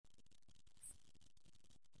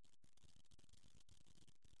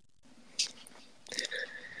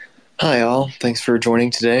Thanks for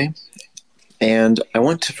joining today. And I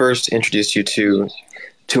want to first introduce you to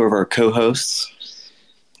two of our co-hosts.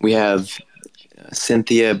 We have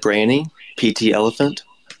Cynthia Braney, PT Elephant,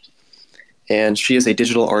 and she is a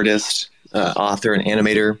digital artist, author, and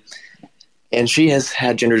animator. And she has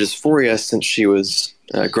had gender dysphoria since she was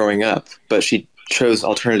growing up, but she chose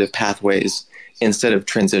alternative pathways instead of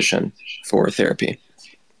transition for therapy.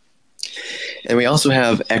 And we also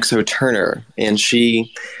have Exo Turner, and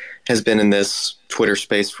she has been in this Twitter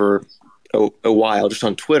space for a while, just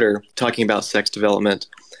on Twitter, talking about sex development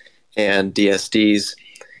and DSDs.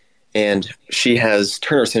 And she has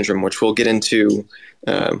Turner syndrome, which we'll get into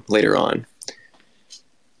later on.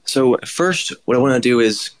 So first, what I want to do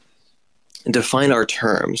is define our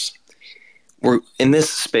terms. In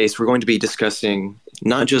this space, we're going to be discussing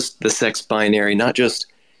not just the sex binary, not just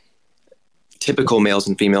typical males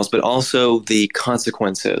and females, but also the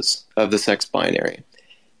consequences of the sex binary,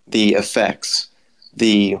 the effects,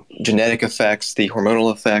 the genetic effects, the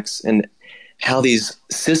hormonal effects, and how these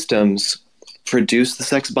systems produce the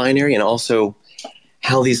sex binary, and also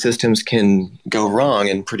how these systems can go wrong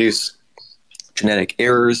and produce genetic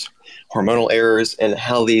errors, hormonal errors, and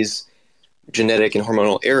how these genetic and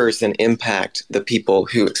hormonal errors then impact the people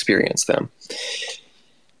who experience them.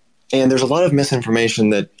 And there's a lot of misinformation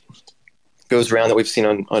that goes around that we've seen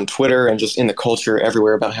on Twitter and just in the culture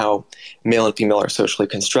everywhere about how male and female are socially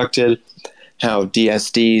constructed, how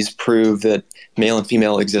DSDs prove that male and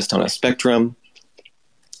female exist on a spectrum,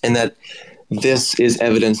 and that this is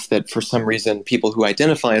evidence that for some reason people who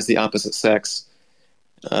identify as the opposite sex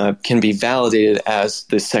can be validated as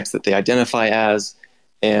the sex that they identify as,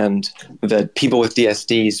 and that people with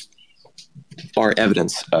DSDs are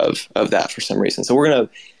evidence of that for some reason. So we're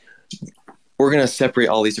going to separate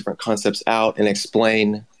all these different concepts out and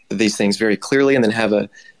explain these things very clearly, and then have a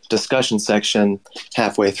discussion section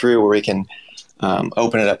halfway through where we can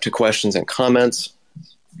open it up to questions and comments.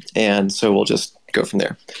 And so we'll just go from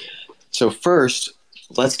there. So first,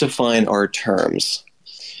 let's define our terms.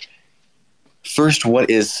 First,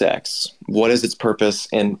 what is sex? What is its purpose,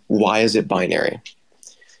 and why is it binary?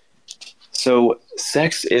 So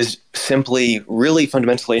sex is simply really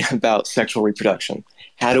fundamentally about sexual reproduction.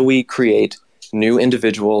 How do we create new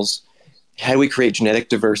individuals? How do we create genetic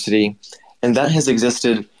diversity? And that has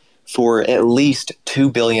existed for at least 2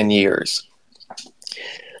 billion years.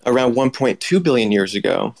 Around 1.2 billion years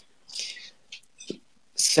ago,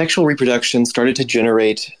 sexual reproduction started to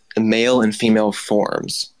generate male and female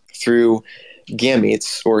forms through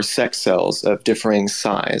gametes, or sex cells of differing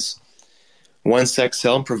size. One sex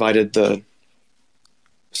cell provided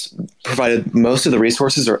most of the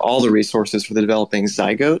resources, or all the resources, for the developing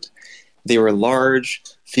zygote. They were large,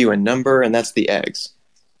 few in number, and that's the eggs.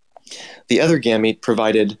 The other gamete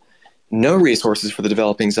provided no resources for the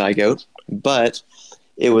developing zygote, but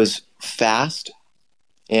it was fast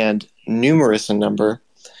and numerous in number,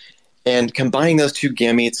 and combining those two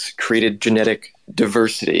gametes created genetic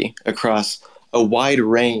diversity across a wide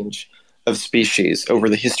range of species over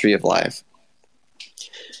the history of life.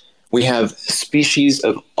 We have species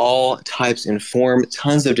of all types and form,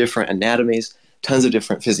 tons of different anatomies, tons of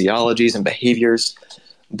different physiologies and behaviors,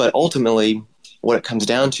 but ultimately what it comes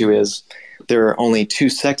down to is there are only two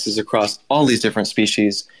sexes across all these different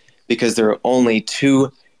species, because there are only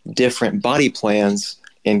two different body plans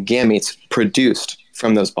and gametes produced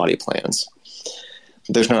from those body plans.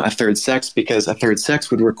 There's not a third sex, because a third sex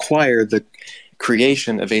would require the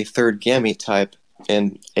creation of a third gamete type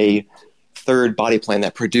and a third body plan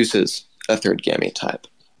that produces a third gamete type.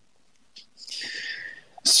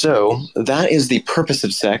 So that is the purpose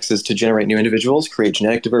of sex, is to generate new individuals, create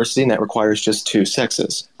genetic diversity, and that requires just two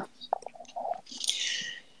sexes.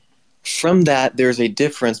 From that, there's a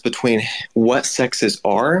difference between what sexes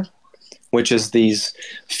are, which is these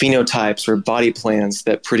phenotypes or body plans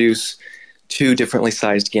that produce two differently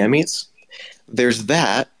sized gametes. There's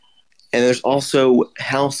that, and there's also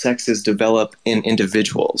how sexes develop in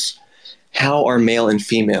individuals. How are male and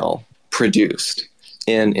female produced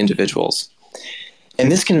in individuals?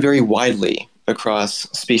 And this can vary widely across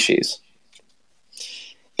species.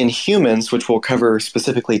 In humans, which we'll cover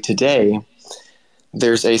specifically today,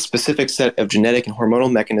 there's a specific set of genetic and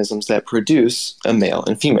hormonal mechanisms that produce a male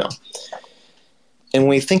and female. And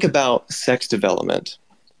when we think about sex development,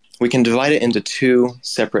 we can divide it into two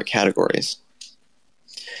separate categories.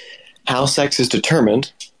 How sex is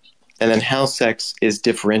determined, and then how sex is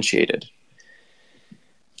differentiated.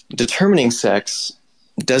 Determining sex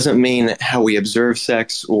doesn't mean how we observe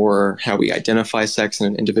sex or how we identify sex in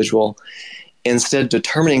an individual. Instead,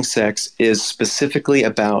 determining sex is specifically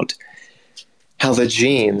about how the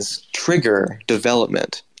genes trigger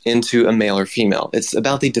development into a male or female. It's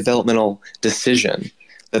about the developmental decision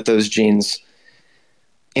that those genes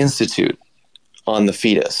institute on the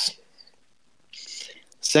fetus.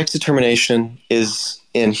 Sex determination is,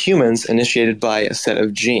 in humans, initiated by a set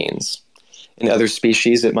of genes. In other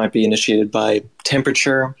species, it might be initiated by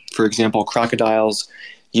temperature. For example, crocodiles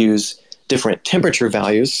use different temperature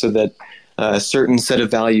values so that a certain set of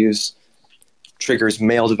values triggers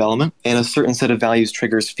male development and a certain set of values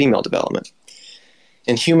triggers female development.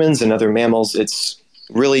 In humans and other mammals, it's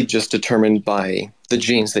really just determined by the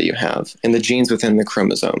genes that you have and the genes within the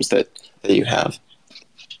chromosomes that you have.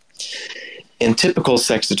 In typical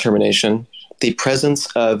sex determination, the presence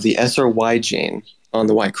of the SRY gene on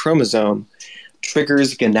the Y chromosome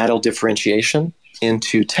triggers gonadal differentiation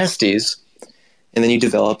into testes, and then you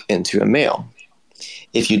develop into a male.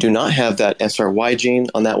 If you do not have that SRY gene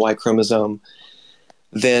on that Y chromosome,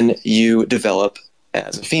 then you develop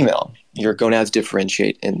as a female. Your gonads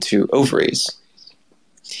differentiate into ovaries.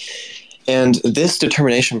 And this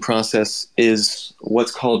determination process is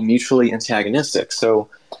what's called mutually antagonistic. So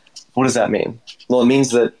what does that mean? Well, it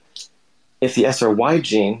means that if the SRY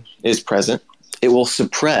gene is present, it will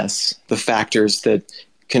suppress the factors that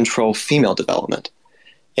control female development.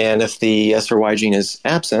 And if the SRY gene is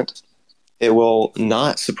absent, it will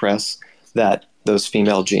not suppress those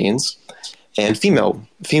female genes, and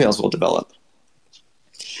females will develop.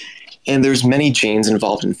 And there's many genes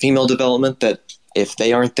involved in female development that if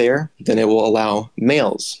they aren't there, then it will allow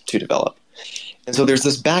males to develop. And so there's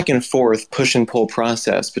this back and forth push and pull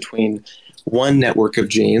process between one network of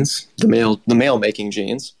genes, the male making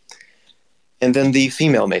genes, and then the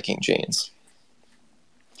female making genes.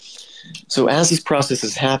 So as this process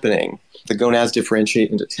is happening, the gonads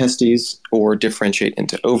differentiate into testes or differentiate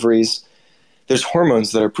into ovaries. There's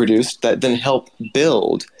hormones that are produced that then help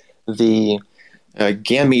build the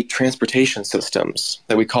gamete transportation systems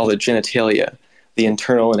that we call the genitalia, the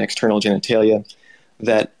internal and external genitalia,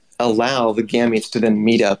 that allow the gametes to then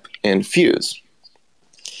meet up and fuse.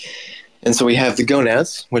 And so we have the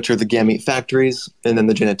gonads, which are the gamete factories, and then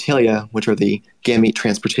the genitalia, which are the gamete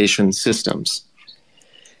transportation systems.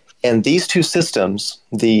 And these two systems,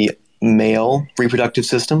 the male reproductive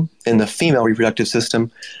system and the female reproductive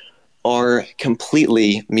system, are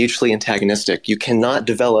completely mutually antagonistic. You cannot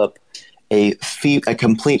develop a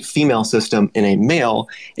complete female system in a male,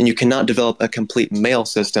 and you cannot develop a complete male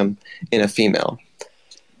system in a female.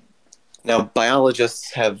 Now,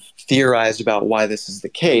 biologists have theorized about why this is the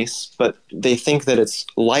case, but they think that it's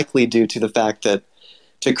likely due to the fact that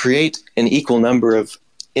to create an equal number of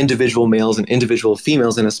individual males and individual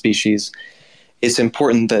females in a species, it's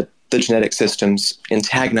important that the genetic systems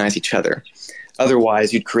antagonize each other.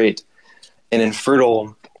 Otherwise, you'd create an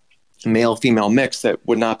infertile male-female mix that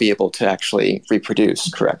would not be able to actually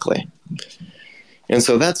reproduce correctly. And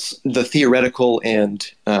so that's the theoretical and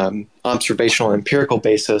observational empirical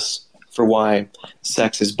basis for why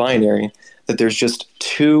sex is binary, that there's just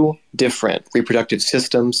two different reproductive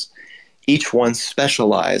systems, each one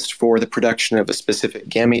specialized for the production of a specific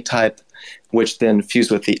gamete type, which then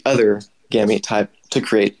fuse with the other gamete type to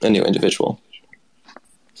create a new individual.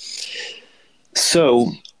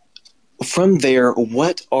 So from there,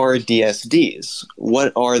 what are DSDs?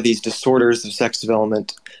 What are these disorders of sex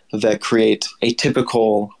development that create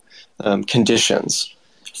atypical conditions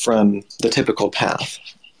from the typical path?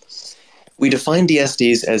 We define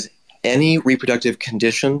DSDs as any reproductive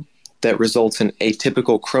condition that results in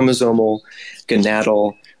atypical chromosomal,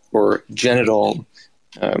 gonadal, or genital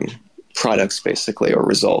products, basically, or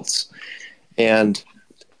results. And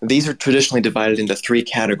these are traditionally divided into three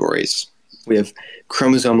categories. We have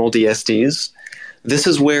chromosomal DSDs. This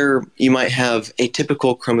is where you might have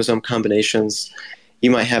atypical chromosome combinations. You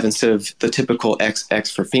might have, instead of the typical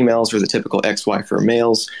XX for females or the typical XY for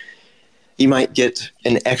males, you might get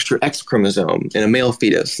an extra X chromosome in a male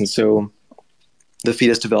fetus, and so the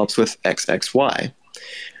fetus develops with XXY.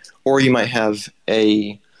 Or you might have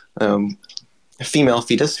a female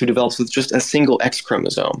fetus who develops with just a single X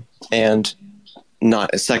chromosome and not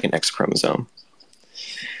a second X chromosome.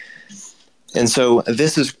 And so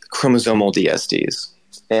this is chromosomal DSDs.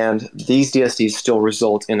 And these DSDs still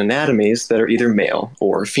result in anatomies that are either male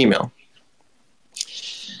or female.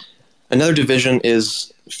 Another division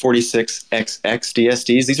is 46XX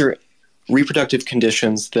DSDs. These are reproductive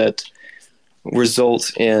conditions that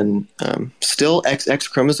result in still XX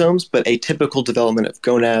chromosomes, but atypical development of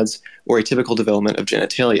gonads or atypical development of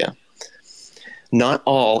genitalia. Not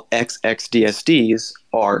all XX DSDs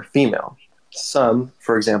are female. Some,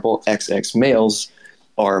 for example, XX males,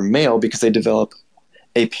 are male because they develop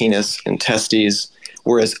a penis and testes,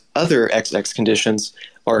 whereas other XX conditions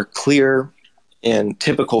are clear in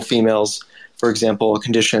typical females, for example, a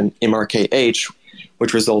condition MRKH,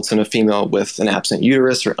 which results in a female with an absent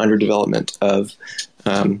uterus or underdevelopment of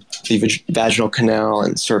the vaginal canal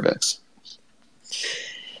and cervix.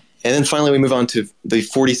 And then finally, we move on to the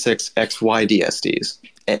 46XY DSDs.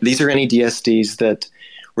 And these are any DSDs that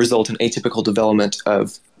result in atypical development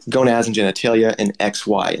of gonads and genitalia in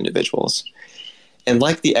XY individuals. And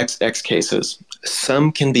like the XX cases,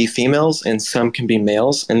 some can be females and some can be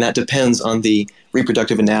males, and that depends on the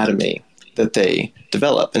reproductive anatomy that they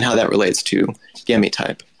develop and how that relates to gamete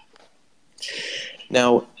type.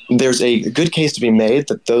 Now, there's a good case to be made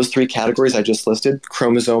that those three categories I just listed,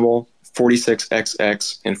 chromosomal,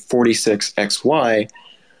 46XX, and 46XY,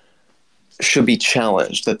 should be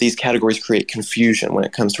challenged, that these categories create confusion when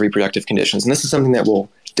it comes to reproductive conditions. And this is something that we'll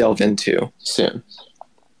delve into soon.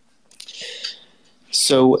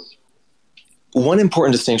 So, one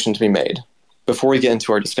important distinction to be made before we get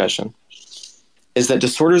into our discussion is that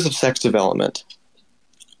disorders of sex development,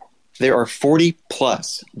 there are 40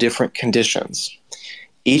 plus different conditions.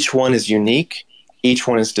 Each one is unique, each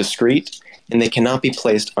one is discrete, and they cannot be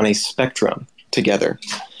placed on a spectrum together.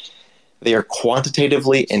 They are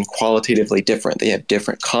quantitatively and qualitatively different. They have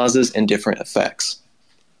different causes and different effects.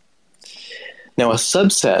 Now, a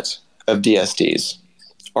subset of DSDs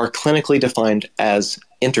are clinically defined as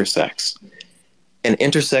intersex. And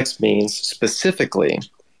intersex means specifically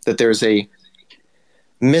that there's a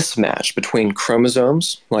mismatch between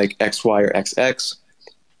chromosomes, like XY or XX,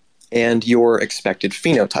 and your expected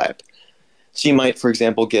phenotype. So you might, for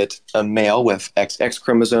example, get a male with XX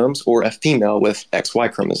chromosomes or a female with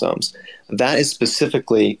XY chromosomes. That is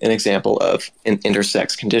specifically an example of an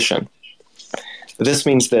intersex condition. This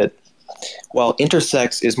means that while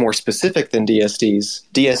intersex is more specific than DSDs,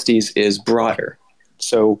 DSDs is broader.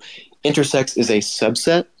 So intersex is a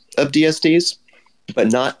subset of DSDs,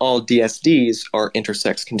 but not all DSDs are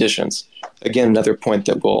intersex conditions. Again, another point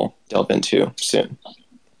that we'll delve into soon.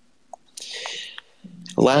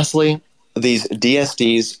 Lastly, these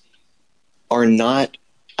DSDs are not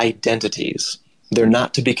identities. They're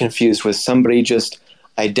not to be confused with somebody just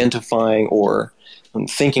identifying or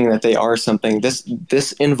thinking that they are something.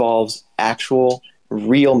 This involves actual,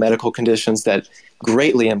 real medical conditions that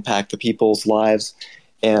greatly impact the people's lives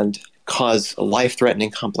and cause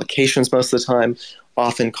life-threatening complications most of the time,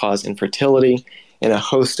 often cause infertility, and a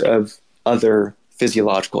host of other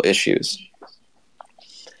physiological issues.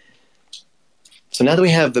 So now that we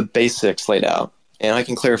have the basics laid out, and I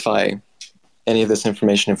can clarify any of this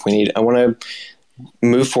information if we need, I want to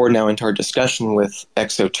move forward now into our discussion with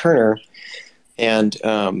Exo Turner and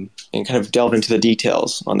kind of delve into the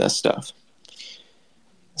details on this stuff.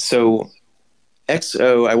 So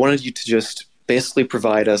Exo, I wanted you to just basically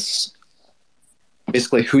provide us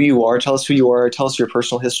basically who you are, tell us who you are, tell us your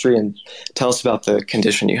personal history, and tell us about the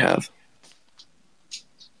condition you have.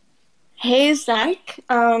 Hey, Zach.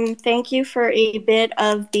 Thank you for a bit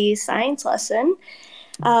of the science lesson.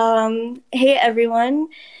 Hey, everyone.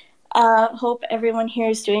 Hope everyone here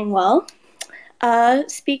is doing well.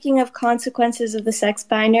 Speaking of consequences of the sex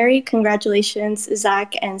binary, congratulations,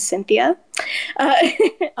 Zach and Cynthia,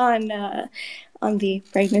 on the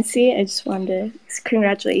pregnancy. I just wanted to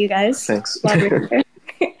congratulate you guys. Thanks. While we're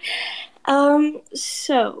here.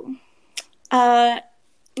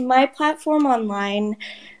 My platform online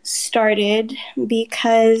started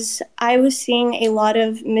because I was seeing a lot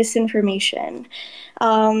of misinformation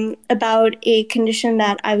about a condition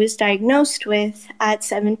that I was diagnosed with at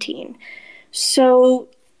 17. So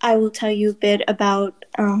I will tell you a bit about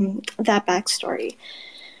that backstory.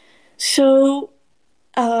 So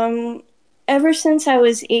ever since I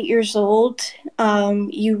was 8 years old,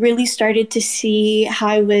 you really started to see how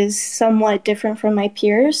I was somewhat different from my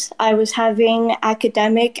peers. I was having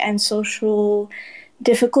academic and social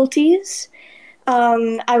difficulties.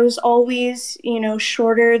 I was always,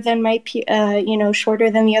 shorter than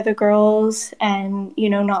shorter than the other girls, and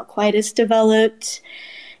not quite as developed.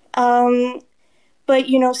 But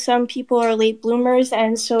some people are late bloomers,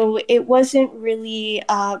 and so it wasn't really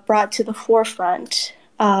brought to the forefront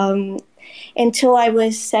until I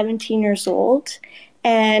was 17 years old,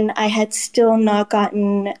 and I had still not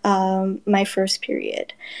gotten my first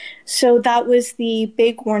period. So that was the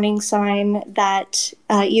big warning sign that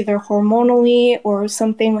either hormonally or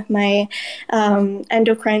something with my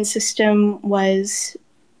endocrine system was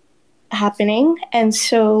happening. And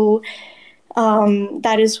so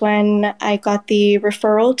that is when I got the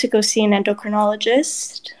referral to go see an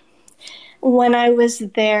endocrinologist. When I was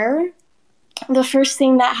there, the first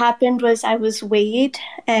thing that happened was I was weighed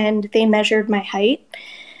and they measured my height.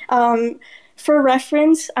 For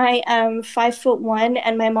reference, I am 5'1"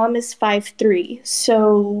 and my mom is 5'3",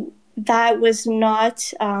 so that was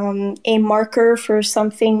not a marker for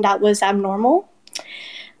something that was abnormal.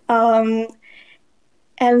 Um,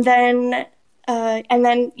 and then,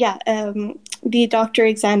 the doctor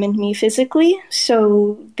examined me physically.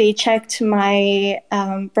 So they checked my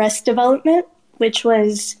breast development, which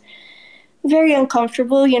was very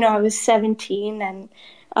uncomfortable. You know, I was 17, and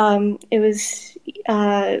it was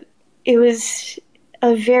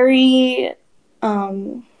a very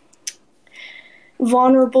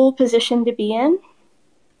vulnerable position to be in.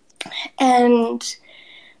 And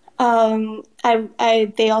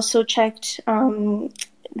they also checked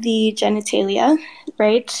the genitalia,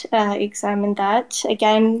 right? Examined that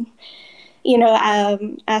again. You know,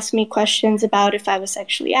 asked me questions about if I was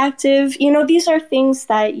sexually active. You know, these are things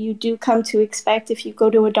that you do come to expect if you go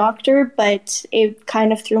to a doctor, but it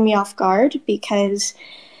kind of threw me off guard because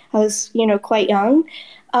I was, you know, quite young.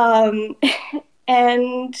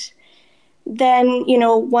 And then, you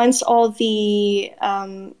know, once all the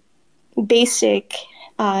basic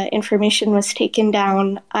information was taken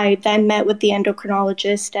down, I then met with the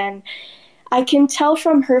endocrinologist, and I can tell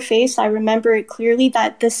from her face, I remember it clearly,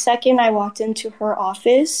 that the second I walked into her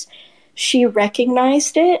office, she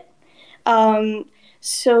recognized it.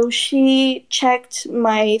 So she checked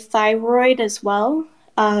my thyroid as well.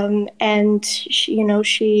 And she, you know,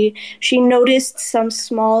 she noticed some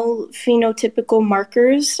small phenotypical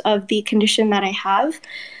markers of the condition that I have.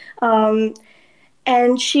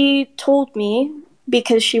 And she told me,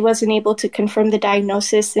 because she wasn't able to confirm the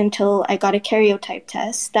diagnosis until I got a karyotype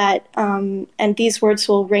test, that, and these words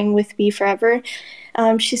will ring with me forever,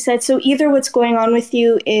 she said, so either what's going on with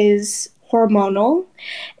you is hormonal,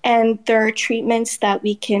 and there are treatments that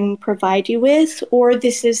we can provide you with, or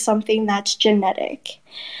this is something that's genetic.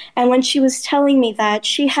 And when she was telling me that,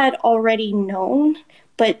 she had already known,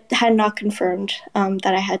 but had not confirmed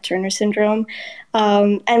that I had Turner syndrome.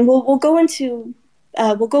 And we'll go into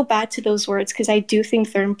we'll go back to those words because I do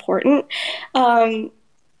think they're important. And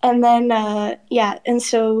then, and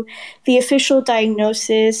so the official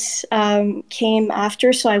diagnosis came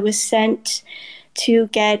after. So I was sent to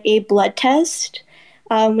get a blood test,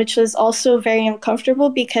 which was also very uncomfortable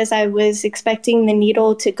because I was expecting the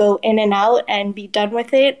needle to go in and out and be done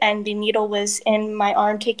with it. And the needle was in my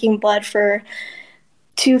arm taking blood for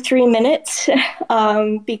 2-3 minutes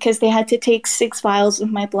because they had to take 6 vials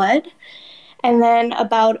of my blood. And then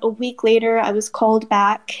about a week later, I was called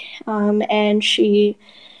back, and she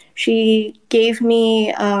gave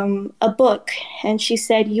me a book, and she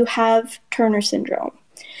said, you have Turner syndrome,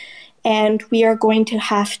 and we are going to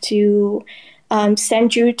have to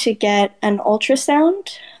send you to get an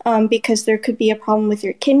ultrasound because there could be a problem with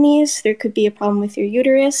your kidneys, there could be a problem with your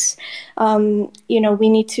uterus. You know, we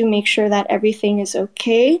need to make sure that everything is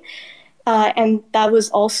okay. And that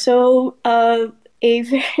was also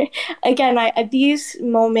again, these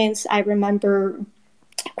moments I remember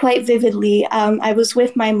quite vividly. I was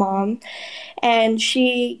with my mom, and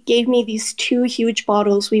she gave me these 2 huge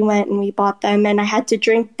bottles. We went and we bought them, and I had to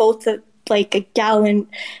drink both of like a gallon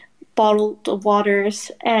bottled of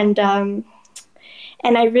waters, and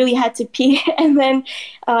I really had to pee. And then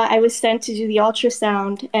I was sent to do the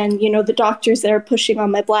ultrasound, and, you know, the doctors there are pushing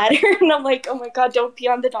on my bladder, and I'm like, oh my God, don't pee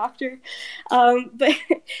on the doctor. But,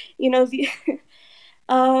 you know,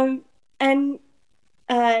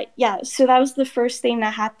 so that was the first thing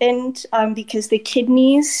that happened because the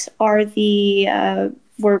kidneys are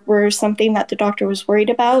were something that the doctor was worried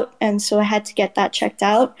about, and so I had to get that checked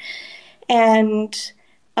out. And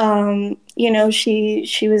you know,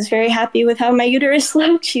 she was very happy with how my uterus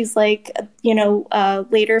looked. She's like, you know,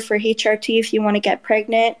 later for HRT, if you want to get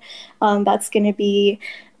pregnant, that's going to be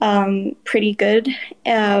pretty good.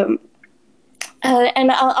 And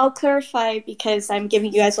I'll clarify because I'm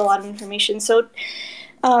giving you guys a lot of information. So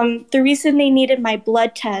the reason they needed my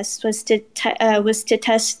blood test was to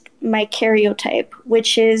test my karyotype,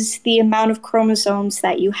 which is the amount of chromosomes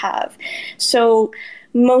that you have. So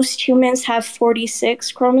most humans have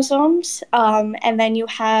 46 chromosomes, and then you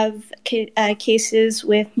have cases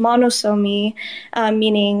with monosomy,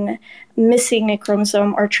 meaning missing a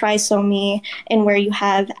chromosome, or trisomy, in where you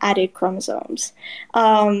have added chromosomes.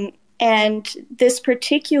 And this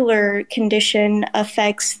particular condition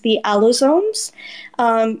affects the allosomes,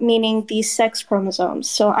 meaning the sex chromosomes.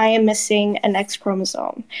 So I am missing an X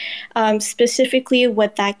chromosome. Specifically,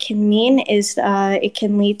 what that can mean is it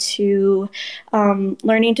can lead to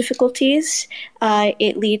learning difficulties.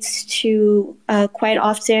 It leads to quite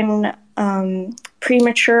often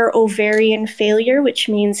premature ovarian failure, which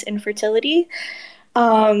means infertility.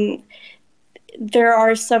 there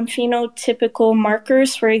are some phenotypical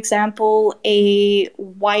markers, for example, a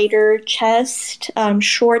wider chest,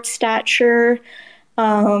 short stature,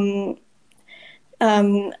 um,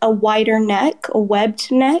 a wider neck, a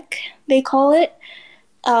webbed neck, they call it.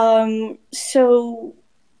 So,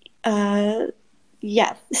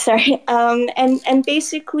 yeah, sorry. And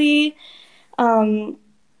basically, um,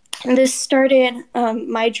 this started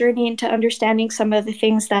my journey into understanding some of the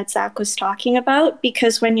things that Zach was talking about,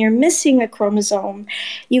 because when you're missing a chromosome,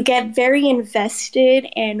 you get very invested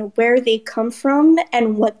in where they come from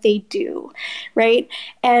and what they do, right?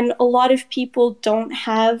 And a lot of people don't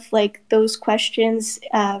have like those questions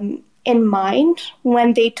in mind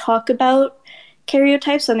when they talk about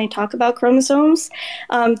karyotypes, when they talk about chromosomes.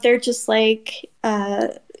 They're just like,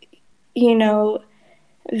 you know,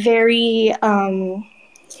 very...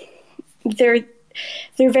 they're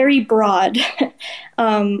very broad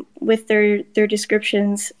with their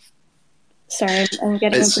descriptions. Sorry, I'm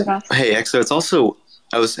getting a bit off. Hey, so it's also,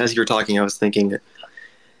 as you were talking, I was thinking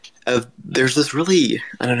of, there's this really,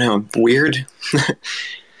 I don't know, weird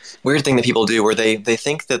thing that people do where they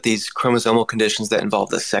think that these chromosomal conditions that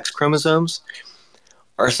involve the sex chromosomes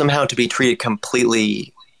are somehow to be treated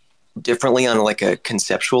completely differently on like a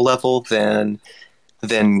conceptual level than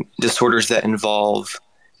disorders that involve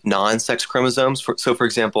non-sex chromosomes. So, for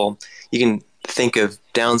example, you can think of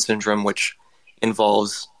Down syndrome, which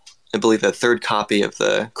involves, I believe, a third copy of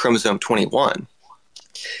the chromosome 21,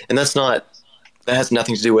 and that has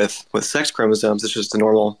nothing to do with sex chromosomes. It's just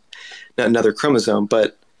another chromosome.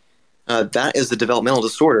 But that is a developmental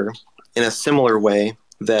disorder in a similar way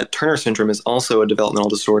that Turner syndrome is also a developmental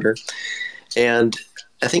disorder. And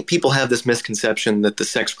I think people have this misconception that the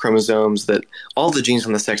sex chromosomes, that all the genes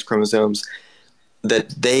on the sex chromosomes, that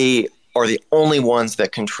they are the only ones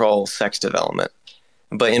that control sex development.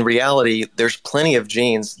 But in reality, there's plenty of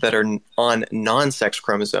genes that are on non-sex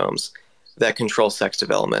chromosomes that control sex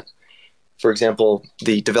development. For example,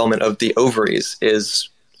 the development of the ovaries is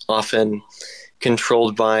often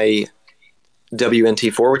controlled by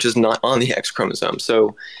WNT4, which is not on the X chromosome.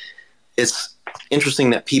 So it's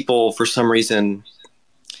interesting that people, for some reason,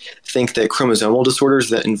 think that chromosomal disorders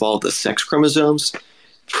that involve the sex chromosomes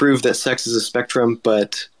prove that sex is a spectrum,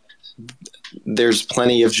 but there's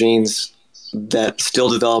plenty of genes that still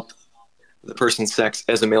develop the person's sex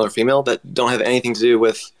as a male or female that don't have anything to do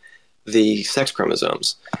with the sex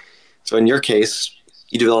chromosomes. So in your case,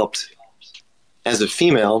 you developed as a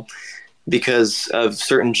female because of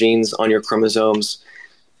certain genes on your chromosomes,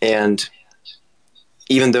 and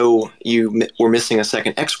even though you were missing a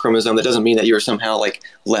second X chromosome, that doesn't mean that you're somehow like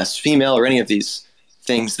less female or any of these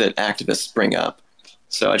things that activists bring up.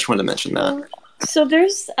 So I just wanted to mention that. So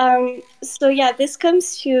there's, this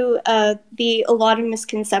comes to a lot of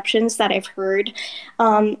misconceptions that I've heard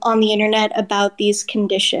on the internet about these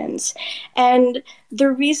conditions. And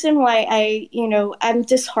the reason why I'm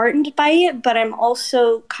disheartened by it, but I'm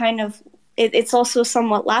also it's also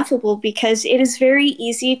somewhat laughable, because it is very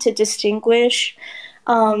easy to distinguish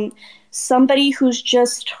somebody who's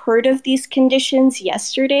just heard of these conditions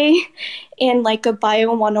yesterday in like a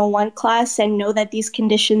Bio 101 class and know that these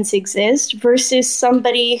conditions exist, versus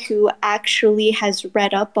somebody who actually has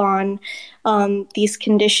read up on these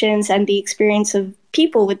conditions and the experience of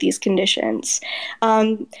people with these conditions.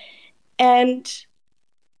 And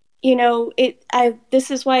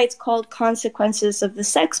this is why it's called Consequences of the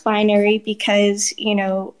Sex Binary, because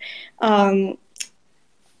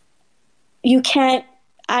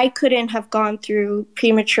I couldn't have gone through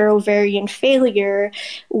premature ovarian failure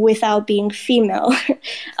without being female.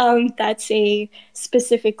 That's a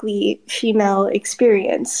specifically female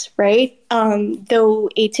experience, right? Though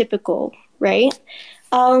atypical, right?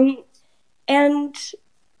 And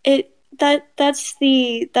that's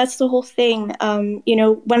the whole thing.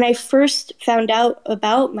 When I first found out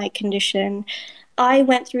about my condition, I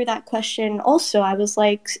went through that question also. I was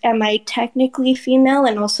like, am I technically female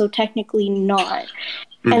and also technically not?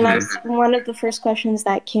 Mm-hmm. And that's one of the first questions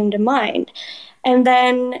that came to mind. And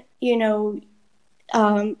then,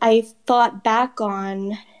 I thought back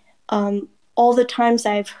on all the times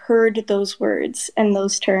I've heard those words and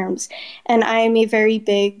those terms. And I am a very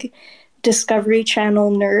big Discovery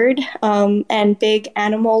Channel nerd and big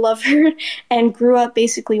animal lover, and grew up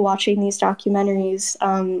basically watching these documentaries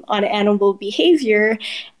on animal behavior,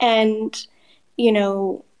 and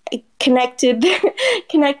connected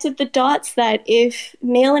the dots that if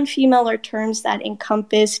male and female are terms that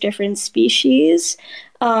encompass different species,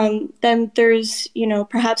 then there's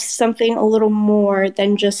perhaps something a little more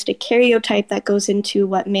than just a karyotype that goes into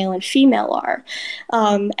what male and female are,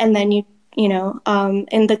 and then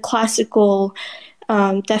in the classical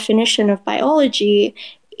definition of biology,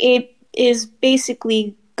 it is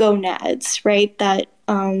basically gonads, right? That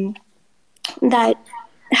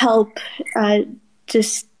help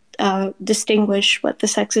distinguish what the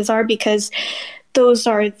sexes are, because those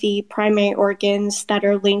are the primary organs that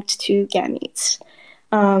are linked to gametes.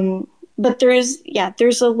 But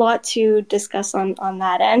there's a lot to discuss on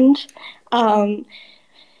that end.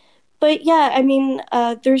 But yeah, I mean,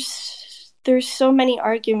 there's so many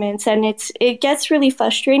arguments, and it gets really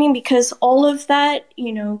frustrating because all of that,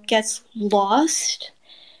 gets lost.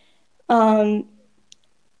 We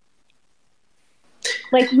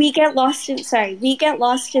get lost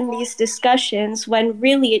in these discussions when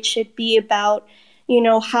really it should be about,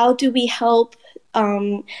 how do we help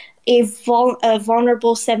a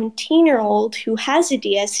vulnerable 17-year-old who has a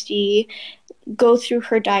DSD go through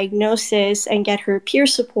her diagnosis and get her peer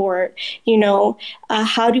support.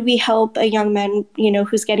 How do we help a young man,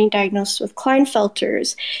 who's getting diagnosed with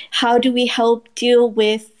Klinefelters? How do we help deal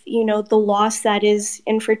with, the loss that is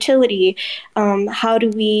infertility? How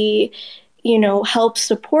do we, help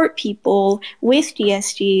support people with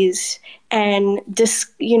DSDs? And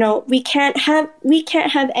we can't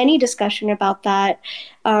have any discussion about that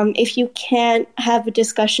if you can't have a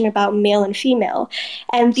discussion about male and female.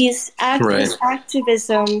 And this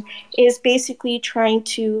activism is basically trying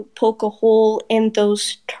to poke a hole in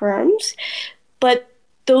those terms, but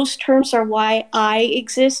those terms are why I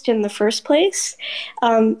exist in the first place.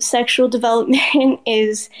 Sexual development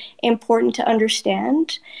is important to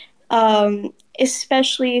understand,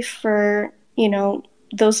 especially for,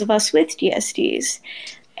 those of us with DSDs.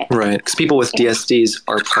 Right, because people with DSDs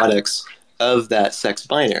are products of that sex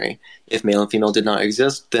binary. If male and female did not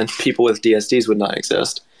exist, then people with DSDs would not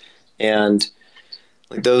exist. And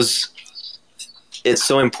it's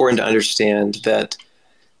so important to understand that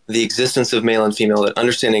the existence of male and female, that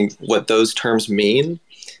understanding what those terms mean,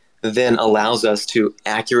 then allows us to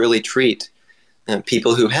accurately treat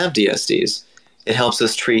people who have DSDs. It helps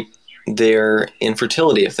us treat their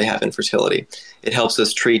infertility if they have infertility. It helps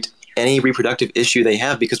us treat any reproductive issue they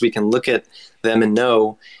have, because we can look at them and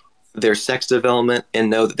know their sex development and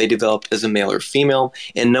know that they developed as a male or female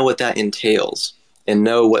and know what that entails and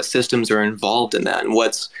know what systems are involved in that and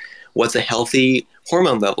what's a healthy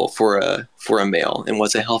hormone level for a male and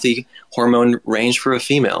what's a healthy hormone range for a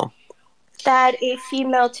female. That a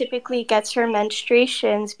female typically gets her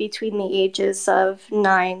menstruations between the ages of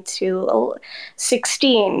 9 to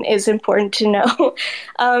 16 is important to know.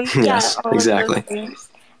 Yes, exactly.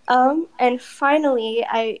 And finally,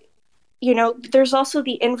 there's also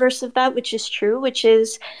the inverse of that, which is true, which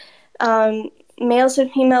is males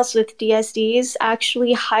and females with DSDs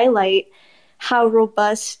actually highlight how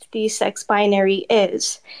robust the sex binary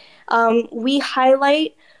is. We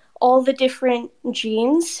highlight all the different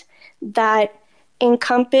genes that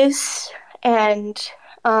encompass and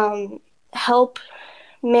help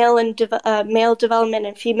male development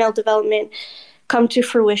and female development come to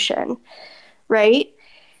fruition, right?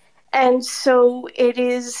 And so it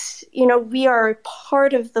is, we are a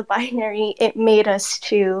part of the binary it made us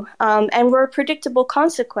to, and we're a predictable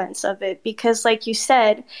consequence of it, because like you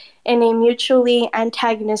said, in a mutually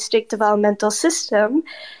antagonistic developmental system,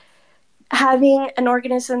 having an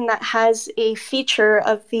organism that has a feature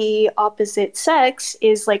of the opposite sex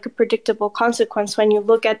is like a predictable consequence when you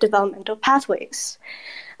look at developmental pathways.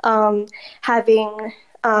 Having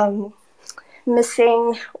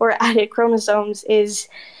missing or added chromosomes is,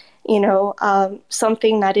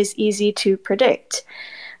 something that is easy to predict.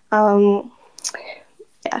 When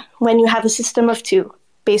you have a system of two,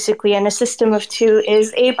 basically, and a system of two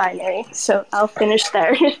is abinary. So I'll finish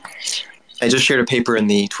there. I just shared a paper in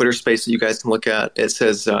the Twitter space that you guys can look at. It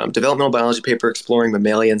says, developmental biology paper exploring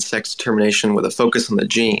mammalian sex determination with a focus on the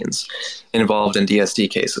genes involved in DSD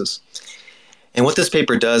cases. And what this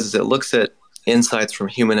paper does is it looks at insights from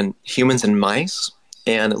humans and mice,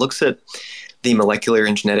 and it looks at the molecular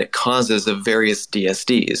and genetic causes of various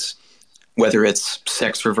DSDs, whether it's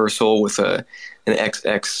sex reversal with an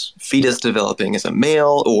XX fetus developing as a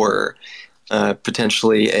male or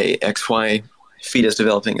potentially a XY fetus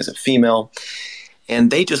developing as a female. And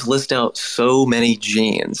they just list out so many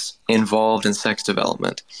genes involved in sex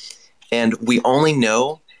development. And we only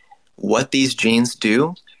know what these genes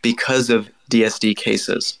do because of DSD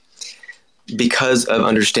cases, because of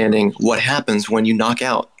understanding what happens when you knock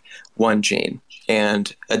out one gene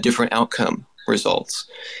and a different outcome results.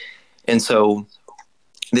 And so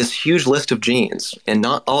this huge list of genes, and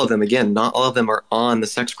not all of them are on the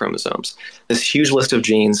sex chromosomes. This huge list of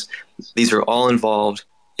genes, these are all involved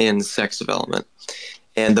in sex development.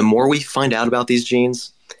 And the more we find out about these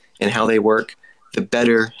genes and how they work, the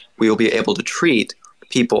better we will be able to treat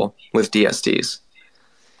people with DSDs?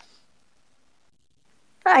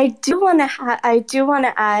 I do want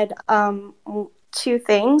to add two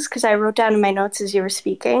things because I wrote down in my notes as you were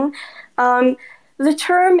speaking. The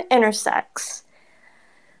term intersex.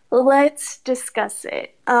 Let's discuss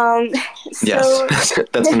it. Yes,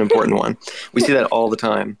 that's an important one. We see that all the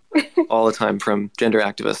time from gender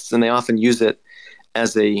activists, and they often use it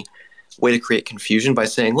as a way to create confusion by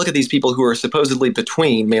saying, look at these people who are supposedly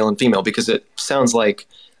between male and female, because it sounds like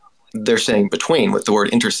they're saying between with the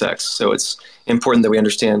word intersex. So it's important that we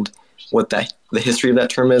understand what the history of that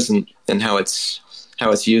term is and how it's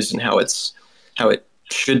used and how it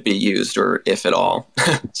should be used, or if at all.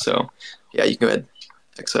 So yeah, you can go ahead.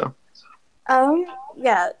 I think so.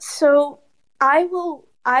 Yeah. So I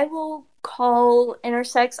will call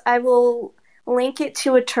intersex. I will link it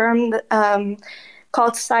to a term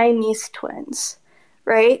called Siamese twins,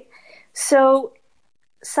 right? So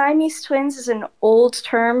Siamese twins is an old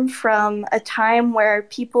term from a time where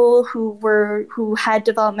people who had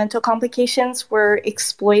developmental complications were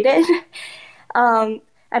exploited. I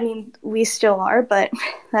mean, we still are, but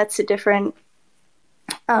that's a different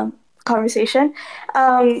conversation.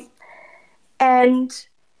 And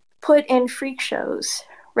put in freak shows,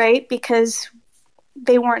 right? Because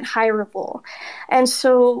they weren't hireable. And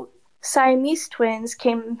so Siamese twins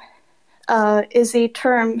is a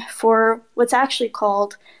term for what's actually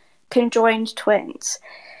called conjoined twins.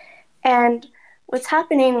 And what's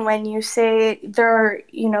happening when you say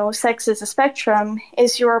sex is a spectrum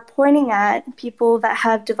is you're pointing at people that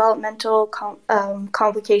have developmental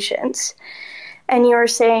complications. And you're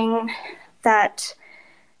saying that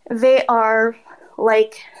they are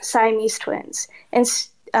like Siamese twins. And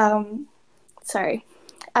sorry,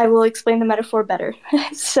 I will explain the metaphor better.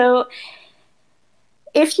 So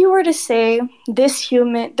if you were to say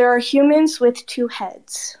there are humans with two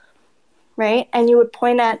heads, right? And you would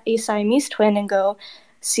point at a Siamese twin and go,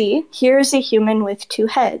 see, here's a human with two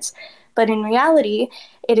heads. But in reality,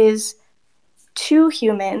 it is two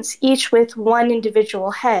humans, each with one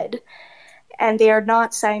individual head. And they are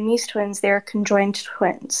not Siamese twins, they are conjoined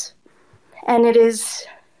twins. And it is,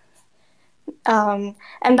 and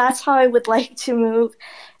that's how I would like to move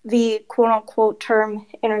the quote-unquote term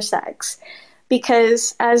intersex.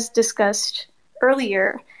 Because as discussed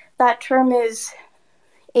earlier, that term is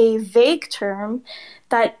a vague term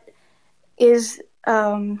that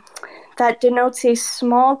denotes a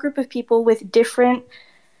small group of people with different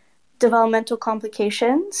developmental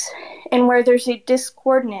complications, and where there's a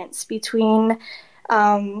discordance between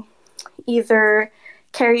either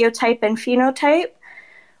karyotype and phenotype,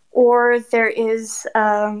 or there is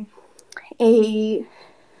a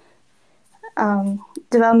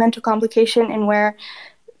developmental complication in where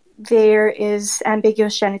there is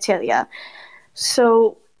ambiguous genitalia.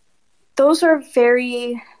 So those are a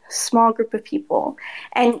very small group of people,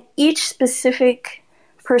 and each specific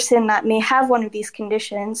person that may have one of these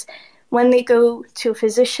conditions, when they go to a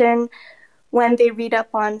physician, when they read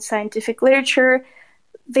up on scientific literature,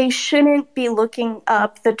 they shouldn't be looking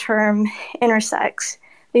up the term intersex.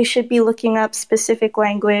 They should be looking up specific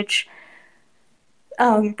language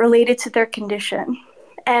related to their condition.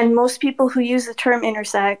 And most people who use the term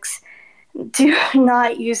intersex do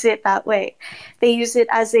not use it that way. They use it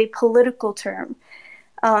as a political term.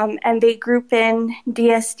 And they group in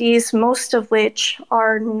DSDs, most of which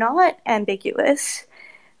are not ambiguously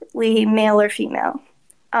male or female.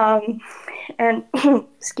 And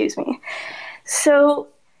excuse me. So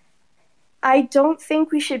I don't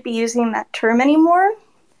think we should be using that term anymore.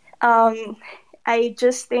 I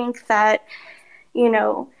just think that,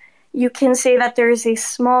 you can say that there is a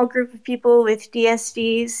small group of people with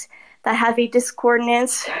DSDs that have a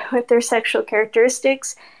discordance with their sexual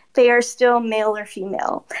characteristics. They are still male or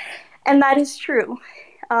female. And that is true.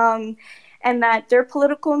 And that their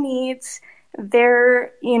political needs,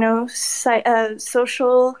 their,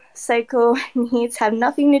 social psycho needs have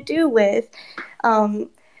nothing to do with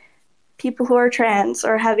people who are trans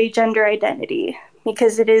or have a gender identity,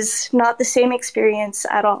 because it is not the same experience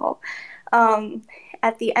at all.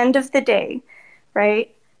 At the end of the day,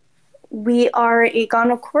 right, we are a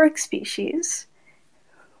gonochoric species.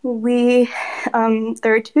 There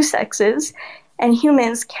are two sexes, and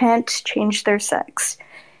humans can't change their sex.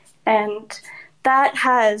 And that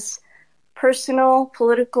has personal,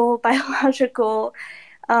 political, biological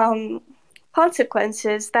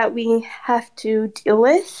consequences that we have to deal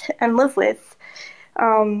with and live with.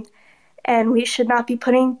 And we should not be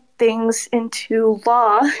putting things into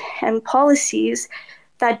law and policies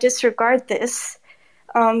that disregard this,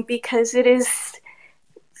 because it is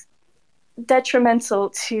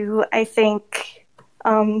detrimental to, I think,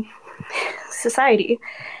 society,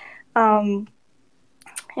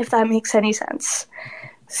 if that makes any sense.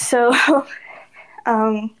 So,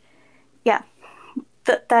 yeah,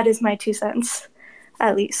 that is my 2 cents,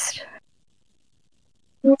 at least.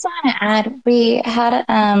 I just want to add, we had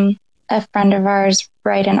a friend of ours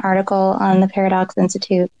write an article on the Paradox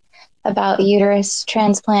Institute about uterus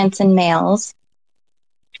transplants in males.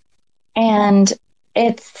 And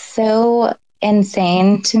it's so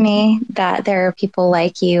insane to me that there are people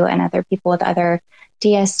like you and other people with other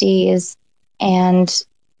DSDs, and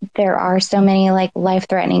there are so many like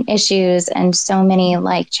life-threatening issues and so many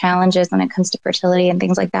like challenges when it comes to fertility and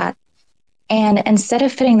things like that. And instead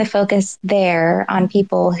of putting the focus there on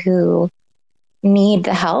people who need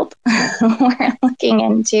the help, we're looking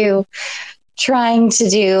into trying to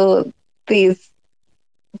do these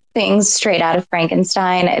things straight out of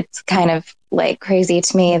Frankenstein. It's kind of like crazy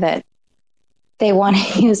to me that they want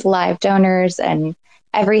to use live donors and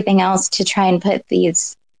everything else to try and put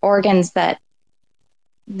these organs that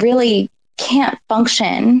really can't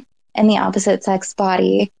function in the opposite sex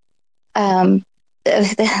body.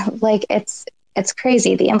 Like it's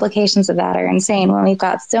crazy. The implications of that are insane when we've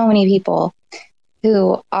got so many people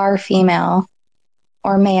who are female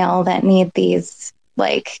or male that need these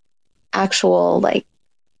like actual like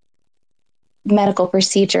medical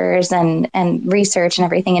procedures and research and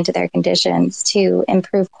everything into their conditions to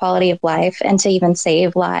improve quality of life and to even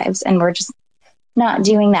save lives. And we're just not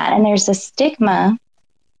doing that. And there's a stigma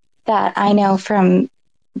that I know from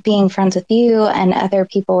being friends with you and other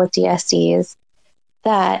people with DSDs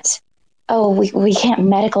that, oh, we can't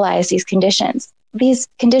medicalize these conditions. These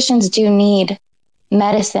conditions do need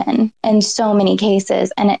medicine in so many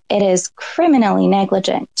cases, and it is criminally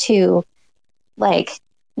negligent to like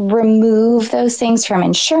remove those things from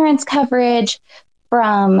insurance coverage,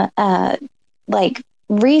 from like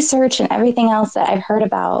research and everything else that I've heard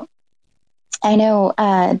about. I know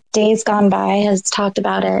Days Gone By has talked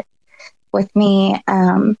about it with me,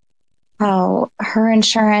 how her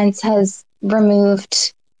insurance has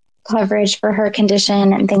removed coverage for her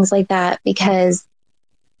condition and things like that because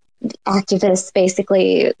activists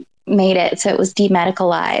basically made it so it was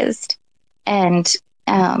demedicalized. And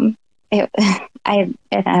I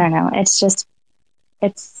don't know.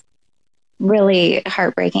 It's really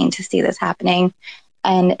heartbreaking to see this happening.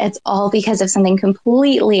 And it's all because of something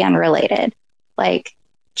completely unrelated. Like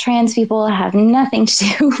trans people have nothing to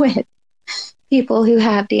do with people who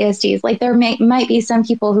have DSDs. Like there might be some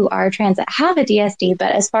people who are trans that have a DSD,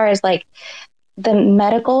 but as far as like the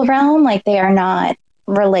medical realm, like they are not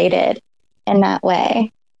related in that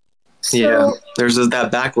way. Yeah, there's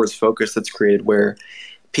that backwards focus that's created where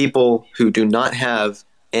people who do not have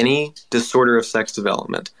any disorder of sex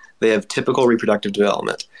development, they have typical reproductive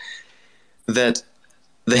development, that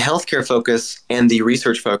the healthcare focus and the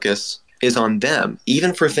research focus is on them,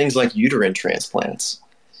 even for things like uterine transplants.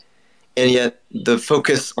 And yet the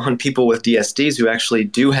focus on people with DSDs who actually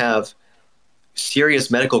do have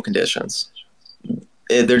serious medical conditions,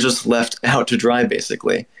 they're just left out to dry,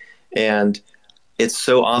 basically. And it's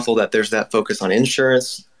so awful that there's that focus on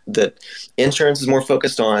insurance, that insurance is more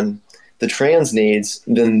focused on the trans needs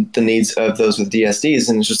than the needs of those with DSDs.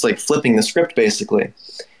 And it's just like flipping the script, basically.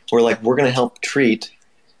 We're like, we're going to help treat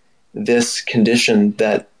this condition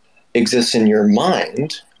that exists in your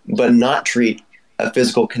mind, but not treat a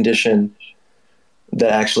physical condition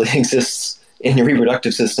that actually exists in your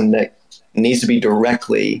reproductive system that needs to be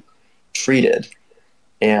directly treated.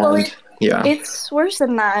 And it's worse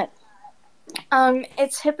than that.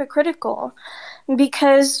 It's hypocritical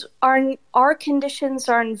because our conditions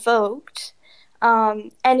are invoked,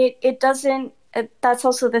 and it doesn't. That's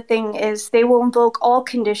also the thing, is they will invoke all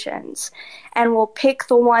conditions and will pick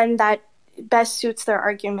the one that best suits their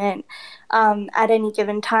argument at any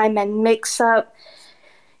given time and mix up,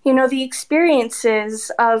 the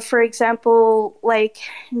experiences of, for example, like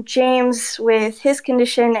James with his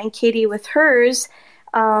condition and Katie with hers,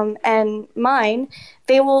 and mine.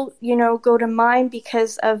 They will, go to mine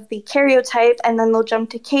because of the karyotype, and then they'll jump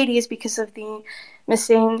to Katie's because of the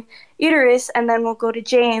missing uterus, and then we'll go to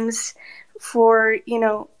James for,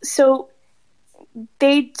 so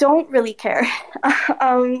they don't really care.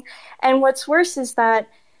 And what's worse is that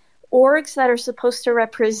orgs that are supposed to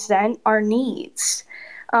represent our needs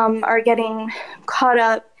are getting caught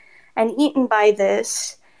up and eaten by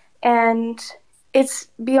this. And it's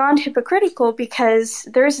beyond hypocritical because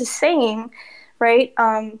there's a saying, right,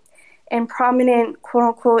 in prominent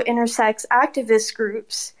quote-unquote intersex activist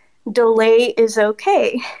groups, delay is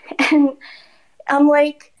okay. And I'm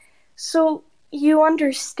like, so you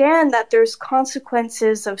understand that there's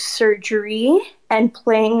consequences of surgery and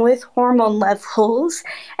playing with hormone levels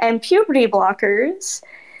and puberty blockers,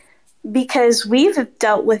 because we've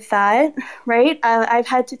dealt with that, right? I've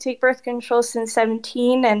had to take birth control since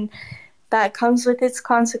 17, and that comes with its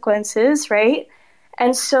consequences, right?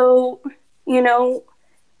 And so, you know,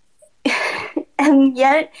 and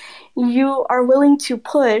yet you are willing to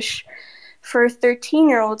push for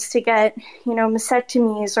 13-year-olds to get,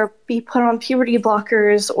 mastectomies or be put on puberty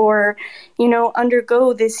blockers or,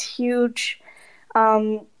 undergo this huge,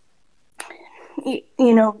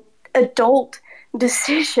 adult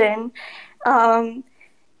decision. And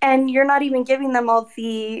you're not even giving them all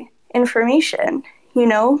the information,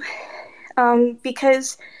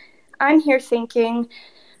 because I'm here thinking,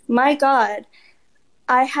 my God,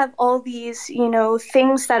 I have all these,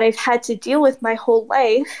 things that I've had to deal with my whole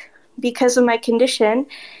life because of my condition.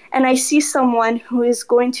 And I see someone who is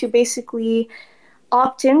going to basically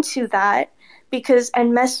opt into that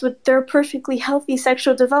and mess with their perfectly healthy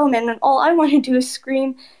sexual development. And all I want to do is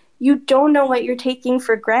scream, you don't know what you're taking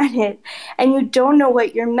for granted, and you don't know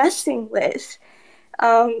what you're messing with.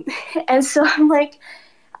 And so I'm like,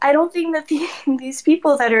 I don't think that these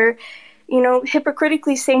people that are,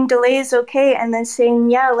 hypocritically saying delay is okay and then saying,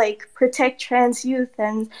 yeah, like protect trans youth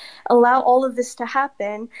and allow all of this to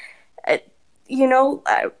happen,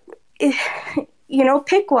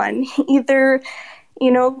 pick one. Either,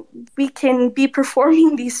 we can be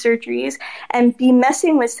performing these surgeries and be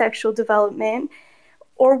messing with sexual development,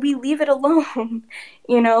 or we leave it alone,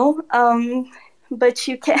 but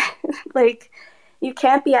you can't, you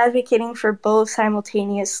can't be advocating for both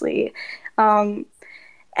simultaneously.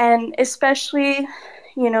 And especially,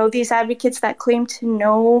 these advocates that claim to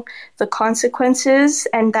know the consequences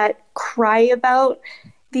and that cry about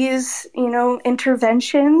these,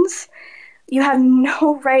 interventions, you have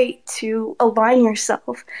no right to align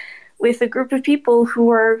yourself with a group of people who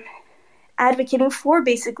are advocating for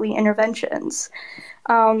basically interventions.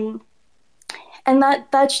 And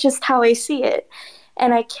that's just how I see it.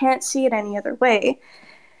 And I can't see it any other way.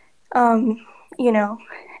 I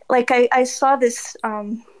saw this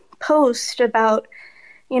post about,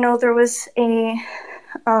 there was a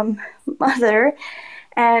mother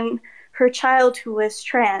and her child who was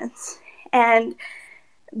trans. And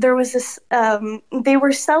there was this, they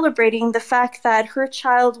were celebrating the fact that her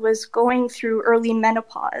child was going through early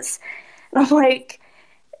menopause. And I'm like,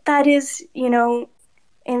 that is,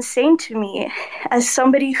 insane to me as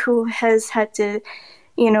somebody who has had to,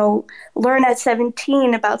 learn at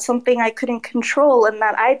 17 about something I couldn't control, and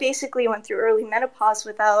that I basically went through early menopause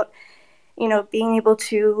without, being able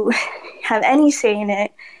to have any say in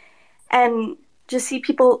it, and just see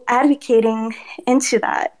people advocating into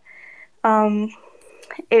that.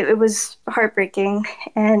 It was heartbreaking.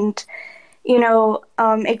 And,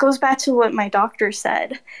 it goes back to what my doctor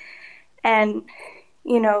said. And,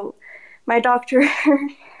 my doctor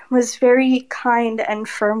was very kind and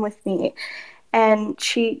firm with me. And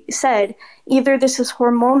she said, either this is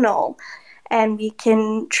hormonal and we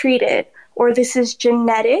can treat it, or this is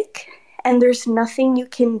genetic and there's nothing you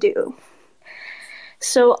can do.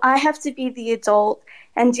 So I have to be the adult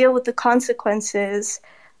and deal with the consequences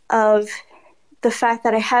of the fact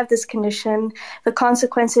that I have this condition, the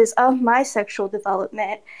consequences of my sexual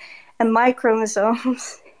development and my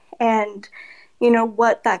chromosomes, and,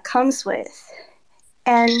 what that comes with.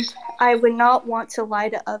 And I would not want to lie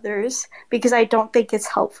to others because I don't think it's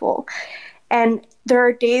helpful. And there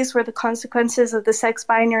are days where the consequences of the sex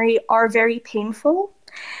binary are very painful.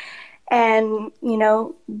 And,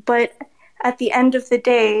 but at the end of the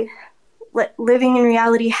day, living in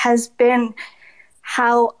reality has been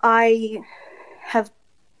how I have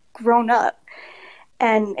grown up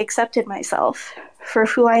and accepted myself for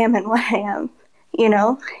who I am and what I am,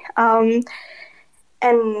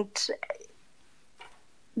 and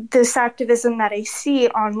this activism that I see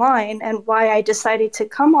online and why I decided to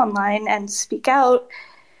come online and speak out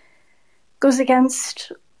goes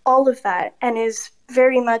against all of that, and is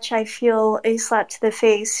very much, I feel, a slap to the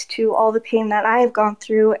face to all the pain that I have gone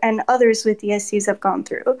through and others with DSCs have gone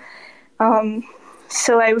through.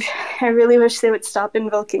 So I really wish they would stop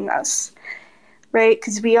invoking us, right?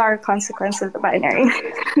 Because we are a consequence of the binary.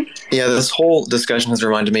 Yeah, this whole discussion has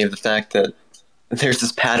reminded me of the fact that there's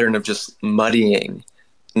this pattern of just muddying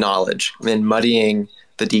knowledge and muddying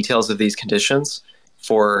the details of these conditions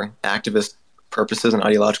for activist purposes and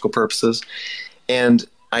ideological purposes. And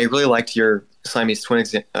I really liked your Siamese twin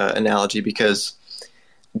analogy, because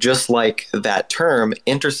just like that term,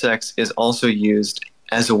 intersex is also used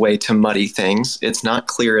as a way to muddy things. It's not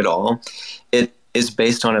clear at all. It is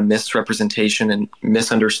based on a misrepresentation and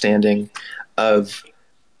misunderstanding of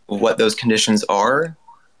what those conditions are.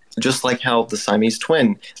 Just like how the Siamese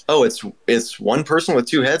twin, oh, it's one person with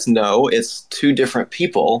two heads. No, it's two different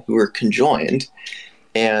people who are conjoined.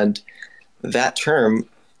 And that term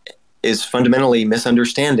is fundamentally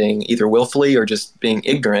misunderstanding, either willfully or just being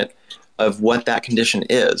ignorant of what that condition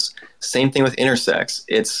is. Same thing with intersex.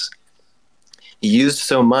 It's used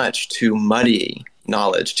so much to muddy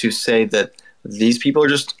knowledge, to say that these people are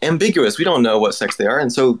just ambiguous. We don't know what sex they are.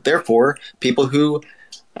 And so therefore, people who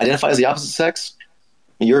identify as the opposite sex,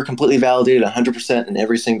 you're completely validated 100% in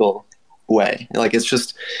every single way. Like,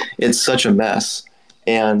 it's such a mess.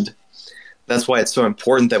 And that's why it's so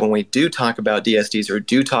important that when we do talk about DSDs or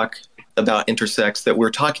do talk about intersex, that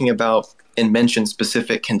we're talking about and mention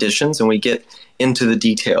specific conditions, and we get into the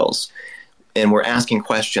details and we're asking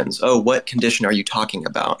questions. Oh, what condition are you talking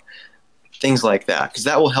about? Things like that, because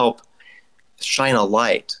that will help shine a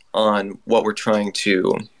light on what we're trying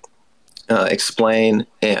to explain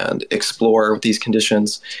and explore with these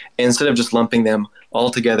conditions, instead of just lumping them all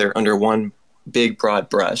together under one big broad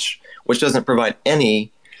brush, which doesn't provide any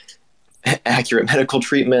accurate medical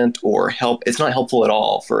treatment or help. It's not helpful at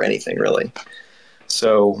all for anything, really.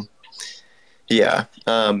 So yeah,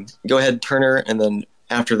 go ahead, Turner, and then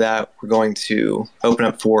after that we're going to open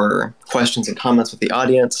up for questions and comments with the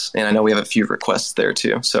audience, and I know we have a few requests there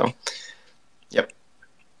too, so yep.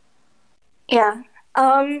 Yeah.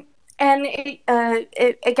 And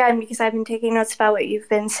again, because I've been taking notes about what you've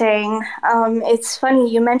been saying, it's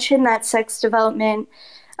funny, you mentioned that sex development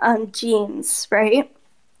genes, right,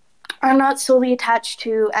 are not solely attached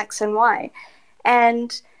to X and Y.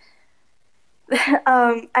 And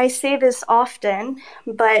I say this often,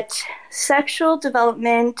 but sexual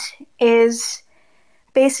development is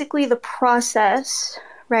basically the process,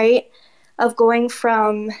 right, of going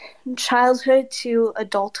from childhood to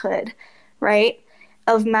adulthood, right,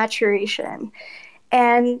 of maturation.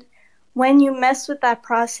 And when you mess with that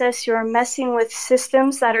process, you're messing with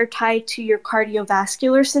systems that are tied to your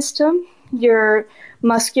cardiovascular system, your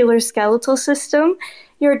musculoskeletal system,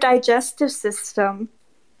 your digestive system.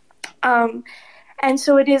 And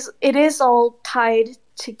so it is all tied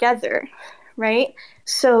together, right?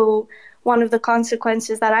 So one of the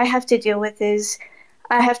consequences that I have to deal with is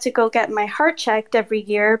I have to go get my heart checked every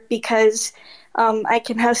year because I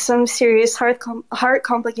can have some serious heart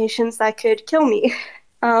complications that could kill me.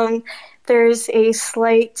 There's a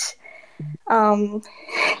slight,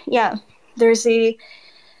 there's a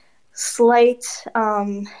slight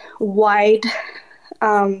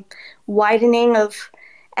widening of,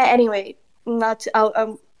 anyway, not,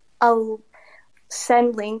 I'll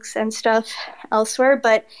send links and stuff elsewhere,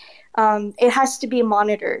 but it has to be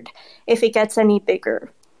monitored if it gets any bigger,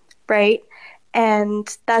 right? And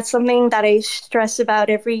that's something that I stress about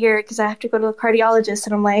every year because I have to go to the cardiologist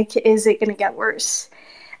and I'm like, is it going to get worse?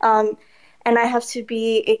 And I have to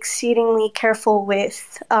be exceedingly careful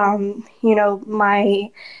with, my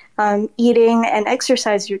eating and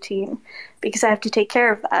exercise routine because I have to take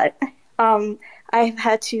care of that. I've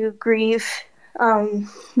had to grieve the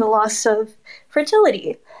loss of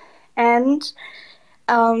fertility. And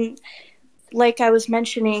like I was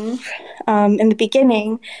mentioning in the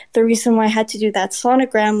beginning, the reason why I had to do that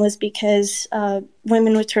sonogram was because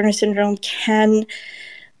women with Turner syndrome can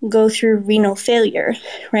go through renal failure,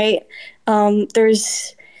 right?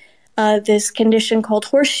 There's this condition called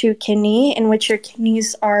horseshoe kidney in which your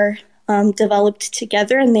kidneys are developed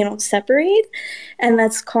together and they don't separate. And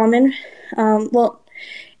that's common.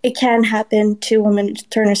 It can happen to women with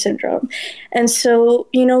Turner syndrome. And so,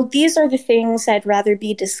 these are the things I'd rather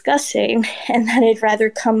be discussing and that I'd rather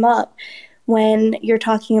come up when you're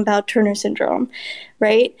talking about Turner syndrome,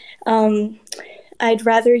 right? I'd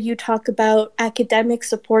rather you talk about academic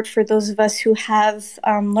support for those of us who have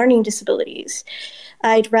learning disabilities.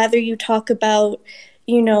 I'd rather you talk about,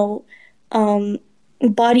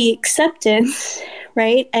 body acceptance,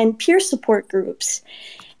 right? And peer support groups,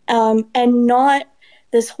 and not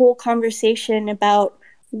this whole conversation about,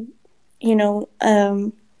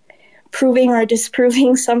 proving or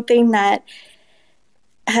disproving something that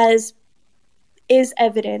is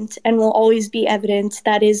evident and will always be evident,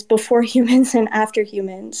 that is before humans and after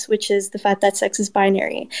humans, which is the fact that sex is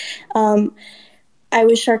binary. I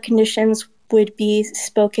wish our conditions would be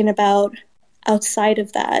spoken about outside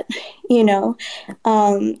of that,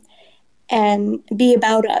 and be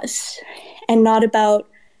about us and not about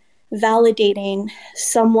validating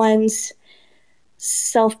someone's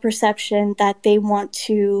self-perception that they want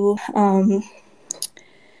to,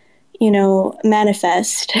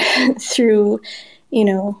 manifest through,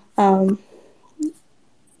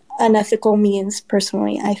 unethical means,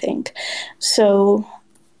 personally, I think. So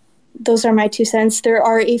those are my 2 cents. There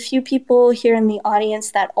are a few people here in the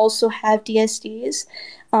audience that also have DSDs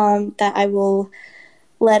that I will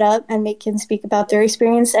let up and they can speak about their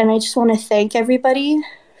experience. And I just want to thank everybody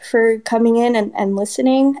for coming in and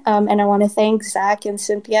listening. And I want to thank Zach and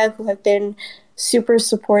Cynthia, who have been super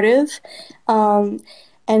supportive. And,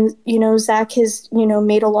 Zach has,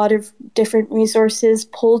 made a lot of different resources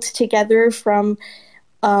pulled together from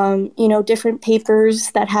different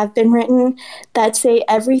papers that have been written that say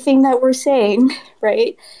everything that we're saying,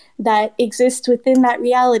 right? That exists within that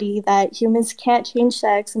reality, that humans can't change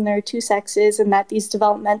sex and there are 2 sexes, and that these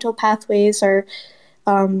developmental pathways are,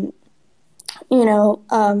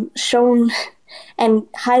 shown and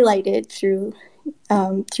highlighted through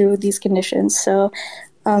these conditions. So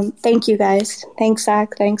thank you guys. Thanks,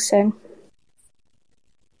 Zach. Thanks, Sin.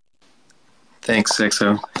 Thanks,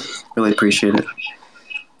 Sexo. Really appreciate it.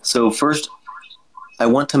 So first, I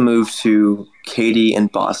want to move to Katie in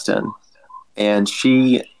Boston, and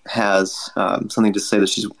she has something to say that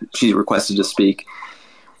she's requested to speak.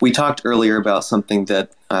 We talked earlier about something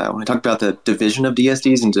that when I talked about the division of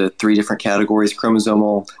DSDs into 3 different categories: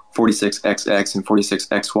 chromosomal, 46XX, and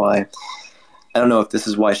 46XY. I don't know if this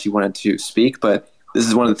is why she wanted to speak, but this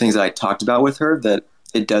is one of the things that I talked about with her, that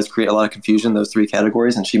it does create a lot of confusion, those 3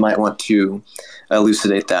 categories, and she might want to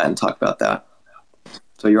elucidate that and talk about that.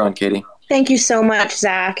 So you're on, Katie. Thank you so much,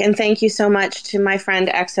 Zach, and thank you so much to my friend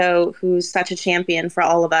Exo, who's such a champion for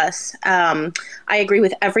all of us. I agree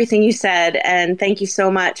with everything you said, and thank you so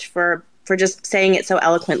much for just saying it so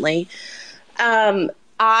eloquently.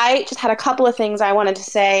 I just had a couple of things I wanted to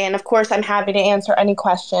say, and of course I'm happy to answer any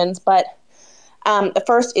questions, but the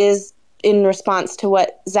first is in response to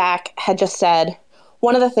what Zach had just said.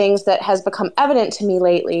 One of the things that has become evident to me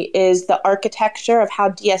lately is the architecture of how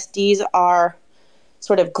DSDs are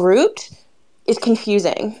sort of grouped is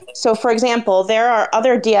confusing. So, for example, there are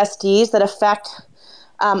other DSDs that affect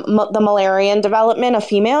the Müllerian development of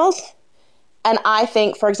females. And I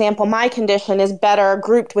think, for example, my condition is better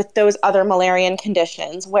grouped with those other Müllerian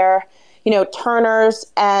conditions where, Turner's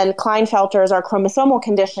and Klinefelter's are chromosomal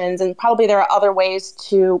conditions, and probably there are other ways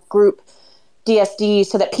to group DSDs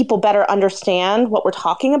so that people better understand what we're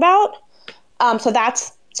talking about. So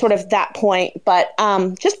that's sort of that point. But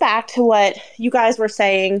just back to what you guys were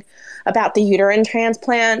saying about the uterine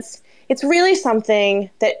transplants, it's really something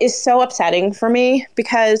that is so upsetting for me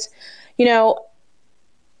because,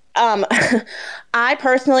 I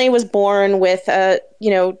personally was born with a,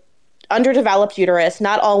 underdeveloped uterus.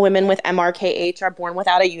 Not all women with MRKH are born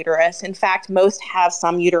without a uterus. In fact, most have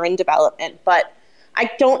some uterine development, but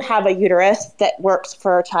I don't have a uterus that works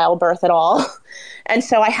for childbirth at all. And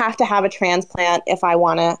so I have to have a transplant if I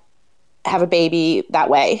want to have a baby that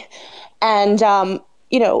way. And,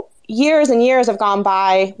 years and years have gone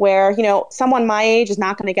by where, someone my age is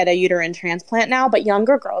not going to get a uterine transplant now, but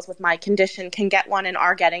younger girls with my condition can get one and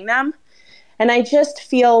are getting them. And I just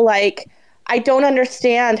feel like I don't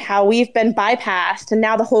understand how we've been bypassed. And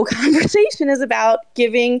now the whole conversation is about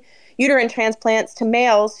giving uterine transplants to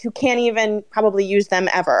males who can't even probably use them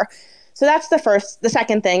ever. So that's the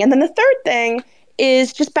second thing. And then the third thing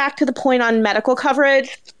is just back to the point on medical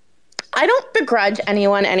coverage. I don't begrudge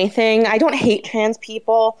anyone anything. I don't hate trans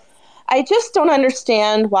people. I just don't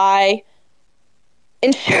understand why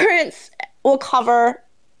insurance will cover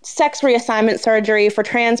sex reassignment surgery for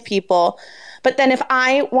trans people, but then if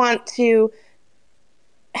I want to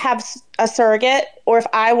have a surrogate or if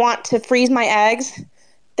I want to freeze my eggs,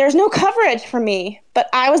 there's no coverage for me. But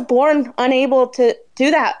I was born unable to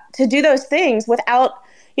do that, to do those things without,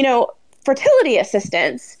 fertility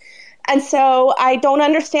assistance. And so I don't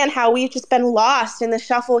understand how we've just been lost in the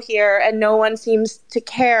shuffle here and no one seems to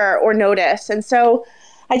care or notice. And so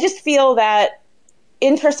I just feel that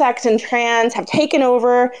intersex and trans have taken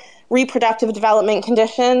over reproductive development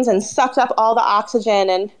conditions and sucked up all the oxygen.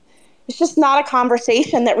 And it's just not a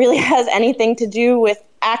conversation that really has anything to do with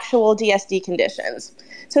actual DSD conditions.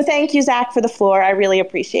 So thank you, Zach, for the floor. I really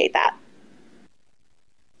appreciate that.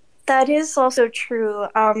 That is also true.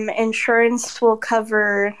 Insurance will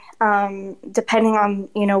cover, depending on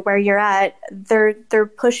where you're at. They're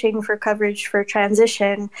pushing for coverage for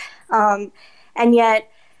transition, and yet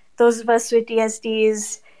those of us with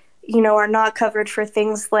DSDs, are not covered for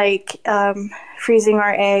things like freezing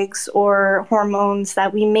our eggs or hormones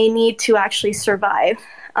that we may need to actually survive.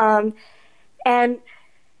 And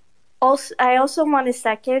also, I also want to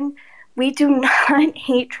second we do not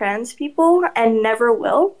hate trans people and never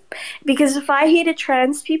will. Because if I hated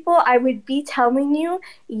trans people, I would be telling you,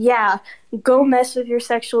 yeah, go mess with your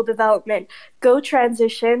sexual development. Go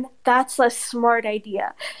transition. That's a smart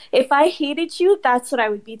idea. If I hated you, that's what I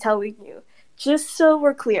would be telling you. Just so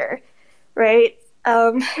we're clear, right?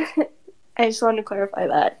 I just wanted to clarify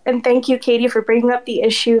that. And thank you, Katie, for bringing up the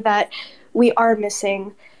issue that we are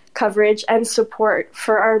missing coverage and support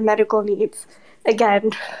for our medical needs.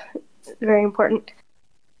 Again, very important.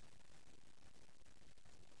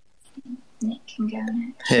 Nick can go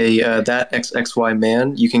next. Hey, that XXY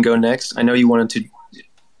man, you can go next. I know you wanted to.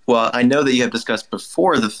 Well, I know that you have discussed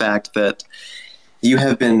before the fact that you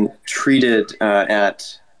have been treated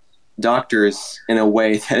at doctors in a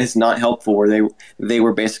way that is not helpful, where they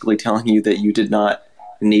were basically telling you that you did not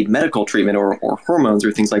need medical treatment or hormones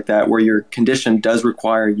or things like that, where your condition does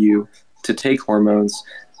require you to take hormones.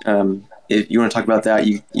 If you want to talk about that,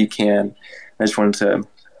 you can. I just wanted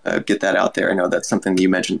to get that out there. I know that's something that you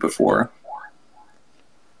mentioned before.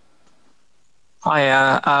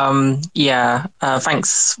 Thanks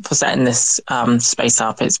for setting this space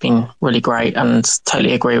up. It's been really great and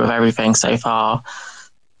totally agree with everything so far.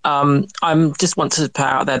 I just want to put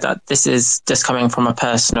out there that this is just coming from a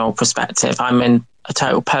personal perspective. I'm in a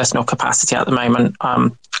total personal capacity at the moment.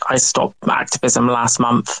 I stopped activism last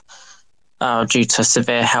month due to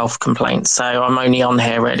severe health complaints. So I'm only on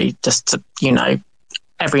here really just to,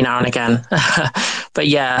 every now and again. But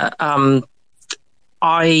yeah,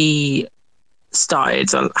 I started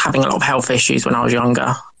having a lot of health issues when I was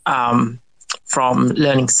younger, from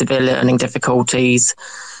severe learning difficulties,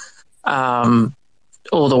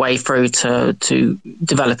 all the way through to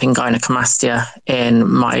developing gynecomastia in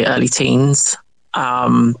my early teens,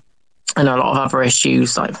 and a lot of other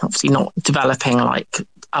issues, like obviously not developing like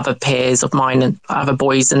other peers of mine and other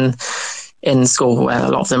boys in school, where a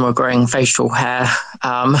lot of them were growing facial hair.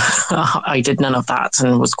 I did none of that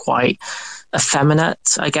and was quite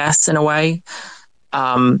effeminate, I guess, in a way.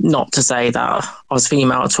 Not to say that I was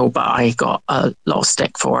female at all, but I got a lot of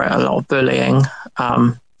stick for it, a lot of bullying.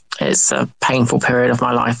 It's a painful period of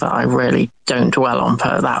my life that I really don't dwell on,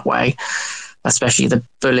 put it that way, especially the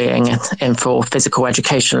bullying and for physical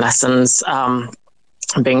education lessons,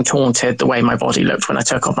 being taunted the way my body looked when I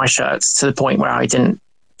took off my shirts, to the point where I didn't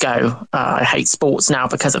go. I hate sports now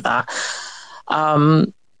because of that.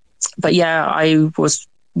 But yeah,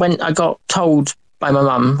 when I got told by my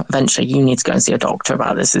mum, eventually, you need to go and see a doctor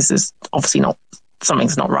about this. This is obviously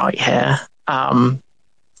something's not right here. And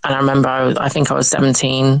I remember, I think I was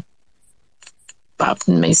 17, about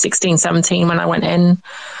maybe 16, 17 when I went in,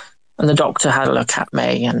 and the doctor had a look at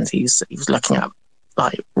me, and he was looking at,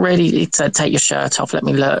 really, he said, take your shirt off, let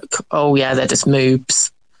me look. Oh yeah, they're just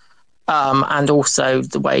moobs. And also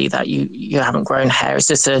the way that you haven't grown hair, it's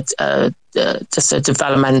just a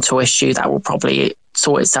developmental issue that will probably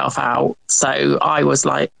sort itself out. So I was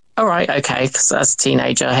like, all right, okay, because as a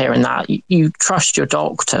teenager hearing that, you trust your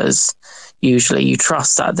doctors. Usually you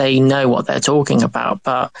trust that they know what they're talking about.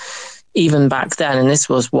 But even back then, and this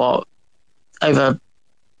was over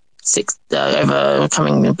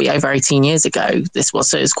 18 years ago,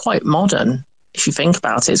 so it's quite modern. If you think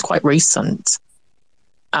about it, it's quite recent.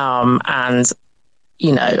 And,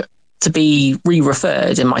 to be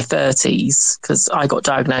re-referred in my 30s, because I got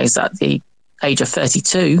diagnosed at the age of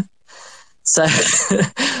 32. So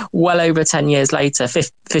well over 10 years later,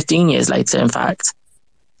 15 years later, in fact,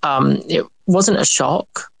 it wasn't a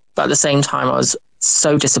shock, but at the same time, I was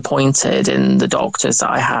so disappointed in the doctors that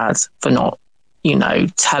I had for not,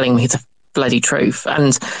 telling me the bloody truth.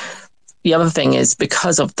 And the other thing is,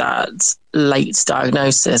 because of that late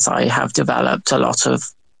diagnosis, I have developed a lot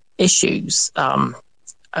of issues.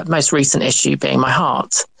 Most recent issue being my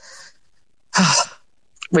heart,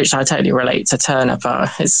 which I totally relate to Turner, but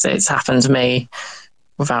it's happened to me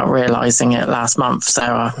without realizing it last month. So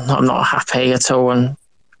I'm not happy at all. And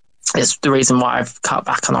it's the reason why I've cut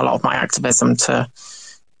back on a lot of my activism to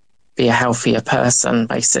be a healthier person,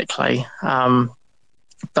 basically.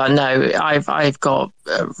 But no, I've got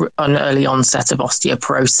an early onset of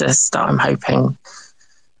osteoporosis that I'm hoping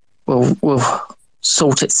will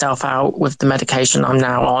sort itself out with the medication I'm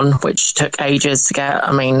now on, which took ages to get.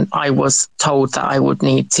 I mean, I was told that I would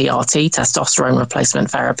need TRT, testosterone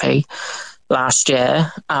replacement therapy, last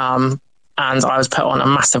year. And I was put on a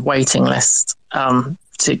massive waiting list to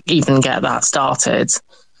even get that started,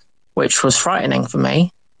 which was frightening for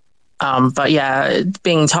me. But yeah,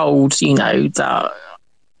 being told, that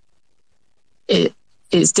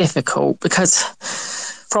it's difficult, because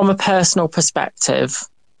from a personal perspective,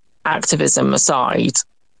 activism aside,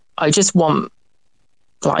 I just want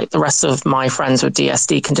like the rest of my friends with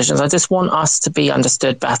DSD conditions. I just want us to be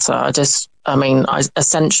understood better. I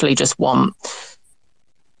essentially just want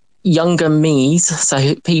younger me's,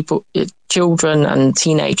 so people, children and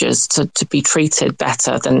teenagers, to be treated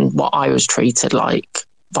better than what I was treated like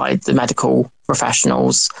by the medical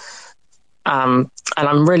professionals. And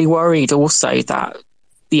I'm really worried also that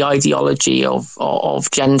the ideology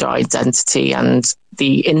of gender identity and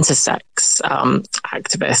the intersex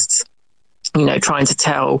activists, trying to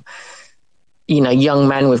tell, young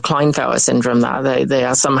men with Klinefelter syndrome that they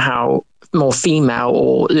are somehow more female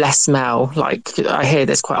or less male. Like, I hear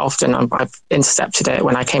this quite often, and I've intercepted it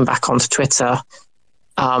when I came back onto Twitter,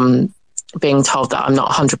 being told that I'm not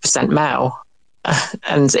 100% male.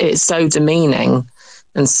 And it's so demeaning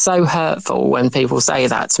and so hurtful when people say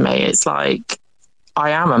that to me. It's like,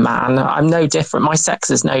 I am a man. I'm no different. My sex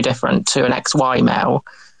is no different to an XY male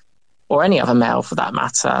or any other male for that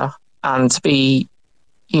matter. And to be,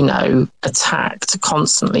 attacked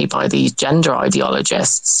constantly by these gender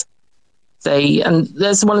ideologists, and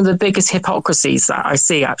there's one of the biggest hypocrisies that I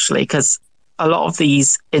see, actually, because a lot of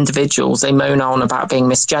these individuals, they moan on about being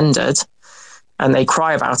misgendered and they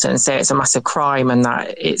cry about it and say it's a massive crime and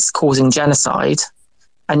that it's causing genocide.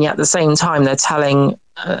 And yet at the same time, they're telling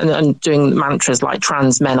and doing mantras like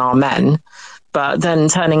trans men are men, but then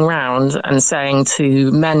turning around and saying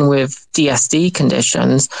to men with DSD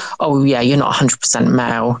conditions, oh yeah, you're not 100%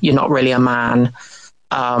 male. You're not really a man.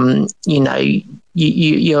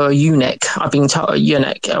 You're a eunuch. I've been told,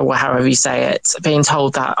 eunuch, or however you say it, being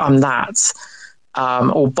told that I'm that,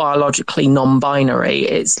 or biologically non-binary.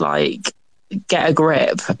 It's like, get a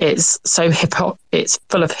grip. It's so it's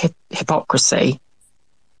full of hypocrisy.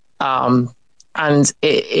 And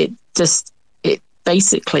it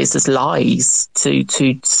basically is just lies to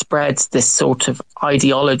spread this sort of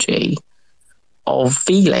ideology of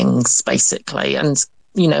feelings, basically. And,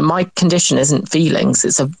 my condition isn't feelings.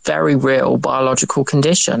 It's a very real biological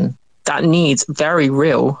condition that needs very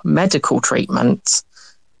real medical treatment.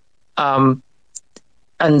 And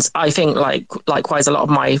I think, likewise, a lot of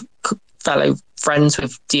my fellow friends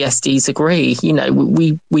with DSDs agree.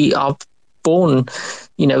 We are born,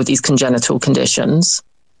 with these congenital conditions.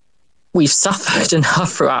 We've suffered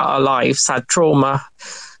enough throughout our lives, had trauma,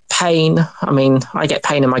 pain. I mean, I get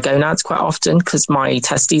pain in my gonads quite often because my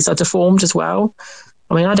testes are deformed as well.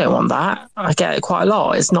 I mean, I don't want that. I get it quite a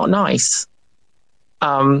lot. It's not nice.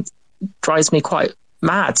 Drives me quite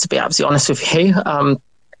mad, to be absolutely honest with you.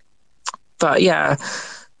 But yeah,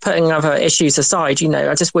 putting other issues aside,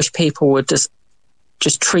 I just wish people would just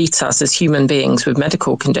treat us as human beings with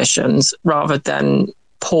medical conditions rather than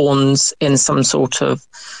pawns in some sort of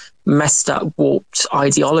messed up, warped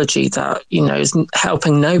ideology that, is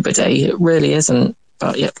helping nobody. It really isn't.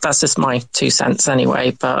 But yeah, that's just my 2 cents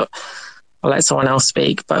anyway. But I'll let someone else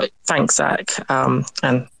speak. But thanks, Zach. And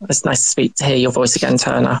it's nice to hear your voice again,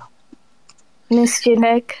 Turner. Missed you,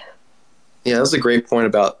 Nick. Yeah, that was a great point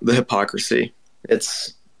about the hypocrisy.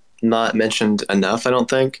 It's not mentioned enough, I don't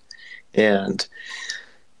think. And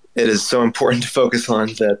it is so important to focus on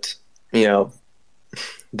that,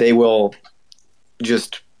 they will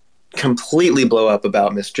just completely blow up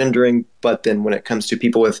about misgendering, but then when it comes to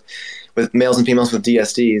people with males and females with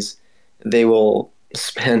DSDs, they will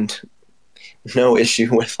spend no issue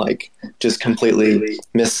with just completely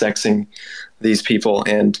missexing these people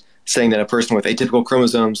and saying that a person with atypical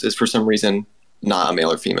chromosomes is for some reason not a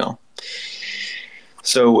male or female.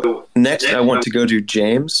 So next I want to go to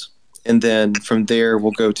James, and then from there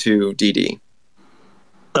we'll go to DD.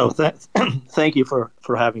 Oh, thank you for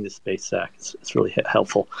having this space, Zach. It's really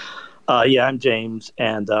helpful. I'm James,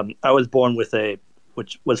 and I was born with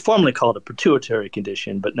which was formerly called a pituitary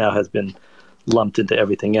condition, but now has been lumped into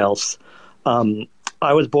everything else. I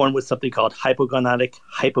was born with something called hypogonadic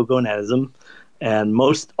hypogonadism, and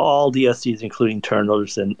all DSDs, including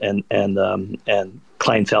Turner's and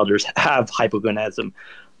Klinefelters, have hypogonadism.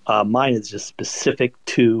 Mine is just specific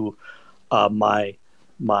to my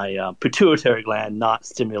pituitary gland not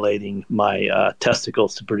stimulating my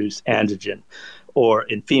testicles to produce androgen, or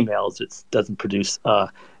in females, it doesn't produce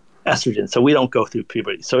estrogen. So we don't go through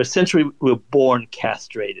puberty. So essentially, we're born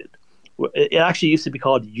castrated. It actually used to be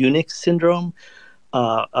called eunuch syndrome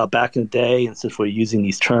back in the day, and since we're using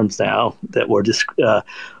these terms now that were just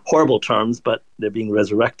horrible terms, but they're being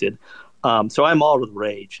resurrected. So I'm all with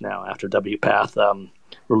rage now after WPATH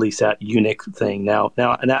released that eunuch thing. Now,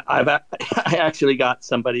 and I actually got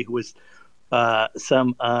somebody who was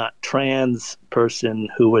some trans person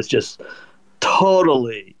who was just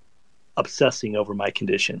totally obsessing over my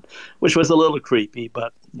condition, which was a little creepy,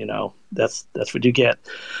 but that's what you get.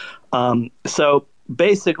 So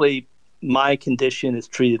basically, my condition is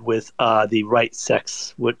treated with the right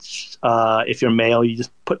sex, which if you're male, you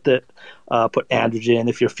just put androgen.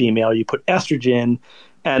 If you're female, you put estrogen.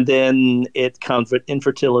 And then it comes with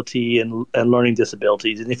infertility and learning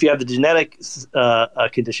disabilities. And if you have the genetic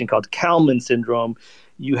condition called Kalman syndrome,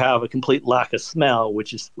 you have a complete lack of smell,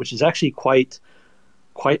 which is actually quite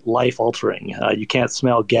life altering. You can't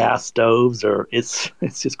smell gas stoves, or it's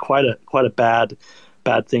just quite a bad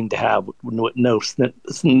thing to have with no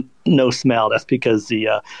smell. That's because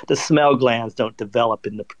the smell glands don't develop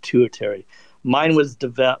in the pituitary. Mine was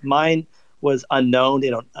unknown. They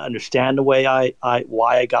don't understand the way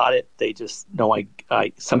why I got it. They just know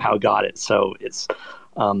I somehow got it. So it's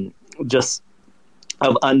just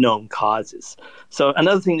of unknown causes. So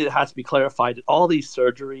another thing that has to be clarified: that all these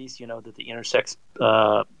surgeries, that the intersex,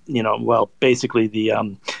 basically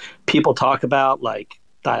the people talk about, like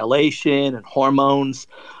dilation and hormones.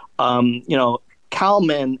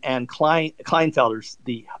 Kalman and Klinefelter's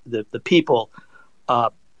the people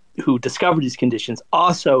who discovered these conditions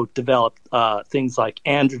also developed things like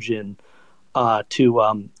androgen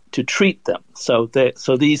to treat them. So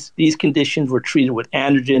these conditions were treated with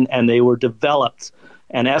androgen, and they were developed,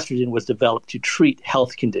 and estrogen was developed to treat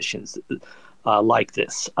health conditions like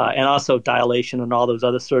this, and also dilation and all those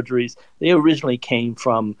other surgeries. They originally came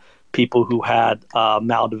from people who had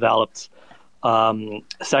maldeveloped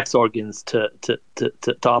sex organs to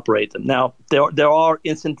operate them. Now, there are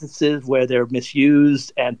instances where they're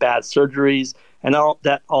misused and bad surgeries, and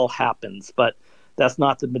that all happens, but that's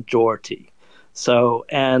not the majority. So,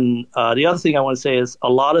 and the other thing I want to say is a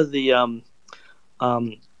lot of the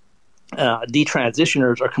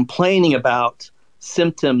detransitioners are complaining about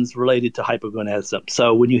symptoms related to hypogonadism.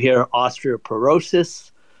 So when you hear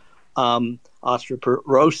osteoporosis,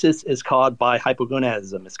 osteoporosis is caused by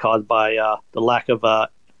hypogonadism. It's caused by the lack of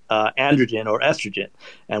androgen or estrogen.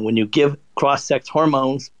 And when you give cross-sex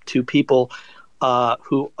hormones to people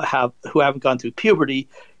who haven't gone through puberty,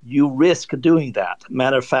 you risk doing that.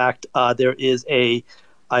 Matter of fact, I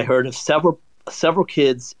heard of several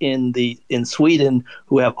kids in Sweden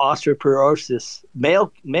who have osteoporosis,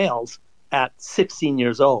 males at 16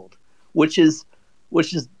 years old, which is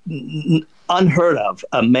unheard of.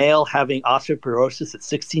 A male having osteoporosis at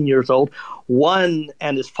 16 years old.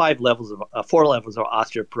 There's 4 levels of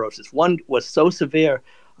osteoporosis. One was so severe,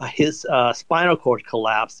 his spinal cord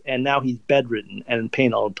collapsed, and now he's bedridden and in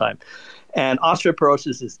pain all the time. And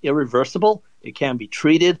osteoporosis is irreversible. It can be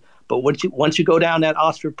treated, but once you go down that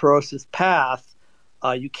osteoporosis path,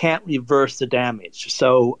 you can't reverse the damage.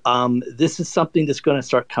 So this is something that's going to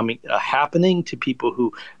start happening to people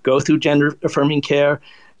who go through gender affirming care,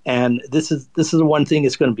 and this is the one thing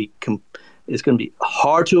that's going to be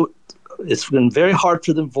hard to. It's been very hard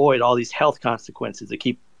for them to avoid all these health consequences that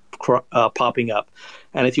keep popping up.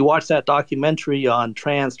 And if you watch that documentary on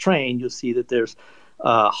Trans Train, you'll see that there's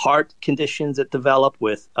heart conditions that develop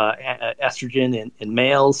with estrogen in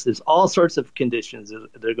males. There's all sorts of conditions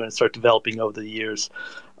that are going to start developing over the years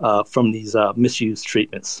from these misused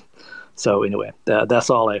treatments. So anyway, that's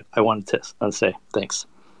all I wanted to say. Thanks.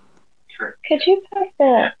 Could you post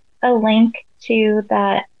a link to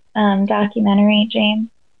that documentary, James?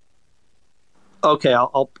 Okay,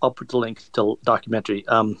 I'll put the link to the documentary.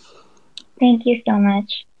 Thank you so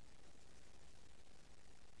much.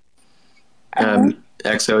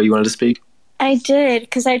 EXO, you wanted to speak? I did,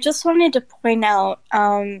 because I just wanted to point out,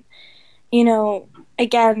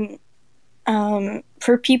 again,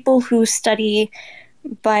 for people who study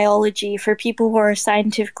biology, for people who are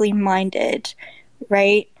scientifically minded,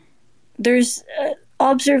 right? There's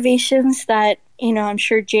observations that, I'm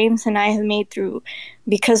sure James and I have made through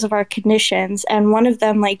because of our conditions. And one of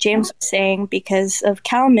them, like James was saying, because of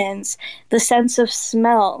Kalman's, the sense of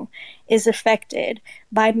smell is affected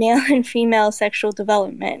by male and female sexual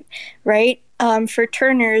development, right? For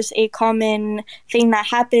Turners, a common thing that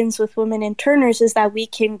happens with women in Turners is that we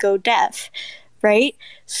can go deaf, right?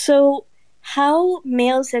 So how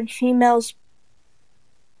males and females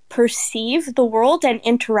perceive the world and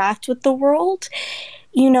interact with the world,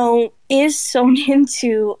 is sewn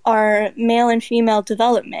into our male and female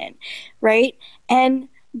development, right? And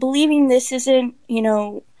believing this isn't,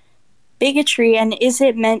 bigotry and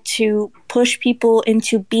isn't meant to push people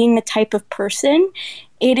into being a type of person.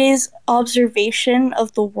 It is observation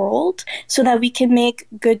of the world so that we can make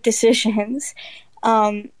good decisions.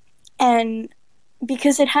 And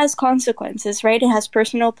because it has consequences, right? It has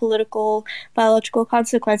personal, political, biological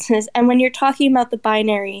consequences. And when you're talking about the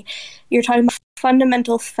binary, you're talking about the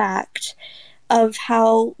fundamental fact of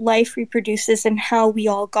how life reproduces and how we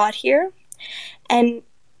all got here. And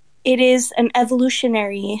it is an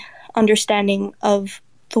evolutionary understanding of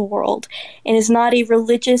the world and is not a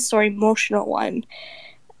religious or emotional one.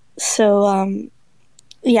 So,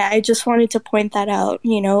 yeah, I just wanted to point that out.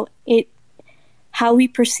 How we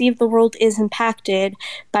perceive the world is impacted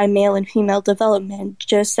by male and female development,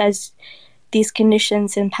 just as these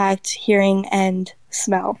conditions impact hearing and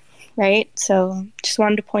smell, right? So just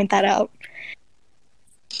wanted to point that out.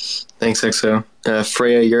 Thanks, EXO.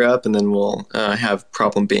 Freya, you're up, and then we'll have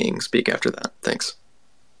Problem Being speak after that. Thanks.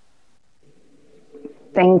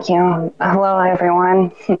 Thank you. Hello,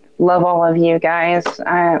 everyone. Love all of you guys.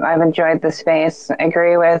 I've enjoyed the space. I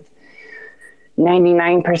agree with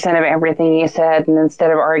 99% of everything you said, and instead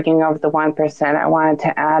of arguing over the 1%, I wanted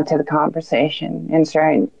to add to the conversation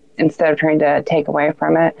instead of trying to take away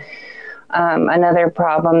from it. Another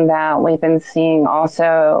problem that we've been seeing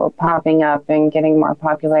also popping up and getting more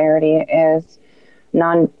popularity is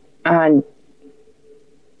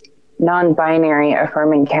non-binary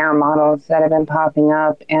affirming care models that have been popping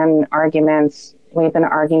up, and arguments we've been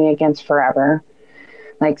arguing against forever.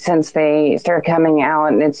 Like, since they started coming out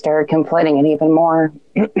and it started conflating it even more,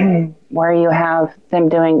 where you have them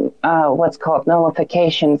doing what's called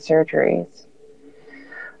nullification surgeries.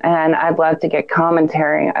 And I'd love to get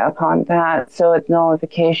commentary upon that. So with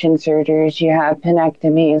nullification surgeries, you have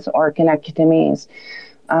penectomies or connectomies,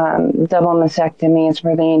 double mastectomies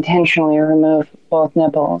where they intentionally remove both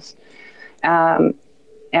nipples. And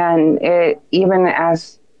even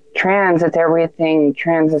as trans, it's everything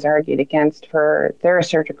trans is argued against for their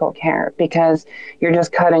surgical care, because you're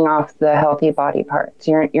just cutting off the healthy body parts.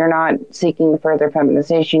 You're not seeking further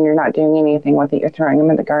feminization. You're not doing anything with it. You're throwing them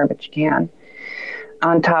in the garbage can.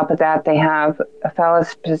 On top of that, they have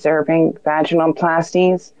phallus-preserving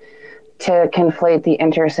vaginoplasties to conflate the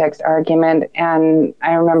intersex argument. And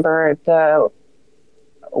I remember the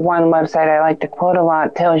one website I like to quote a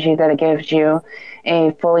lot tells you that it gives you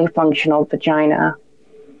a fully functional vagina.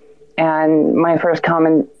 And my first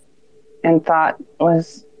comment and thought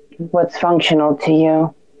was, what's functional to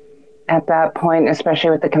you at that point, especially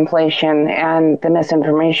with the conflation and the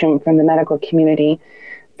misinformation from the medical community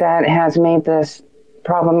that has made this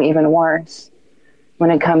problem even worse when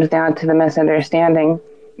it comes down to the misunderstanding.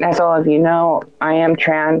 As all of you know, I am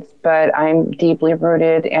trans, but I'm deeply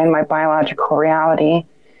rooted in my biological reality.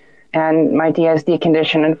 And my DSD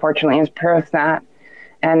condition, unfortunately, is proof that.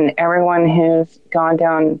 And everyone who's gone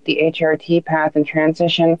down the HRT path and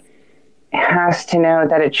transition has to know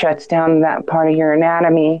that it shuts down that part of your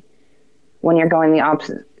anatomy when you're going the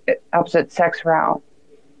opposite sex route.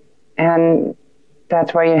 And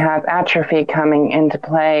that's why you have atrophy coming into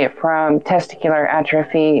play, from testicular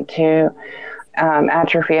atrophy to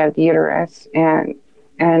atrophy of the uterus, and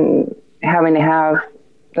having to have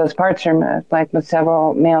those parts removed, like with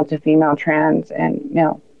several male to female trans and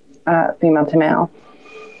female to male.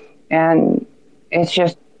 And it's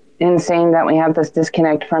just insane that we have this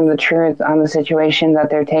disconnect from the truth on the situation that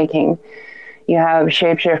they're taking. You have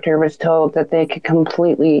Shapeshifter was told that they could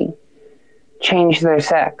completely change their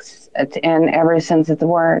sex in every sense of the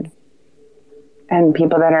word. And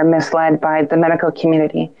people that are misled by the medical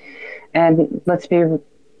community. And let's be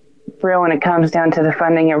real, when it comes down to the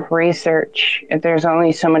funding of research, there's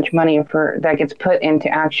only so much money that gets put into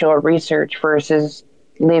actual research versus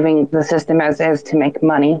leaving the system as is to make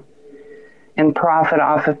money and profit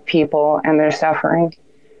off of people and their suffering.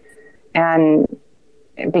 And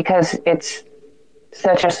because it's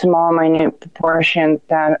such a small, minute proportion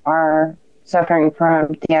that are suffering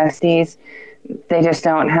from DSDs, they just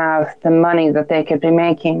don't have the money that they could be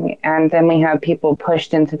making. And then we have people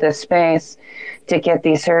pushed into this space to get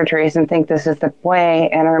these surgeries and think this is the way,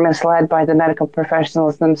 and are misled by the medical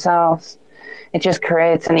professionals themselves. It just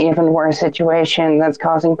creates an even worse situation that's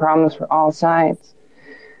causing problems for all sides.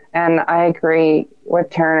 And I agree with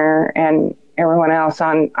Turner and everyone else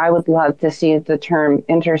I would love to see the term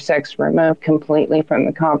intersex removed completely from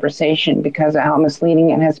the conversation, because of how misleading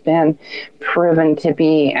it has been proven to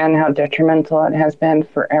be and how detrimental it has been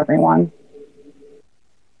for everyone.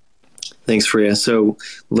 Thanks, Freya. So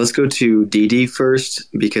let's go to Dee Dee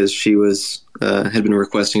first, because she had been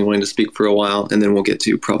requesting wanting to speak for a while, and then we'll get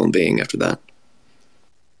to Problem Being after that.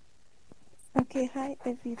 Okay, hi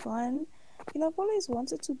everyone. I've always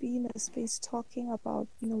wanted to be in a space talking about,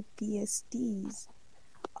 DSDs.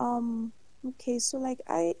 Okay, so like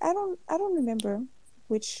I don't remember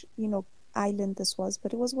which, island this was,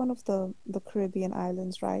 but it was one of the Caribbean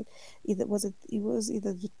islands, right? It was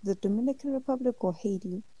either the Dominican Republic or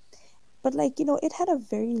Haiti. But it had a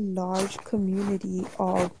very large community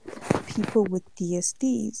of people with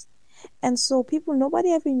DSDs. And so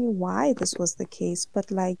nobody ever knew why this was the case,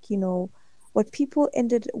 but one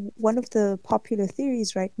of the popular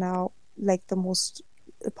theories right now, like the most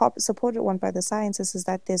supported one by the scientists, is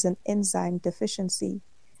that there's an enzyme deficiency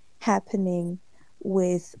happening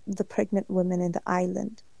with the pregnant women in the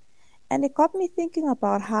island. And it got me thinking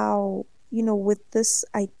about how, with this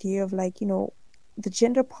idea of like, the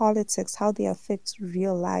gender politics, how they affect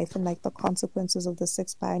real life and like the consequences of the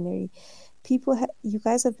sex binary. You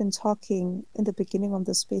guys have been talking in the beginning of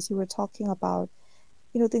the space, you were talking about,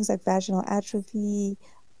 things like vaginal atrophy.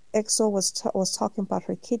 EXO was talking about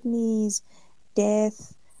her kidneys,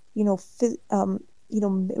 death, real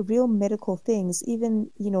medical things.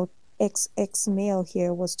 Even, ex male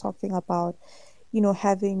here was talking about,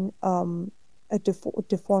 having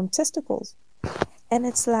deformed testicles. And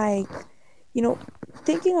it's like,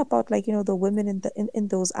 thinking about like, the women in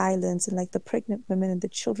those islands, and like the pregnant women and the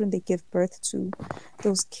children they give birth to,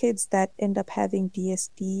 those kids that end up having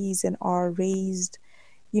DSDs and are raised,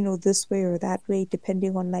 this way or that way,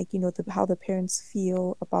 depending on like, how the parents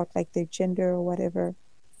feel about like their gender or whatever.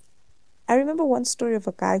 I remember one story of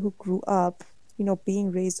a guy who grew up,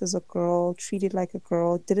 being raised as a girl, treated like a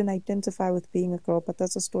girl, didn't identify with being a girl, but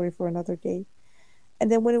that's a story for another day.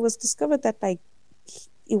 And then when it was discovered that like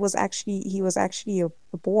he was actually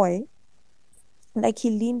a boy, like he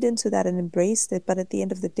leaned into that and embraced it. But at the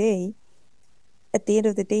end of the day,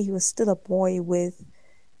 he was still a boy with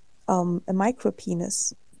a micro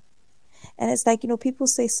penis. And it's like, people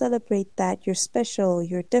say celebrate that, you're special,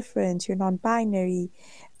 you're different, you're non-binary,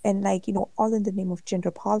 and like, all in the name of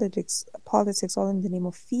gender politics, all in the name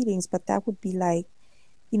of feelings. But that would be like,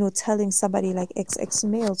 telling somebody like XX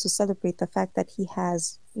male to celebrate the fact that he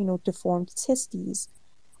has, deformed testes.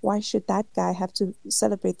 Why should that guy have to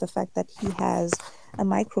celebrate the fact that he has a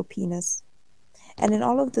micro penis? And in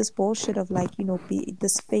all of this bullshit of like, be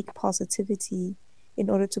this fake positivity in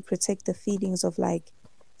order to protect the feelings of like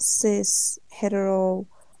cis, hetero,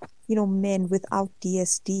 men without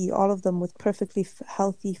DSD, all of them with perfectly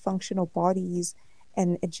healthy, functional bodies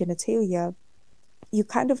and genitalia, you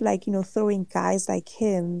kind of like, throwing guys like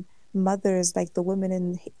him, mothers like the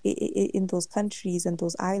women in those countries and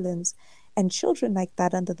those islands, and children like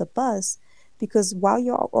that under the bus. Because while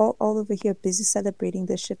you're all over here busy celebrating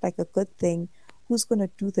this shit like a good thing, who's going to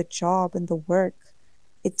do the job and the work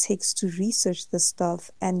it takes to research this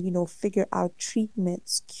stuff and, figure out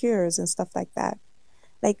treatments, cures, and stuff like that?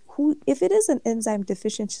 Like, who, if it is an enzyme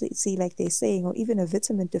deficiency, like they're saying, or even a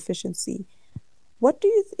vitamin deficiency, what do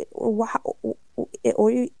you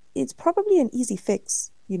it's probably an easy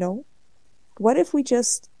fix, What if we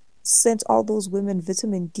just sent all those women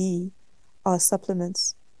vitamin D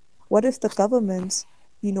supplements? What if the government,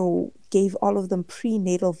 gave all of them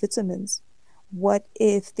prenatal vitamins? What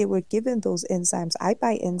if they were given those enzymes? I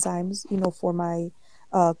buy enzymes, for my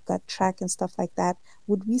gut tract and stuff like that.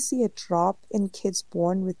 Would we see a drop in kids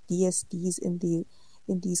born with DSDs in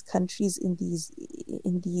these countries, in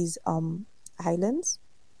these islands?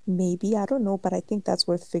 Maybe, I don't know, but I think that's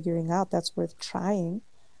worth figuring out. That's worth trying.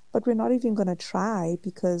 But we're not even going to try,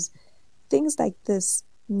 because things like this,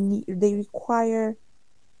 they require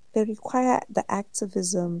the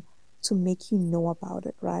activism to make you know about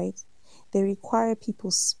it, right? They require people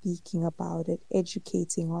speaking about it,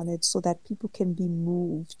 educating on it, so that people can be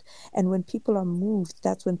moved. And when people are moved,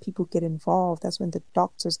 that's when people get involved. That's when the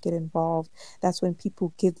doctors get involved. That's when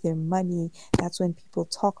people give their money. That's when people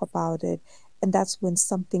talk about it. And that's when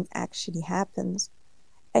something actually happens.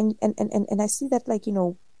 And I see that, like,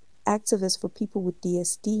 activists for people with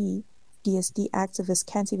DSD activists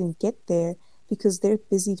can't even get there because they're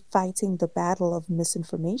busy fighting the battle of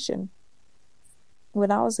misinformation.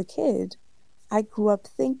 When I was a kid, I grew up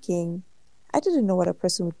thinking, I didn't know what a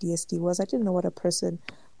person with DSD was. I didn't know what a person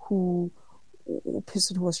who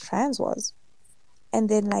was trans was. And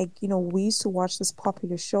then, like, we used to watch this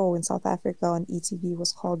popular show in South Africa on ETV. It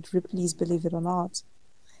was called Ripley's Believe It or Not.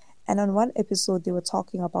 And on one episode, they were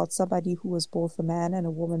talking about somebody who was both a man and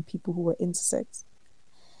a woman, people who were intersex.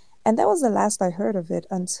 And that was the last I heard of it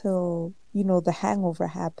until, The Hangover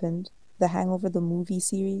happened. The Hangover, the movie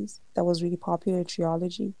series that was really popular,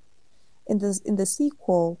 trilogy. In the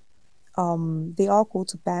sequel, they all go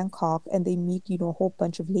to Bangkok and they meet, a whole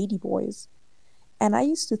bunch of ladyboys. And I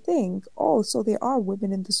used to think, oh, so there are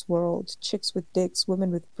women in this world, chicks with dicks,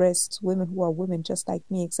 women with breasts, women who are women just like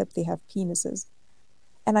me, except they have penises.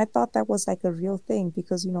 And I thought that was like a real thing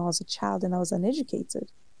because, I was a child and I was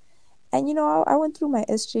uneducated. And, I went through my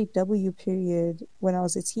SJW period when I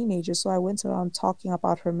was a teenager. So I went around talking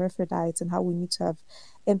about hermaphrodites and how we need to have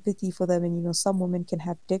empathy for them. And, some women can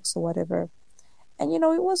have dicks or whatever. And, it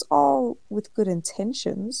was all with good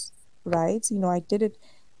intentions, right? I did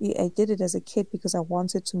it as a kid because I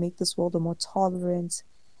wanted to make this world a more tolerant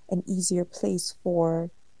and easier place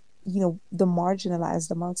for, the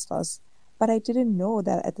marginalized amongst us. But I didn't know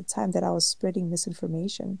that at the time that I was spreading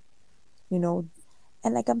misinformation, you know.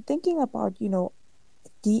 And like I'm thinking about,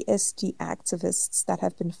 DSD activists that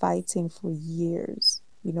have been fighting for years,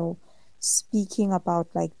 speaking about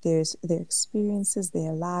like their experiences,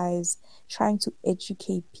 their lives, trying to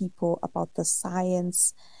educate people about the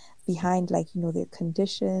science behind like, their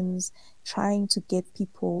conditions, trying to get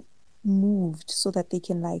people moved so that they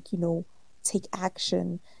can like, take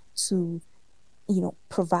action to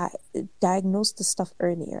provide diagnose the stuff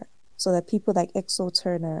earlier so that people like Exo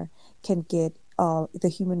Turner can get the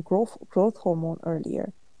human growth hormone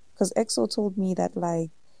earlier. Because Exo told me that like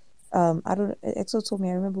I don't Exo told me,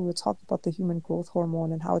 I remember we were talking about the human growth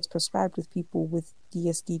hormone and how it's prescribed with people with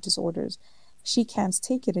DSD disorders. She can't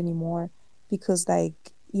take it anymore because like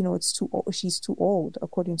it's too old. She's too old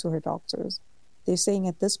according to her doctors. They're saying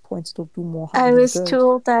at this point it'll do more harm I than was good.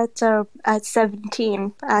 told that at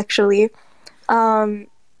 17, actually.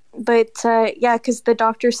 But yeah, because the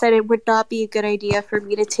doctor said it would not be a good idea for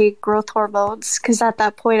me to take growth hormones because at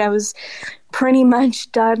that point I was pretty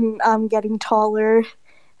much done getting taller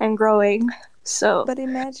and growing. So But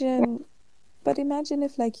imagine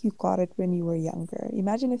if like you got it when you were younger.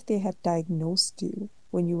 Imagine if they had diagnosed you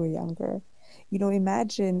when you were younger.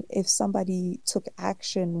 Imagine if somebody took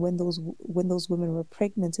action when those women were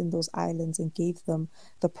pregnant in those islands and gave them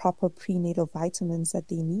the proper prenatal vitamins that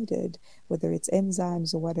they needed, whether it's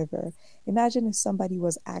enzymes or whatever. Imagine if somebody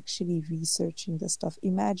was actually researching this stuff.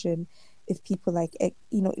 Imagine if people like,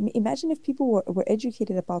 imagine if people were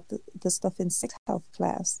educated about the stuff in sex health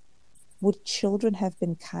class. Would children have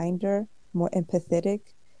been kinder, more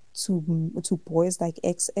empathetic to boys like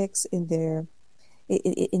XX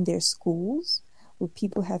in their schools? Would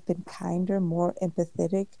people have been kinder, more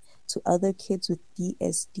empathetic to other kids with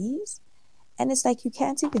DSDs? And it's like you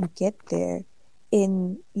can't even get there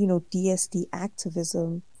in DSD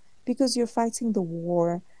activism because you're fighting the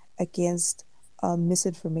war against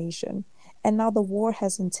misinformation, and now the war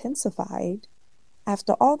has intensified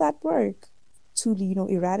after all that work to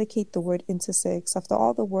eradicate the word intersex, after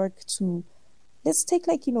all the work to, let's take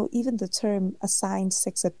like even the term assigned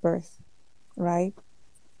sex at birth, right?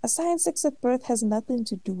 Assigned sex at birth has nothing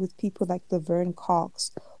to do with people like Laverne Cox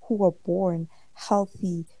who are born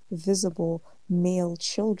healthy, visible male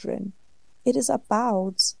children. It is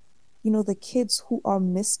about the kids who are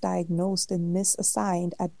misdiagnosed and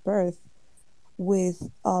misassigned at birth with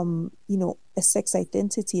a sex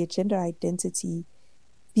identity, a gender identity,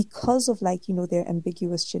 because of like their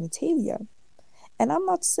ambiguous genitalia. And I'm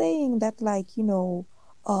not saying that like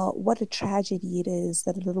what a tragedy it is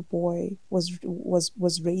that a little boy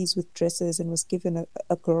was raised with dresses and was given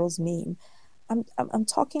a girl's name. I'm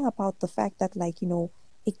talking about the fact that like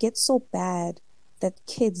it gets so bad that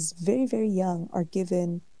kids very very young are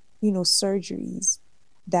given surgeries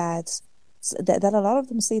that that a lot of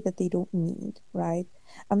them say that they don't need, right?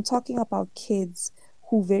 I'm talking about kids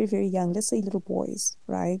who very very young, let's say little boys,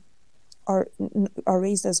 right, are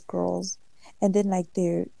raised as girls, and then like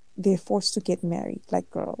they're forced to get married like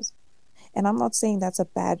girls. And I'm not saying that's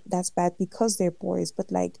bad because they're boys,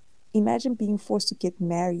 but like imagine being forced to get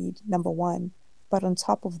married, number one, but on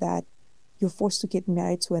top of that you're forced to get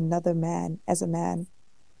married to another man as a man,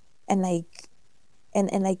 and like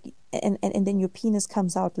and then your penis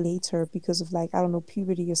comes out later because of like, I don't know,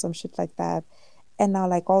 puberty or some shit like that. And now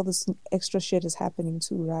like all this extra shit is happening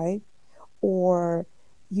too, right? Or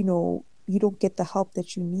you don't get the help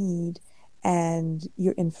that you need and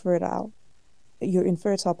you're infertile,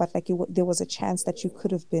 but like there was a chance that you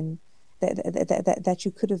could have been that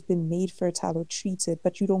you could have been made fertile or treated,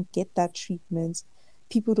 but you don't get that treatment.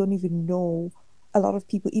 People don't even know. A lot of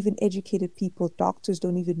people, even educated people, doctors,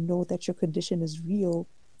 don't even know that your condition is real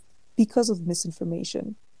because of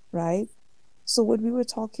misinformation, right? So when we were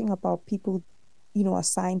talking about people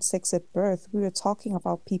assigned sex at birth, we were talking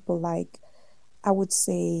about people like, I would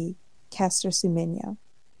say, Caster Semenya,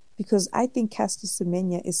 because I think Caster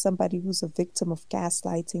Semenya is somebody who's a victim of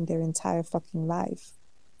gaslighting their entire fucking life.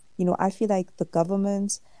 I feel like the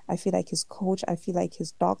government, I feel like his coach, I feel like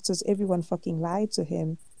his doctors, everyone fucking lied to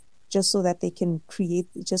him just so that they can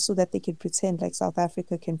pretend like South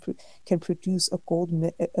Africa can produce a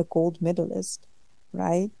gold medalist,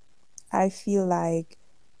 right? I feel like,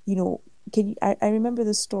 I remember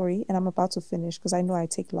this story, and I'm about to finish because I know I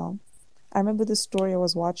take long. I remember this story I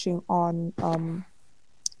was watching on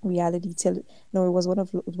reality tele. No, it was one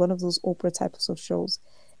of those Oprah types of shows,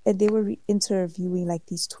 and they were interviewing like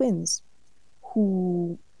these twins,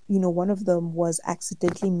 who one of them was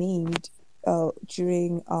accidentally maimed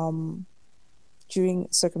during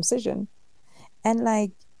circumcision, and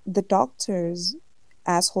like the doctors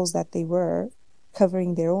assholes that they were,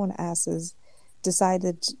 covering their own asses,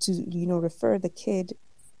 decided to, refer the kid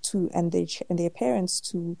to, and their parents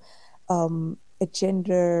to, a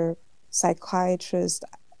gender psychiatrist,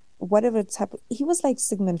 whatever type he was like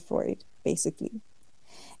Sigmund Freud, basically.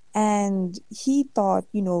 And he thought,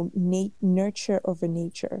 nurture over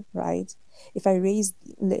nature, right? If I raised,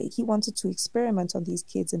 he wanted to experiment on these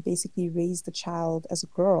kids and basically raise the child as a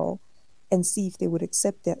girl and see if they would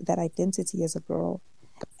accept that identity as a girl.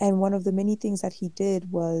 And one of the many things that he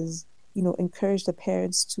did was, encourage the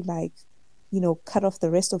parents to cut off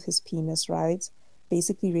the rest of his penis, right?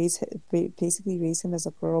 Basically raise him as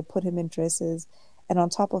a girl, put him in dresses, and on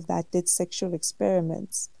top of that, did sexual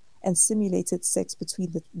experiments and simulated sex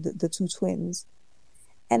between the two twins.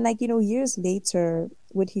 And years later,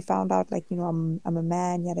 when he found out I'm a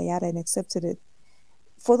man, yada yada, and accepted it,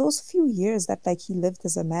 for those few years that he lived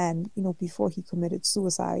as a man, before he committed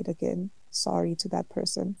suicide, again, sorry to that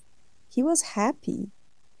person, he was happy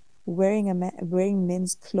wearing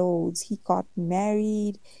men's clothes. He got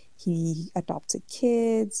married, he adopted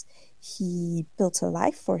kids, he built a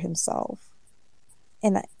life for himself.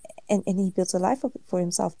 And he built a life for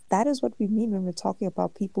himself. That is what we mean when we're talking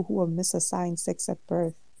about people who are misassigned sex at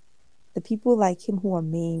birth. The people like him who are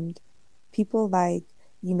maimed, people like,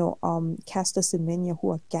 Caster Semenya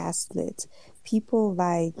who are gaslit, people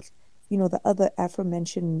like, the other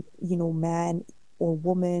aforementioned, man or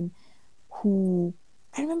woman who,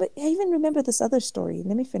 I even remember this other story.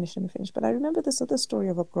 Let me finish. But I remember this other story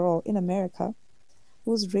of a girl in America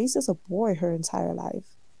who was raised as a boy her entire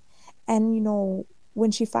life. And, when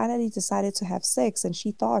she finally decided to have sex and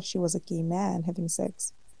she thought she was a gay man having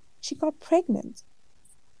sex, she got pregnant.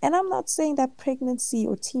 And I'm not saying that pregnancy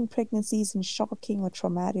or teen pregnancy isn't shocking or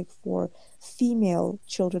traumatic for female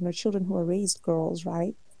children or children who are raised girls,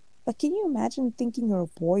 right? But can you imagine thinking you're a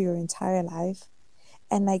boy your entire life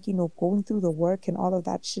and going through the work and all of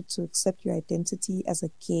that shit to accept your identity as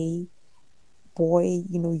a gay boy,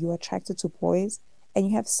 you're attracted to boys and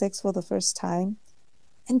you have sex for the first time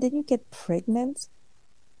and then you get pregnant?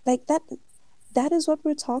 That is what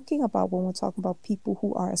we're talking about when we're talking about people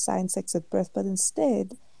who are assigned sex at birth, but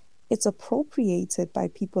instead it's appropriated by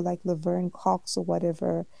people like Laverne Cox or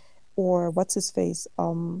whatever, or what's his face?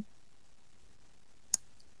 I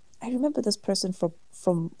remember this person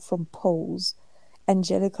from Pose,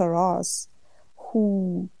 Angelica Ross,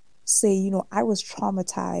 who say, I was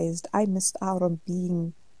traumatized. I missed out on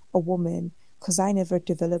being a woman because I never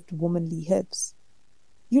developed womanly hips.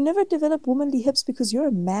 You never develop womanly hips because you're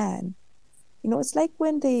a man. It's like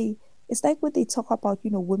when they talk about,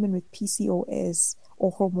 women with PCOS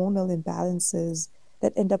or hormonal imbalances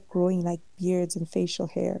that end up growing like beards and facial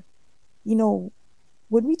hair. When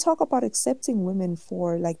we talk about accepting women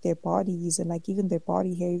for their bodies and even their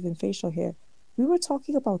body hair, even facial hair, we were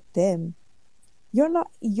talking about them.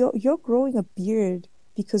 You're growing a beard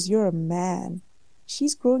because you're a man.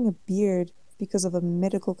 She's growing a beard because of a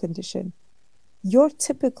medical condition. You're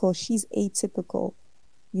typical, she's atypical,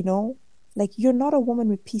 you're not a woman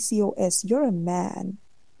with PCOS, you're a man,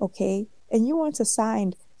 okay? And you weren't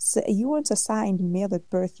assigned male at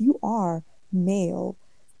birth, you are male.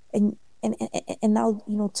 And now,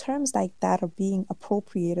 terms like that are being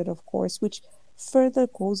appropriated, of course, which further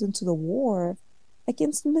goes into the war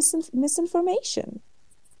against misinformation,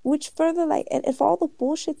 which further, and if all the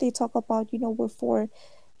bullshit they talk about, we're for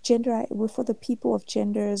gender, we're for the people of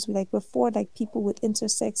genders, we're for people with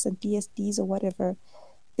intersex and DSDs or whatever,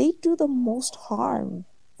 they do the most harm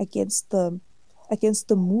against the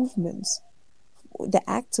movements, the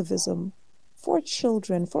activism for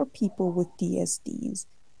children, for people with DSDs.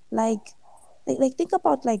 Think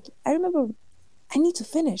about I remember, I need to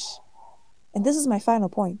finish, and this is my final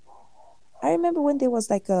point. I remember when there was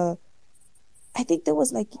an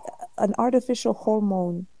artificial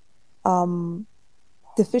hormone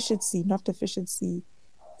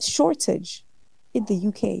shortage in the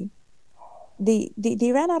UK. They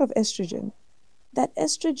ran out of estrogen. That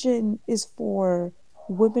estrogen is for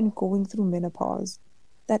women going through menopause.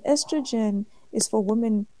 That estrogen is for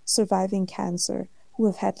women surviving cancer who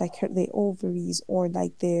have had their ovaries or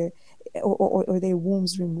their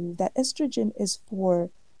wombs removed. That estrogen is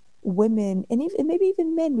for women and maybe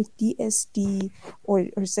even men with DSD or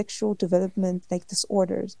sexual development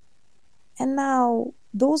disorders. And now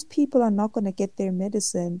those people are not going to get their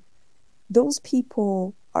medicine. Those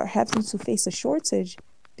people are having to face a shortage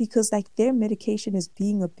because their medication is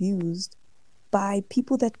being abused by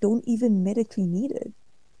people that don't even medically need it.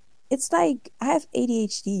 It's I have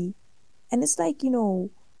ADHD, and it's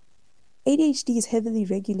ADHD is heavily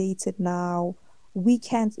regulated now. We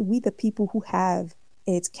the people who have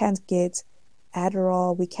it can't get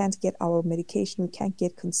Adderall, we can't get our medication, we can't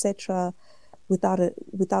get Concentra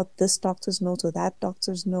without this doctor's note or that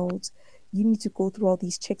doctor's note. You need to go through all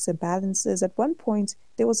these checks and balances. At one point,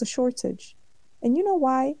 there was a shortage. And you know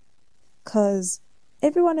why? Because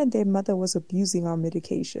everyone and their mother was abusing our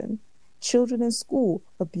medication. Children in school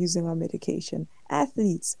abusing our medication.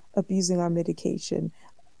 Athletes abusing our medication.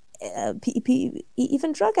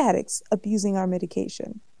 Even drug addicts abusing our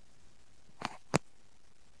medication.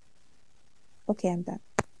 Okay, I'm done.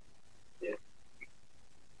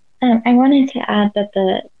 I wanted to add that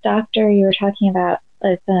the doctor you were talking about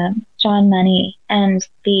was John Money, and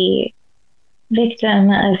the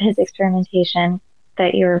victim of his experimentation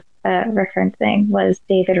that you're referencing was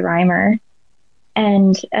David Reimer.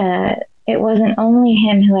 And it wasn't only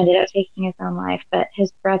him who ended up taking his own life, but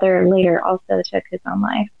his brother later also took his own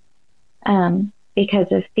life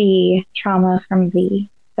because of the trauma from the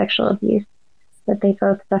sexual abuse that they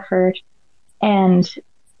both suffered. And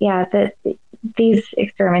yeah, these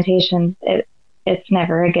experimentations, it's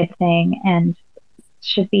never a good thing and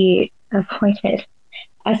should be avoided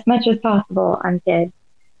as much as possible until.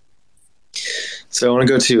 So I want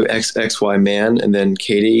to go to XXY Man, and then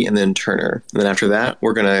Katie, and then Turner, and then after that,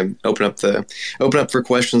 we're going to open up for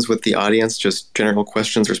questions with the audience, just general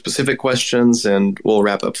questions or specific questions, and we'll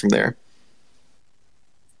wrap up from there.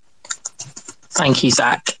 Thank you,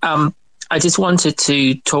 Zach. I just wanted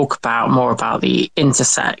to talk more about the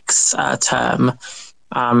intersex term.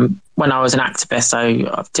 When I was an activist,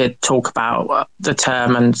 I did talk about the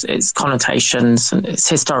term and its connotations and its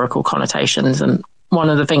historical connotations. And one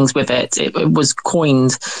of the things with it was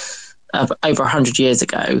coined over 100 years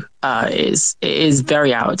ago. It is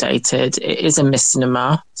very outdated. It is a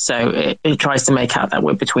misnomer. So it tries to make out that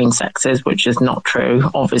we're between sexes, which is not true,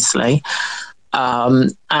 obviously.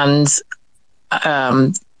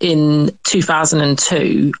 In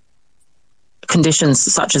 2002, conditions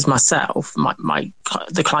such as myself,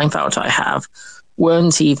 the Klinefelter I have,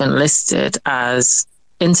 weren't even listed as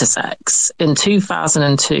intersex. In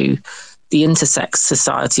 2002, the Intersex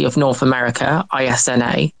Society of North America,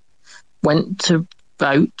 ISNA, went to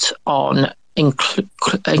vote on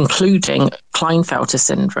including Klinefelter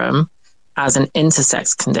syndrome as an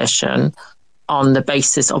intersex condition on the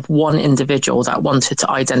basis of one individual that wanted to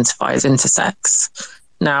identify as intersex.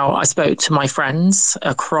 Now, I spoke to my friends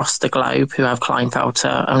across the globe who have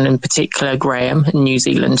Klinefelter, and in particular Graham in New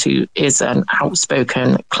Zealand, who is an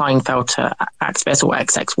outspoken Klinefelter activist, or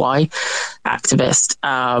XXY activist,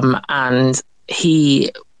 and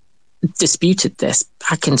he disputed this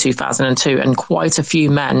back in 2002, and quite a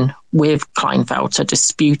few men with Klinefelter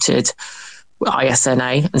disputed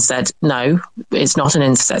ISNA and said, no, it's not an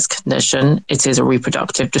intersex condition, it is a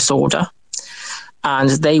reproductive disorder.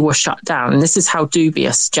 And they were shut down. And this is how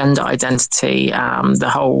dubious gender identity, the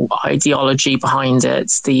whole ideology behind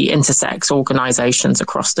it, the intersex organizations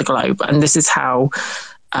across the globe. And this is how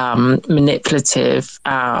manipulative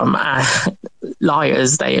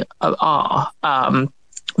liars they are.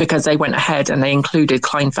 Because they went ahead and they included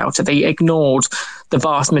Klinefelter. They ignored the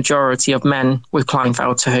vast majority of men with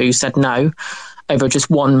Klinefelter who said no over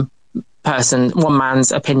just one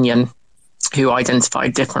man's opinion who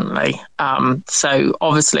identified differently. So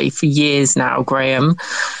obviously for years now, Graham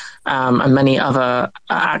and many other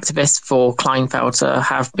activists for Klinefelter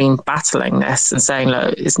have been battling this and saying,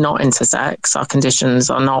 look, it's not intersex. Our conditions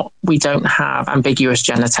are not, we don't have ambiguous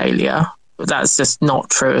genitalia. That's just not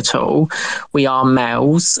true at all. We are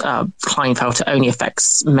males. Klinefelter only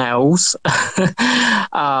affects males.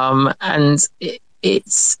 And it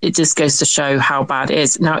just goes to show how bad it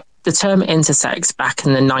is. Now, the term intersex back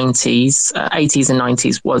in the 90s, 80s and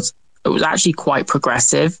 90s was actually quite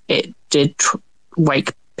progressive. It did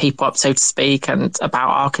wake people up, so to speak, and about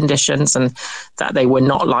our conditions and that they were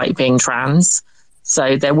not like being trans.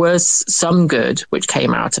 So there was some good which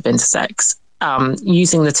came out of intersex.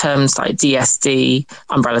 Using the terms like DSD,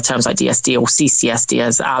 umbrella terms like DSD or CCSD,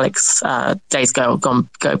 as Alex days go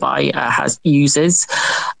by uses,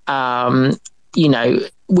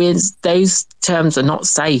 with those terms are not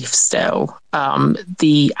safe still.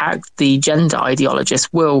 The gender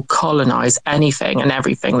ideologists will colonize anything and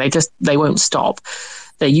everything. They won't stop.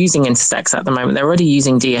 They're using intersex at the moment. They're already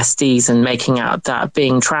using DSDs and making out that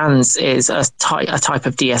being trans is a type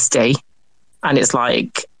of DSD. And it's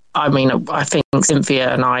like, I mean, I think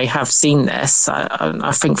Cynthia and I have seen this.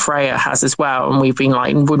 I think Freya has as well. And we've been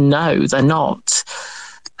like, well, no, they're not.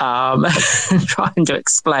 Trying to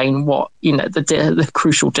explain what, the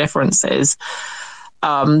crucial difference is.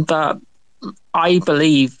 But I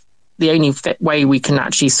believe the only way we can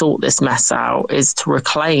actually sort this mess out is to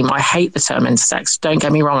reclaim. I hate the term intersex. Don't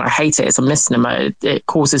get me wrong. I hate it. It's a misnomer. It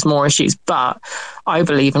causes more issues. But I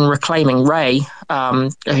believe in reclaiming Ray,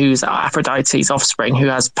 who's Aphrodite's offspring, who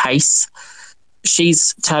has PACE.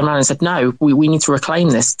 She's turned around and said, no, we need to reclaim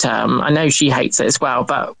this term. I know she hates it as well,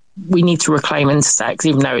 but we need to reclaim intersex,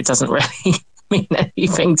 even though it doesn't really mean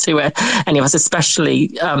anything to any of us,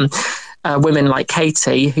 especially women like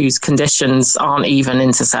Katie, whose conditions aren't even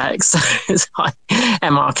intersex. It's like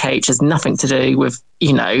MRKH has nothing to do with,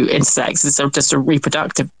 intersex. It's just a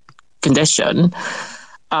reproductive condition.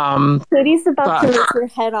 Katie's about to rip your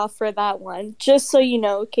head off for that one. Just so you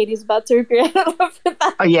know, Katie's about to rip your head off for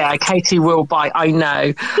that. Oh yeah, Katie will bite. I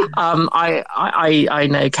know. I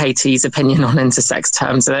know Katie's opinion on intersex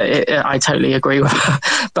terms. I totally agree with her.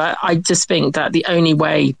 But I just think that the only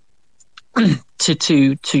way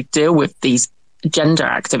to deal with these gender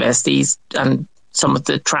activists, and some of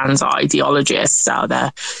the trans ideologists out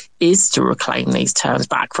there, is to reclaim these terms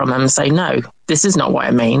back from them and say, no, this is not what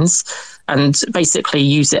it means. And basically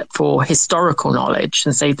use it for historical knowledge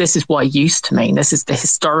and say, this is what it used to mean. This is the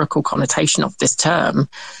historical connotation of this term,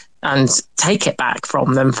 and take it back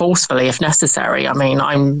from them forcefully if necessary. I mean,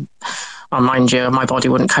 mind you, my body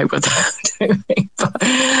wouldn't cope with that. But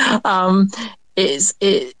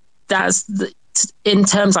in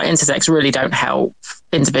terms like intersex really don't help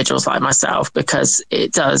individuals like myself, because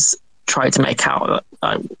it does try to make out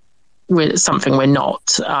we're something we're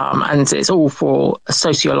not, and it's all for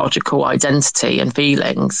sociological identity and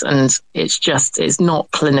feelings, and it's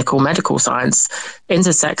not clinical medical science.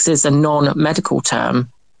 Intersex is a non-medical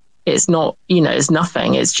term. It's not, it's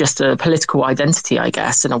nothing. It's just a political identity, I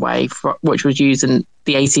guess, in a way, which was used in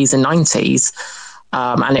the 80s and 90s,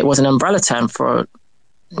 and it was an umbrella term for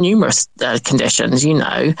numerous conditions,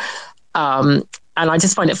 and I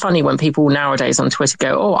just find it funny when people nowadays on Twitter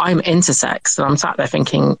go, oh, I'm intersex. And I'm sat there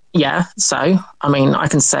thinking, yeah, so? I mean, I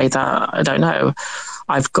can say that, I don't know,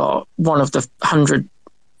 I've got one of the 100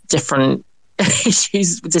 different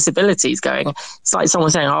issues with disabilities going. It's like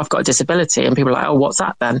someone saying, oh, I've got a disability. And people are like, oh, what's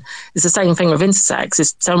that then? It's the same thing with intersex.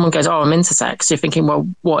 If someone goes, oh, I'm intersex, you're thinking, well,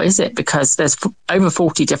 what is it? Because there's over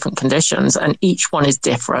 40 different conditions and each one is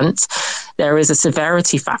different. There is a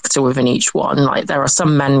severity factor within each one. Like there are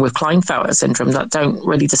some men with Klinefelter syndrome that don't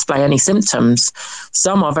really display any symptoms.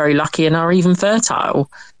 Some are very lucky and are even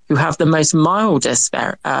fertile, who have the most mildest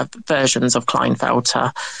versions of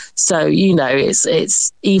Klinefelter. So,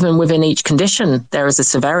 it's even within each condition, there is a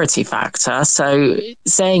severity factor. So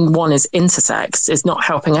saying one is intersex is not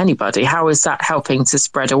helping anybody. How is that helping to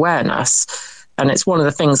spread awareness? And it's one of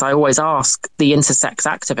the things I always ask the intersex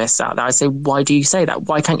activists out there. I say, why do you say that?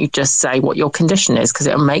 Why can't you just say what your condition is? Because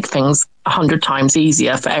it'll make things 100 times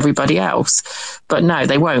easier for everybody else. But no,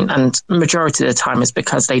 they won't. And the majority of the time is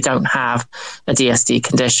because they don't have a DSD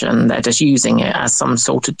condition. They're just using it as some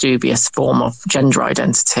sort of dubious form of gender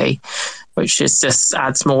identity, which is just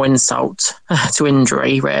adds more insult to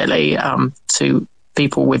injury, really, to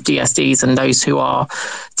people with DSDs and those who are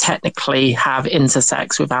technically have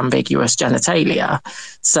intersex with ambiguous genitalia.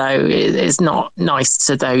 So it's not nice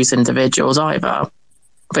to those individuals either.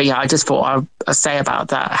 But yeah, I just thought I'd say about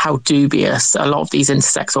that, how dubious a lot of these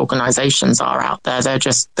intersex organizations are out there. They're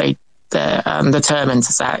the term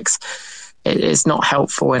intersex, it is not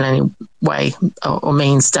helpful in any way or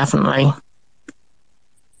means, definitely.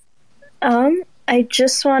 I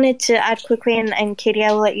just wanted to add quickly, and Katie,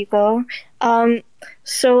 I will let you go.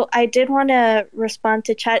 So I did want to respond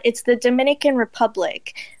to chat. It's the Dominican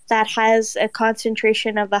Republic that has a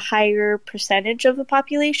concentration of a higher percentage of the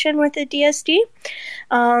population with a DSD.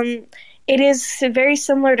 It is very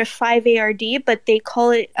similar to 5-ARD, but they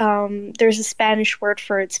call it, there's a Spanish word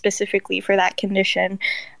for it specifically for that condition.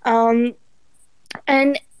 And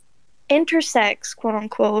intersex, quote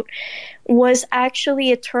unquote, was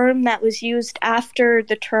actually a term that was used after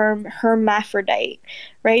the term hermaphrodite,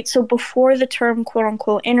 right? So before the term, quote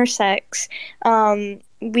unquote, intersex,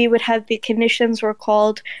 we would have the conditions were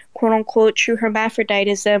called, quote unquote, true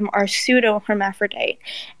hermaphroditism or pseudo hermaphrodite.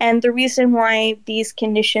 And the reason why these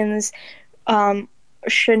conditions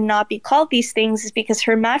should not be called these things is because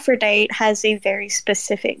hermaphrodite has a very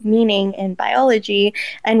specific meaning in biology,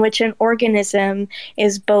 in which an organism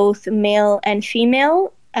is both male and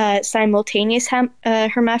female, simultaneous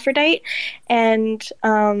hermaphrodite, and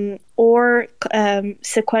or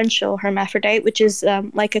sequential hermaphrodite, which is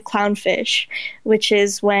like a clownfish, which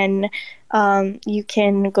is when you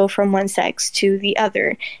can go from one sex to the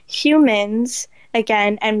other. Humans,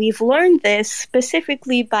 again, and we've learned this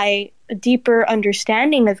specifically by a deeper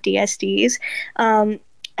understanding of DSDs,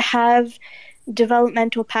 have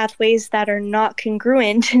developmental pathways that are not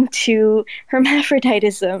congruent to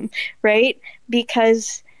hermaphroditism, right?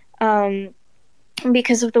 Because of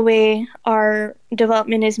the way our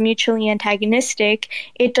development is mutually antagonistic,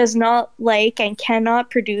 it does not like and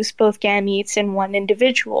cannot produce both gametes in one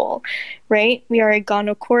individual, right? We are a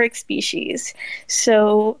gonochoric species.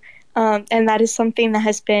 So, and that is something that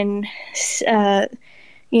has been,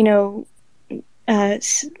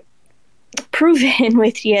 proven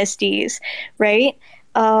with DSDs, right?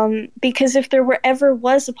 Because if there ever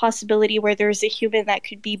was a possibility where there's a human that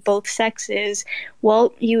could be both sexes,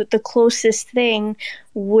 well, the closest thing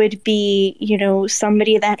would be,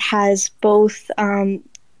 somebody that has both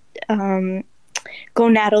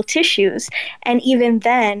gonadal tissues, and even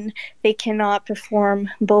then, they cannot perform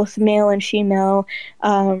both male and female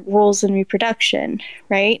roles in reproduction,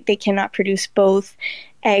 right? They cannot produce both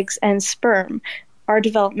eggs and sperm. Our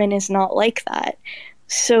development is not like that.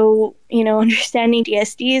 So, understanding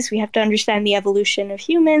DSDs, we have to understand the evolution of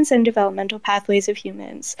humans and developmental pathways of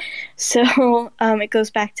humans. So it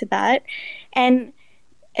goes back to that. And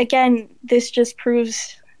again, this just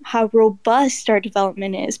proves how robust our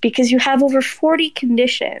development is, because you have over 40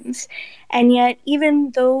 conditions. And yet,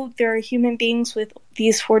 even though there are human beings with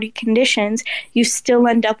these 40 conditions, you still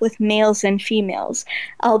end up with males and females,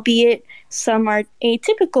 albeit some are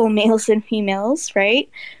atypical males and females, right?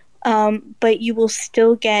 But you will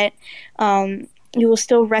still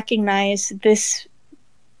recognize this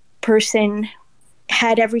person,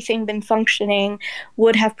 had everything been functioning,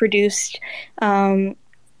 would have produced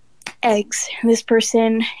eggs. This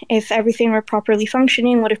person, if everything were properly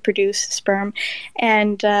functioning, would have produced sperm.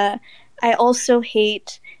 And I also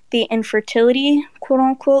hate the infertility, quote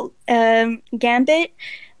unquote, gambit,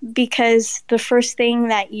 because the first thing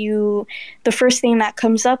that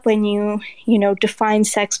comes up when you define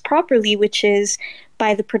sex properly, which is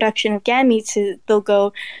by the production of gametes, they'll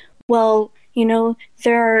go, well,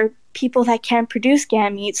 there are people that can't produce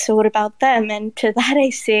gametes, so what about them? And to that I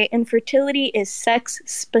say, infertility is sex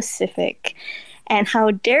specific. And how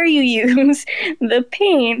dare you use the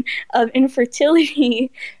pain of infertility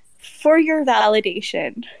for your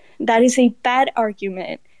validation? That is a bad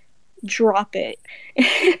argument. Drop it.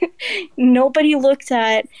 Nobody looked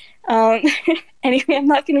at anyway, I'm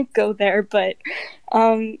not gonna go there, but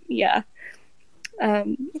yeah.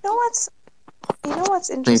 You know what's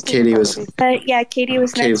interesting? Katie was Katie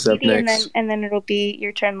was next, up Katie, next. and then it'll be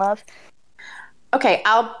your turn, love. Okay,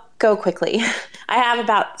 I'll go quickly. I have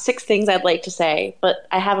about 6 things I'd like to say, but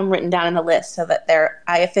I have them written down in a list so that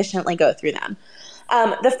I efficiently go through them.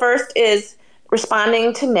 The first is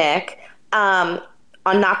responding to Nick on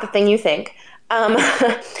Not the Thing You Think.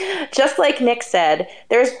 Just like Nick said,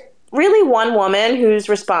 there's really one woman who's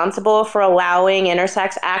responsible for allowing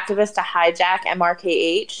intersex activists to hijack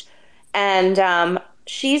MRKH, and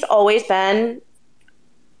she's always been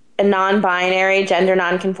a non-binary, gender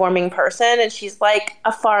non-conforming person, and she's like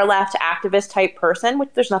a far left activist type person, which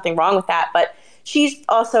there's nothing wrong with that, but she's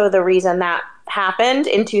also the reason that happened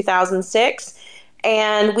in 2006,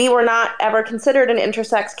 and we were not ever considered an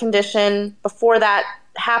intersex condition before that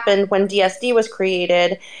happened when DSD was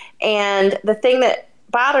created. And the thing that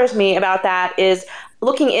bothers me about that is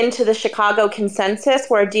looking into the Chicago consensus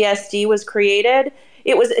where DSD was created.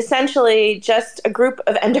 It was essentially just a group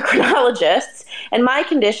of endocrinologists, and my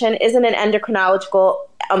condition isn't an endocrinological,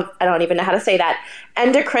 I don't even know how to say that,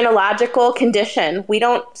 endocrinological condition. We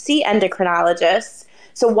don't see endocrinologists,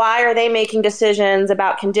 so why are they making decisions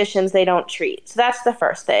about conditions they don't treat? So that's the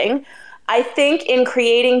first thing. I think in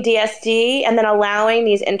creating DSD and then allowing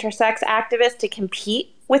these intersex activists to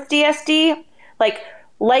compete with DSD,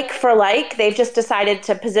 like for like, they've just decided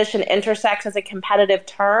to position intersex as a competitive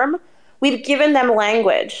term. We've given them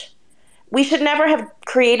language. We should never have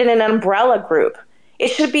created an umbrella group. It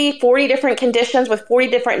should be 40 different conditions with 40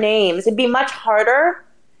 different names. It'd be much harder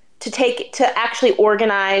to actually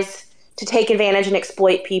organize, to take advantage and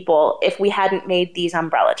exploit people if we hadn't made these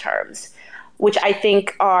umbrella terms, which I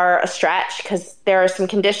think are a stretch because there are some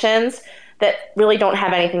conditions that really don't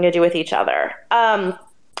have anything to do with each other.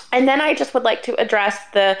 And then I just would like to address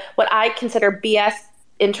what I consider BS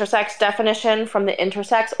intersex definition from the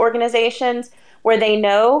intersex organizations, where they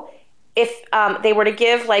know if they were to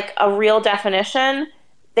give like a real definition,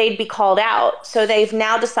 they'd be called out. So they've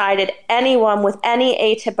now decided anyone with any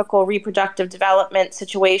atypical reproductive development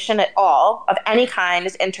situation at all of any kind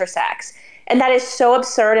is intersex. And that is so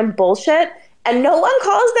absurd and bullshit. And no one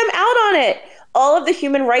calls them out on it. All of the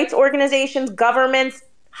human rights organizations, governments,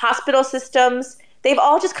 hospital systems, they've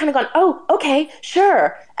all just kind of gone, oh, okay,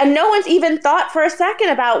 sure. And no one's even thought for a second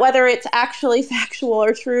about whether it's actually factual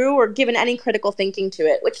or true or given any critical thinking to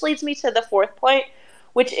it, which leads me to the fourth point,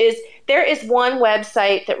 which is there is one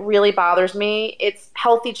website that really bothers me. It's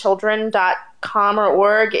healthychildren.com or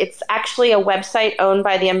org. It's actually a website owned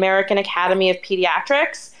by the American Academy of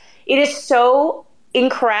Pediatrics. It is so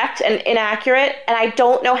incorrect and inaccurate, and I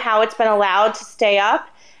don't know how it's been allowed to stay up,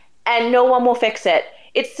 and no one will fix it.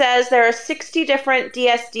 It says there are 60 different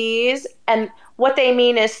DSDs, and what they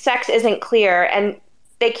mean is sex isn't clear, and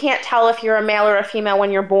they can't tell if you're a male or a female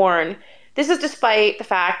when you're born. This is despite the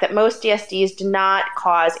fact that most DSDs do not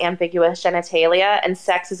cause ambiguous genitalia and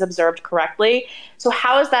sex is observed correctly. So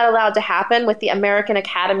how is that allowed to happen with the American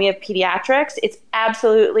Academy of Pediatrics? It's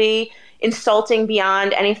absolutely insulting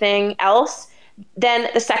beyond anything else. Then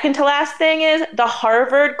the second to last thing is the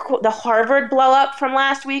Harvard blow up from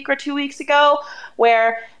last week or 2 weeks ago,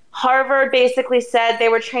 where Harvard basically said they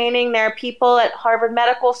were training their people at Harvard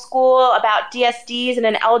Medical School about DSDs in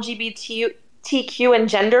an LGBTQ and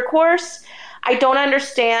gender course. I don't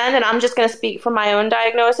understand, and I'm just going to speak from my own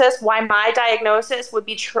diagnosis, why my diagnosis would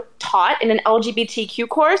be taught in an LGBTQ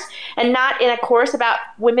course and not in a course about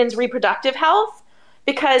women's reproductive health,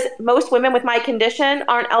 because most women with my condition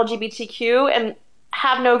aren't LGBTQ and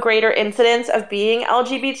have no greater incidence of being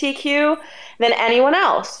LGBTQ than anyone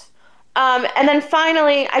else. And then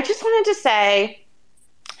finally, I just wanted to say,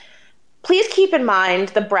 please keep in mind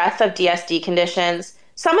the breadth of DSD conditions.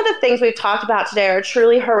 Some of the things we've talked about today are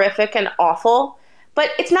truly horrific and awful, but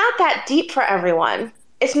it's not that deep for everyone.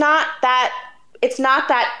 It's not that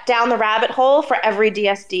down the rabbit hole for every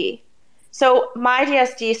DSD. So my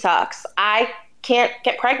DSD sucks. I can't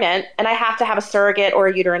get pregnant, and I have to have a surrogate or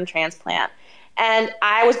a uterine transplant. And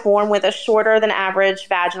I was born with a shorter than average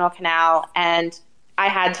vaginal canal, and I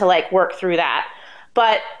had to work through that.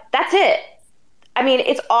 But that's it. I mean,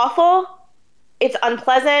 it's awful. It's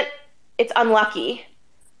unpleasant. It's unlucky.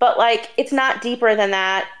 But it's not deeper than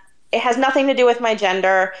that. It has nothing to do with my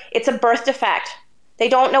gender. It's a birth defect. They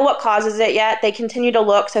don't know what causes it yet. They continue to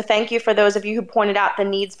look. So thank you for those of you who pointed out the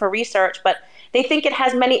needs for research. But they think it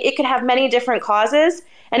could have many different causes,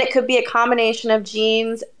 and it could be a combination of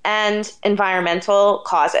genes and environmental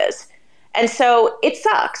causes. And so it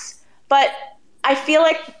sucks. But I feel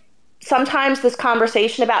like sometimes this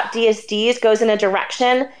conversation about DSDs goes in a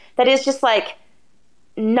direction that is just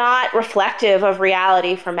not reflective of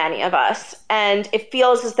reality for many of us. And it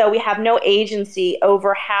feels as though we have no agency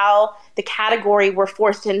over how the category we're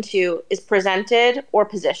forced into is presented or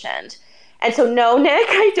positioned. And so, no, Nick,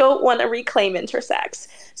 I don't want to reclaim intersex.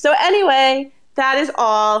 So anyway, that is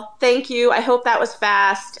all. Thank you. I hope that was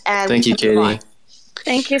fast. And thank you, Katie.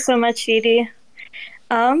 Thank you so much, Edie.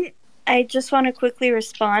 I just want to quickly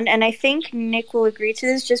respond, and I think Nick will agree to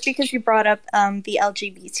this just because you brought up the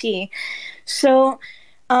LGBT. So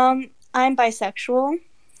I'm bisexual,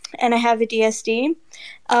 and I have a DSD.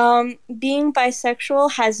 Being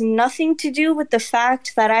bisexual has nothing to do with the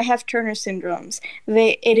fact that I have Turner syndromes.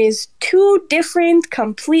 It is two different,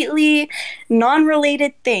 completely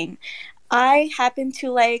non-related things. I happen to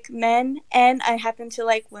like men, and I happen to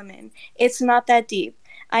like women. It's not that deep.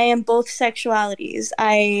 I am both sexualities.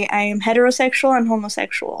 I am heterosexual and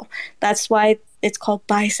homosexual. That's why it's called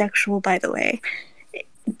bisexual, by the way.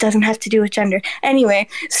 It doesn't have to do with gender. Anyway,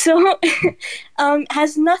 so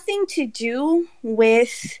has nothing to do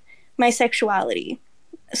with my sexuality.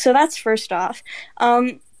 So that's first off.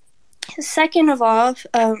 Second of all,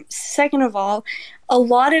 a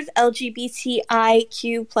lot of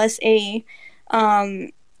LGBTIQ plus A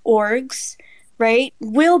orgs, right,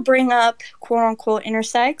 will bring up quote-unquote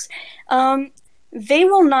intersex. They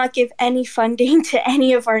will not give any funding to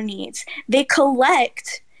any of our needs. They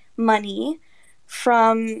collect money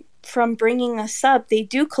from bringing us up. They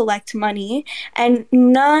do collect money, and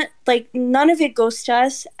none of it goes to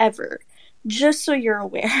us ever, just so you're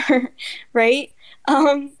aware. Right?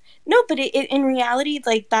 No, but in reality,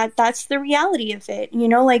 that's the reality of it.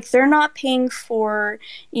 They're not paying for,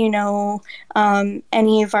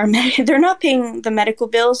 any of our, they're not paying the medical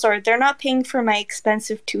bills, or they're not paying for my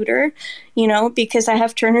expensive tutor, because I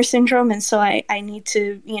have Turner syndrome. And so I need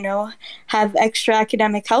to, have extra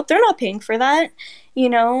academic help. They're not paying for that,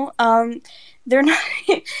 they're not,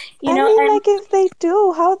 if they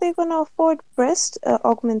do, how are they going to afford breast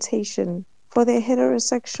augmentation for their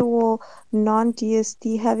heterosexual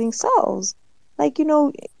non-DSD having cells? A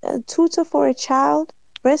tutor for a child,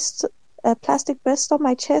 plastic breast on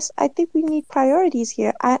my chest. I think we need priorities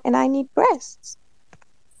here, and I need breasts.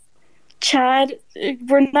 Chad,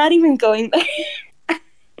 we're not even going there.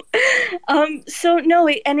 So no,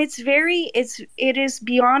 it is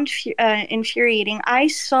beyond infuriating. I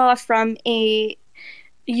saw from a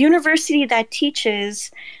university that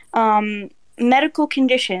teaches medical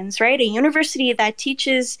conditions, right? A university that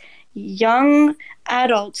teaches young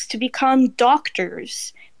adults to become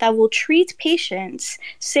doctors that will treat patients.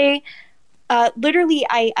 Say, literally,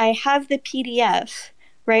 I have the PDF,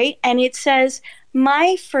 right? And it says,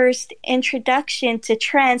 my first introduction to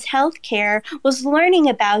trans healthcare was learning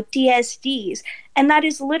about DSDs. And that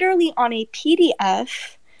is literally on a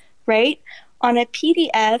PDF, right? On a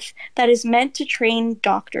PDF that is meant to train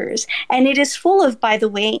doctors. And it is full of, by the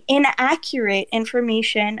way, inaccurate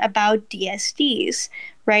information about DSDs,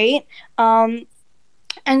 right? And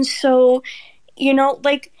so,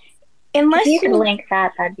 like, unless if you could link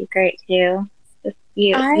that, that'd be great too.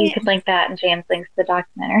 You could link that, and James links the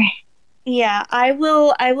documentary. Yeah, I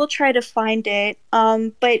will try to find it.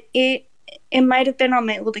 But it might have been on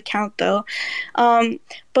my old account though.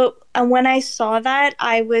 But when I saw that,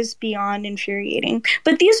 I was beyond infuriating.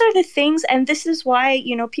 But these are the things, and this is why,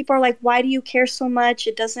 people are like, why do you care so much?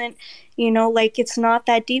 It doesn't, like, it's not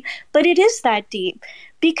that deep. But it is that deep.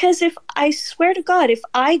 Because I swear to God, if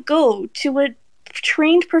I go to a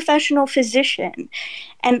trained professional physician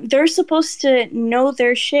and they're supposed to know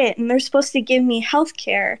their shit and they're supposed to give me health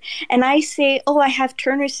care, and I say, oh, I have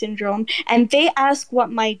Turner syndrome, and they ask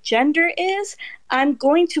what my gender is, I'm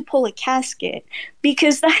going to pull a casket,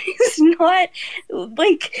 because that is not,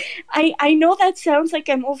 like, I know that sounds like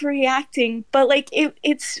I'm overreacting, but like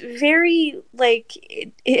it's very like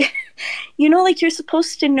like, you're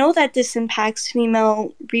supposed to know that this impacts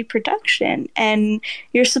female reproduction, and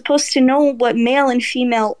you're supposed to know what male and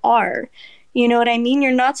female are. You know what I mean?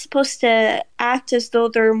 You're not supposed to act as though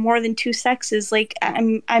there are more than two sexes. Like,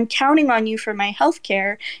 I'm counting on you for my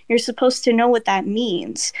healthcare. You're supposed to know what that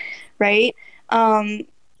means, right?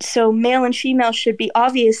 So male and female should be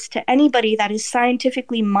obvious to anybody that is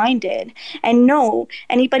scientifically minded. And no,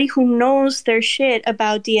 anybody who knows their shit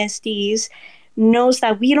about DSDs knows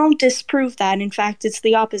that we don't disprove that. In fact, it's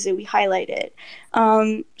the opposite. We highlight it.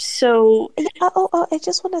 So... I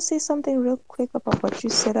just want to say something real quick about what you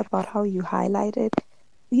said about how you highlighted.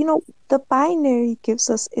 The binary gives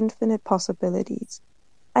us infinite possibilities.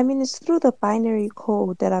 I mean, it's through the binary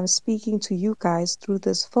code that I'm speaking to you guys through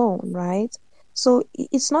this phone, right? So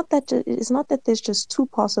it's not that there's just two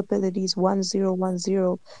possibilities,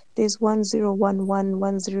 1010. There's 1011,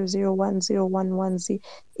 1001,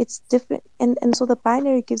 It's different, and so the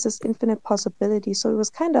binary gives us infinite possibilities. So it was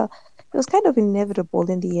kind of inevitable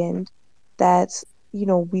in the end that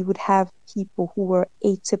we would have people who were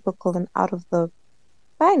atypical and out of the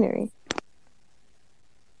binary.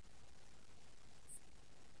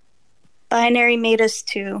 Binary made us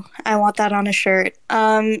too. I want that on a shirt.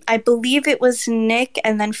 I believe it was Nick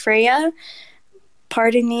and then Freya.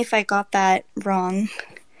 Pardon me if I got that wrong.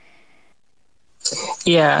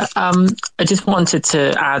 Yeah, I just wanted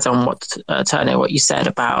to add on what you said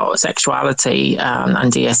about sexuality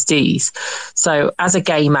and DSDs. So as a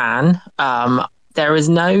gay man, I've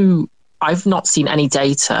not seen any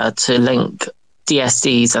data to link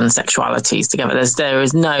DSDs and sexualities together.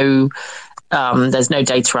 There's no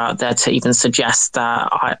data out there to even suggest that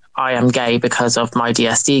I am gay because of my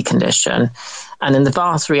DSD condition. And in the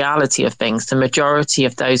vast reality of things, the majority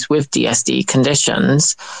of those with DSD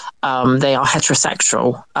conditions, they are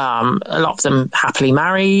heterosexual. A lot of them happily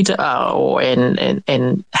married or in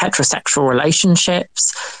heterosexual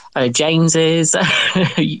relationships. James is.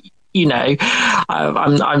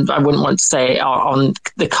 I wouldn't want to say on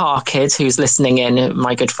the car kid who's listening in,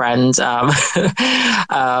 my good friend, but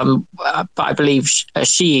I believe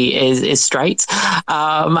she is straight,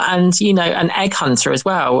 and an egg hunter as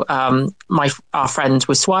well. Our friend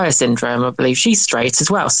with Swire syndrome, I believe she's straight as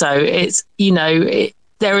well. So it's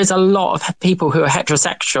there is a lot of people who are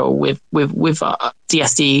heterosexual with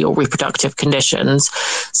DSD or reproductive conditions.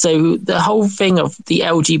 So the whole thing of the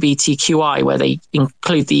LGBTQI, where they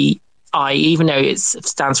include the I, even though it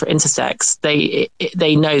stands for intersex, they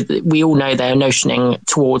know that we all know they're notioning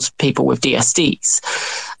towards people with DSDs.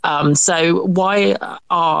 So why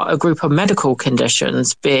are a group of medical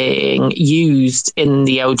conditions being used in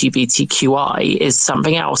the LGBTQI is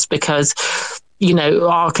something else, because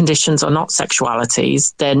our conditions are not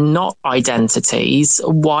sexualities. They're not identities.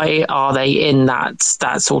 Why are they in that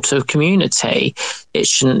sort of community? It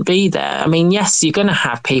shouldn't be there. I mean, yes, you're going to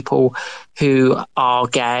have people who are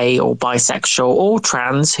gay or bisexual or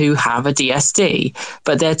trans who have a DSD,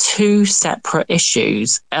 but they're two separate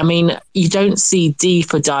issues. I mean, you don't see D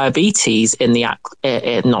for diabetes in the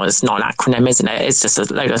it's not an acronym, isn't it? It's just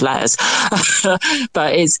a load of letters.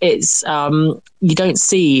 But it's you don't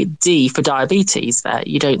see D for diabetes there.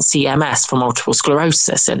 You don't see MS for multiple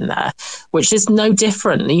sclerosis in there, which is no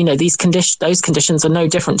different. You know, those conditions are no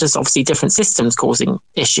different, just obviously different systems causing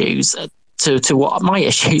issues to what my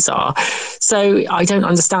issues are. So I don't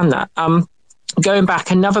understand that. Going back,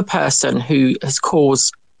 another person who has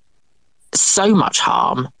caused so much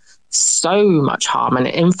harm and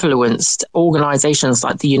influenced organizations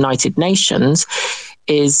like the United Nations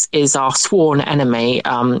is our sworn enemy,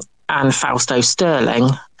 Anne Fausto Sterling.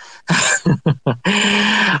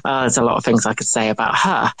 There's a lot of things I could say about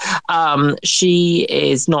her. She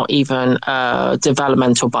is not even a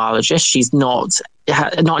developmental biologist. She's not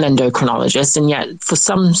an endocrinologist, and yet for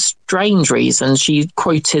some strange reason she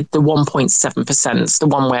quoted the 1.7%, the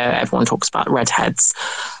one where everyone talks about redheads.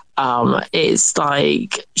 It's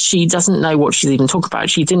like she doesn't know what she's even talking about.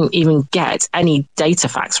 She didn't even get any data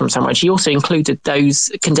facts from somewhere. She also included those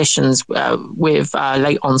conditions with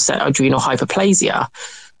late onset adrenal hyperplasia,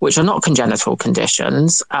 which are not congenital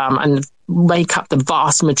conditions, and make up the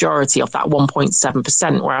vast majority of that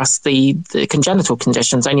 1.7%, whereas the congenital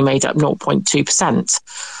conditions only made up 0.2%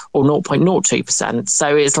 or 0.02%.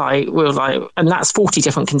 So it's like, and that's 40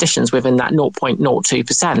 different conditions within that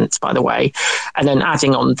 0.02%, by the way. And then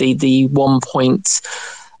adding on the 1.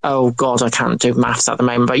 Oh God, I can't do maths at the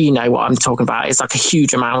moment, but you know what I'm talking about. It's like a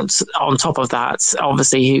huge amount on top of that,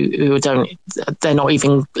 obviously, they're not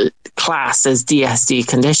even classed as DSD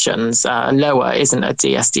conditions. Lower isn't a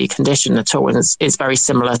DSD condition at all, and it's very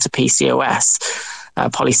similar to PCOS,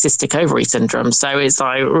 polycystic ovary syndrome. So it's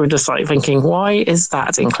like, we're just like thinking, why is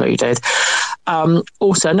that included?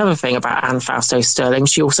 Also, another thing about Anne Fausto Sterling,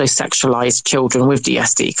 she also sexualized children with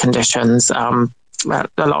DSD conditions. A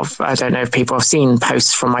lot of, I don't know if people have seen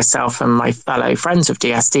posts from myself and my fellow friends with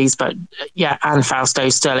DSDs, but yeah, Anne Fausto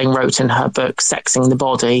Sterling wrote in her book, Sexing the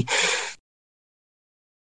Body,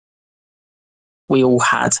 we all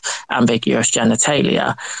had ambiguous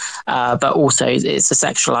genitalia, but also it's a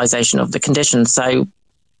sexualization of the condition. So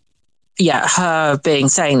yeah, her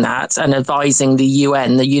saying that and advising the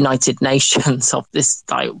UN, the United Nations, of this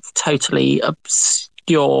like totally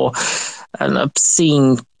obscure and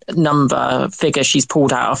obscene figure she's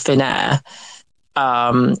pulled out of thin air,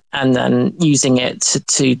 and then using it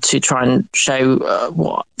to try and show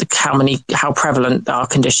how prevalent our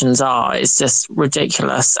conditions are is just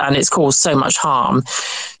ridiculous, and it's caused so much harm.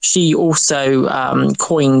 She also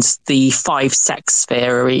coined the 5 sex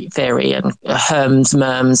theory and herms,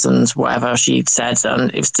 merms, and whatever she'd said,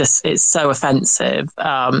 and it's so offensive.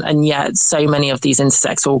 And yet, so many of these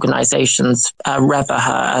intersex organisations rever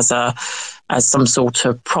her as some sort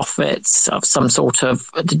of prophet, of some sort of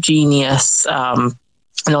the genius.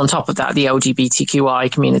 And on top of that, the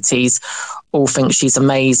LGBTQI communities all think she's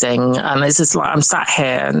amazing. And it's just like, I'm sat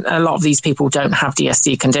here and a lot of these people don't have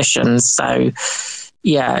DSD conditions. So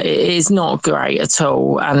yeah, it is not great at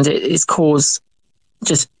all. And it's caused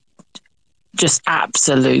just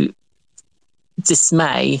absolute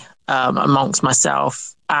dismay amongst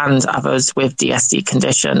myself and others with DSD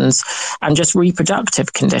conditions and just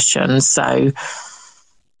reproductive conditions. So,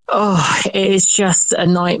 it's just a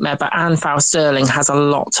nightmare. But Anne Fausto Sterling has a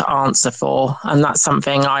lot to answer for. And that's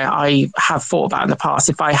something I have thought about in the past.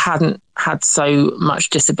 If I hadn't had so much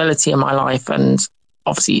disability in my life and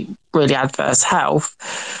obviously really adverse health,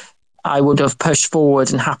 I would have pushed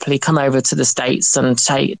forward and happily come over to the States and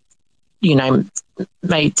take her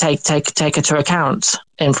to account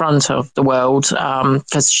in front of the world,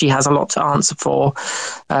 because she has a lot to answer for.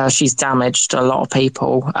 She's damaged a lot of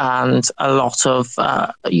people and a lot of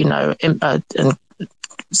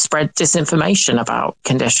spread disinformation about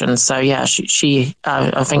conditions. So yeah, she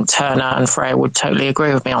I think Turner and Freya would totally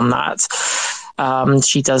agree with me on that.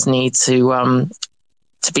 She does need to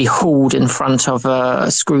be hauled in front of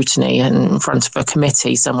a scrutiny and in front of a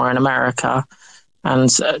committee somewhere in America.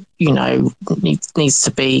 And needs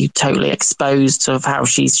to be totally exposed of how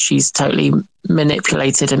she's totally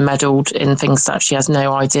manipulated and meddled in things that she has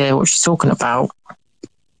no idea what she's talking about.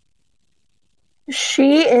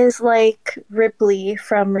 She is like Ripley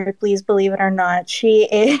from Ripley's Believe It or Not. She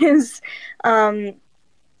is, no,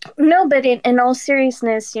 but in all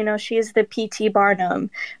seriousness, she is the P.T.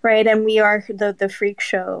 Barnum, right? And we are the freak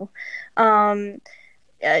show. And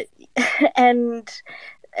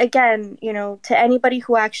again, to anybody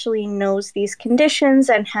who actually knows these conditions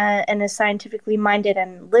and is scientifically minded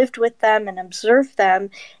and lived with them and observed them,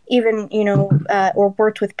 even, or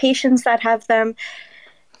worked with patients that have them,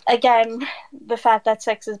 again, the fact that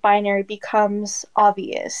sex is binary becomes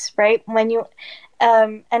obvious, right? When you,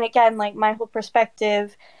 and again, like, my whole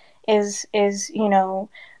perspective is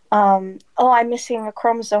oh, I'm missing a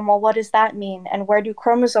chromosome. Well, what does that mean? And where do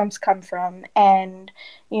chromosomes come from? And,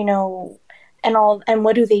 and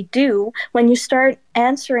what do they do? When you start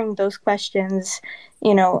answering those questions,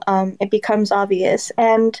 it becomes obvious.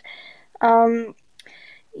 And there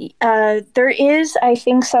is, I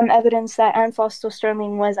think, some evidence that Anne Foster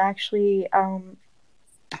Sterling was actually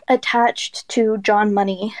attached to John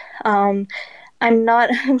Money. I'm not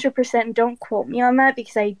 100%, don't quote me on that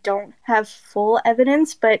because I don't have full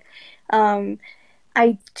evidence, but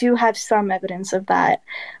I do have some evidence of that.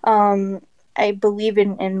 I believe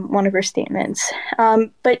in one of her statements.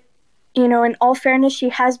 But, in all fairness, she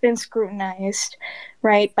has been scrutinized,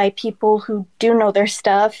 right, by people who do know their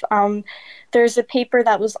stuff. There's a paper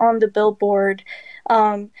that was on the Billboard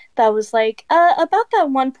that was like, about that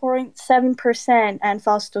 1.7% Anne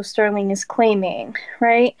Foster Sterling is claiming,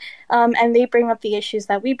 right? And they bring up the issues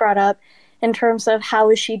that we brought up in terms of how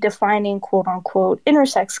is she defining quote-unquote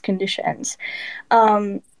intersex conditions.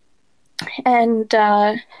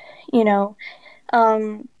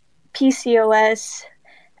 PCOS,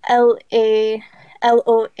 LOAH,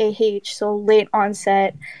 so late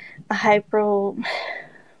onset adrenal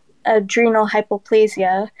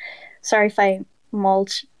hypoplasia. Sorry if I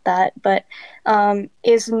mulch that, but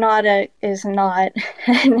is not an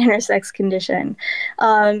intersex condition.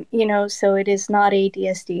 So it is not a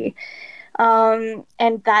DSD.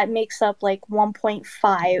 And that makes up like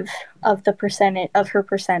 1.5 of the percentage of her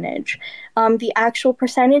percentage. The actual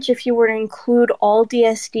percentage, if you were to include all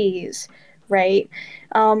DSDs, right,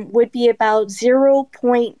 would be about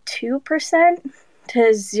 0.2% to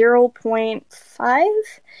 0.5,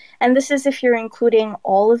 and this is if you're including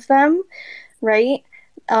all of them, right?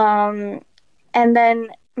 And then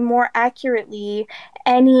more accurately,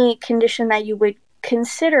 any condition that you would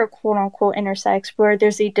consider quote-unquote intersex, where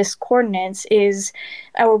there's a discordance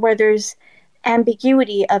or where there's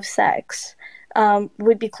ambiguity of sex,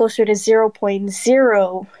 would be closer to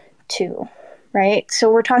 0.02, right? So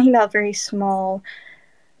we're talking about very small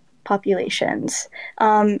populations.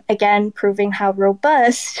 Again, proving how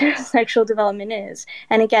robust sexual development is.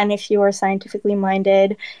 And again, if you are scientifically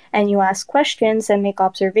minded and you ask questions and make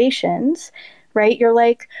observations, right, you're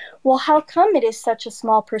like, well, how come it is such a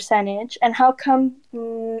small percentage? And how come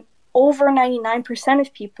over 99%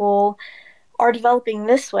 of people are developing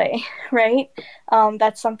this way, right?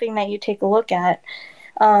 That's something that you take a look at.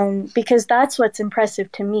 Because that's what's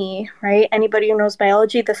impressive to me, right? Anybody who knows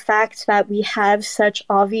biology, the fact that we have such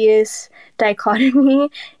obvious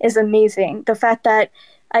dichotomy is amazing. The fact that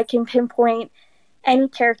I can pinpoint any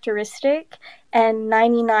characteristic and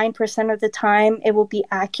 99% of the time it will be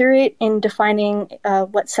accurate in defining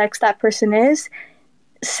what sex that person is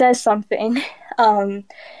says something, and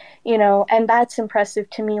that's impressive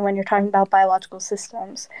to me when you're talking about biological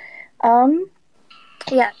systems.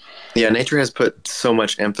 Yeah, nature has put so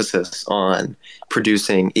much emphasis on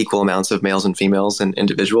producing equal amounts of males and females and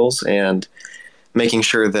individuals and making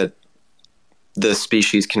sure that the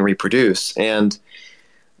species can reproduce. And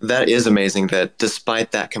that is amazing that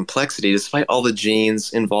despite that complexity, despite all the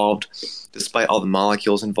genes involved, despite all the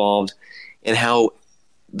molecules involved, and how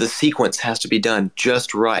the sequence has to be done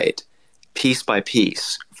just right, piece by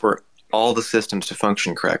piece, for all the systems to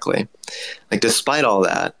function correctly. Like, despite all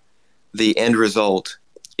that, the end result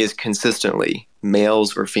is consistently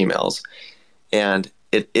males or females. And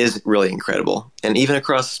it is really incredible. And even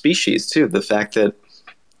across species, too, the fact that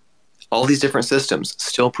all these different systems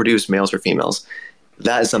still produce males or females,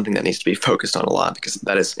 that is something that needs to be focused on a lot, because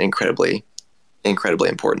that is incredibly, incredibly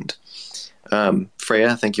important.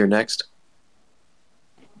 Freya, I think you're next.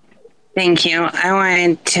 Thank you. I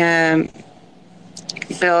wanted to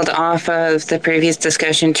build off of the previous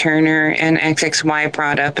discussion Turner and XXY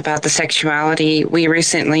brought up about the sexuality. We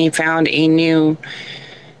recently found a new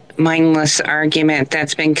mindless argument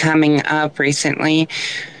that's been coming up recently,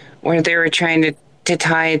 where they were trying to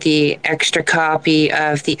tie the extra copy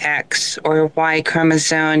of the X or Y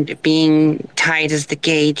chromosome being tied as the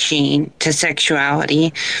gay gene to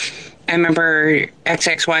sexuality. I remember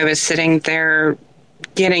XXY was sitting there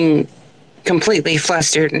getting completely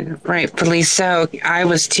flustered, and rightfully so. I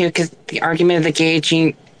was too, because the argument of the gay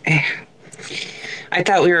gene, I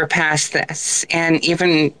thought we were past this. And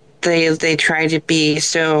even they try to be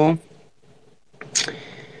so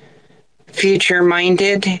future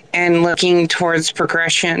minded and looking towards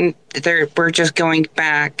progression. We're just going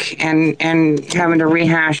back and having to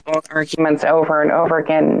rehash both arguments over and over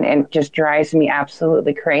again. And it just drives me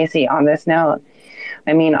absolutely crazy on this note.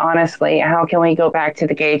 I mean, honestly, how can we go back to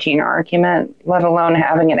the gay gene argument, let alone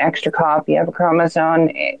having an extra copy of a chromosome?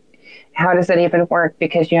 How does that even work?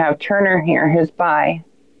 Because you have Turner here who's bi,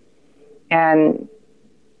 and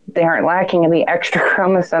they aren't lacking in the extra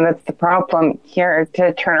chromosome. That's the problem here,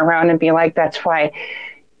 to turn around and be like, that's why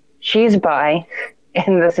she's bi.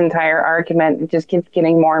 And this entire argument just keeps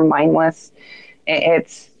getting more mindless.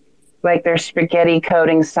 It's like they're spaghetti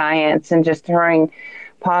coating science and just throwing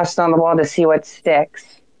pasta on the wall to see what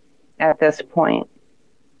sticks at this point.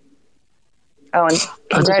 Oh, and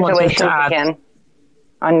congratulations again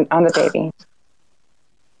on the baby.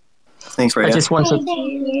 Thanks, Freya. I just wanted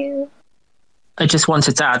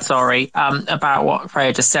to add, about what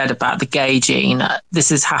Freya just said about the gay gene.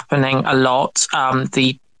 This is happening a lot.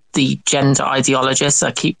 The gender ideologists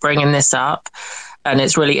keep bringing this up. And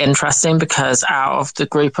it's really interesting because out of the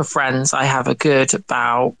group of friends, I have a good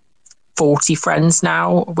about 40 friends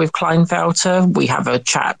now with Klinefelter. We have a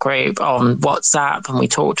chat group on WhatsApp and we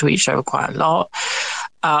talk to each other quite a lot.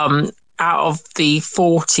 Out of the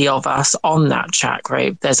 40 of us on that chat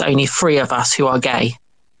group, there's only 3 of us who are gay.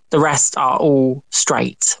 The rest are all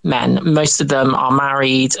straight men. Most of them are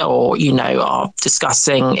married or, are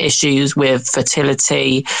discussing issues with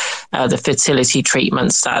fertility, the fertility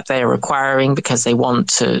treatments that they're requiring because they want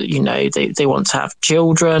to, they want to have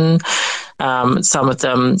children. Some of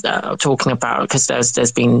them are talking about, because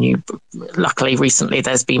there's been luckily recently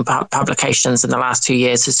there's been publications in the last 2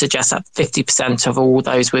 years to suggest that 50% of all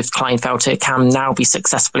those with Klinefelter can now be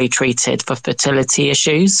successfully treated for fertility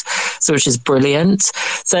issues, so which is brilliant.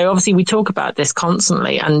 So obviously we talk about this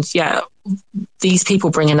constantly, and these people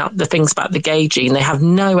bringing up the things about the gay gene, they have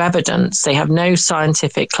no evidence, they have no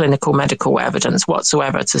scientific, clinical, medical evidence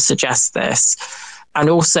whatsoever to suggest this. And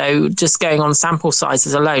also just going on sample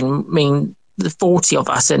sizes alone, I mean, the 40 of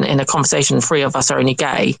us in a conversation, 3 of us are only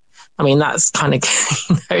gay. I mean, that's kind of,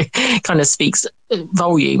 kind of speaks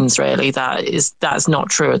volumes, really. That's not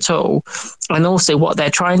true at all. And also what they're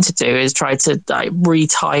trying to do is try to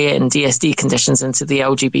re-tie in DSD conditions into the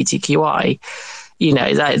LGBTQI.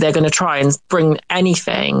 They're going to try and bring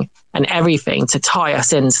anything and everything to tie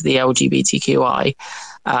us into the LGBTQI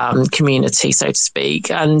community, so to speak.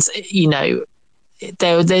 And,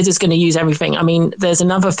 they're just going to use everything. I mean, there's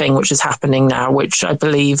another thing which is happening now, which I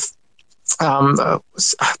believe Paula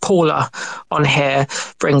on here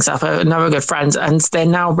brings up, another good friend, and they're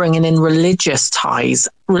now bringing in religious ties.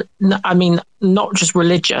 I mean, not just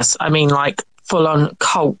religious, I mean like full-on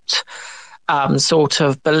cult sort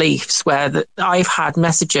of beliefs, where I've had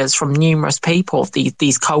messages from numerous people,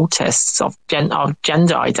 these cultists of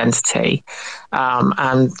gender identity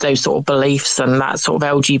and those sort of beliefs and that sort of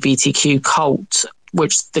LGBTQ cult,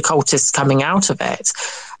 which the cultists coming out of it.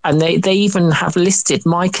 And they even have listed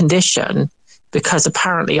my condition because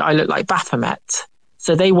apparently I look like Baphomet.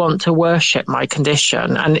 So they want to worship my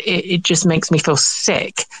condition, and it just makes me feel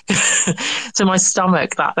sick to my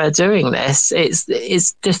stomach that they're doing this. It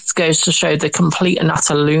just goes to show the complete and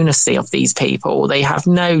utter lunacy of these people. They have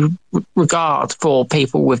no regard for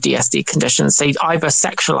people with DSD conditions. They either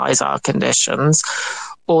sexualize our conditions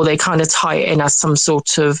or they kind of tie it in as some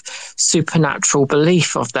sort of supernatural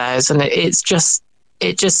belief of theirs. And it's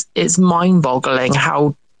mind-boggling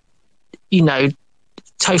how,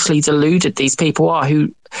 totally deluded these people are,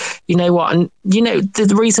 who,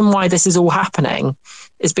 the reason why this is all happening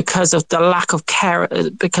is because of the lack of care,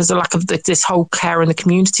 this whole care in the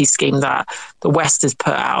community scheme that the West has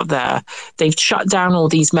put out there. They've shut down all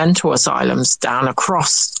these mental asylums down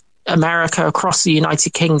across America, across the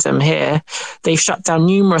United Kingdom here. They've shut down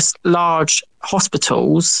numerous large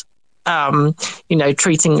hospitals,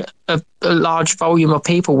 treating a large volume of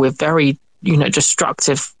people with very,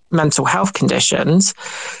 destructive mental health conditions.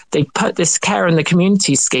 They put this care in the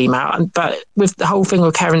community scheme out, but with the whole thing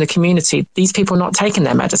with care in the community, these people are not taking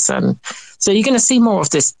their medicine. So you're going to see more of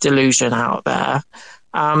this delusion out there.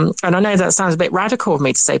 And I know that sounds a bit radical of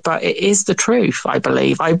me to say, but it is the truth, I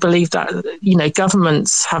believe. I believe that,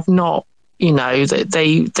 governments have not, they're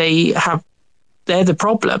the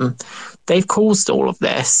problem. They've caused all of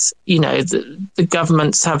this. The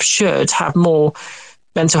governments should have more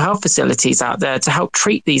mental health facilities out there to help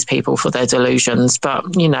treat these people for their delusions. But,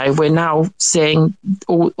 we're now seeing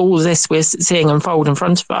all this we're seeing unfold in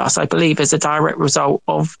front of us, I believe, is a direct result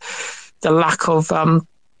of the lack of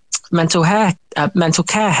mental health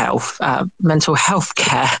care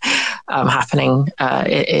happening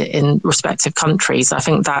in respective countries. I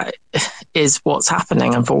think that is what's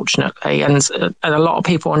happening, unfortunately, and a lot of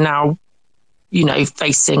people are now,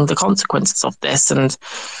 facing the consequences of this and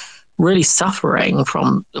really suffering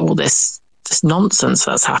from all this nonsense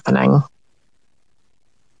that's happening.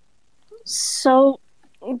 So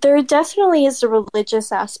there definitely is a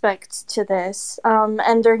religious aspect to this,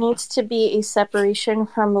 and there needs to be a separation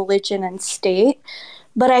from religion and state.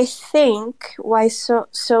 But I think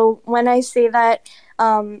so when I say that,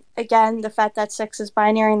 again, the fact that sex is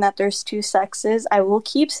binary and that there's two sexes, I will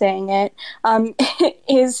keep saying it,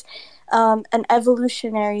 is an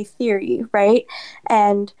evolutionary theory, right?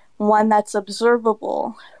 And one that's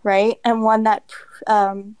observable, right? And one that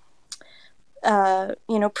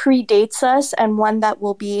predates us, and one that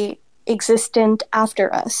will be existent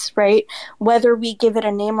after us, right? Whether we give it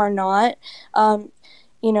a name or not,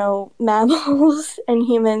 mammals and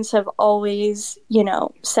humans have always,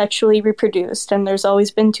 sexually reproduced, and there's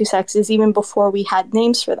always been two sexes even before we had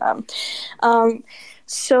names for them.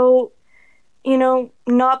 So,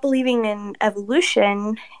 not believing in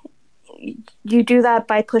evolution, you do that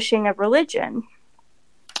by pushing a religion,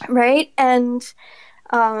 right? And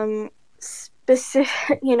that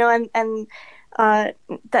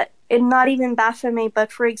it not even Baphomet,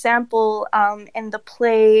 but for example, in the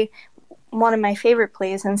play, one of my favorite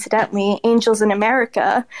plays, incidentally, Angels in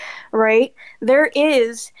America, right? There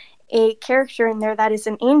is a character in there that is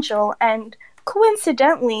an angel, and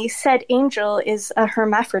coincidentally, said angel is a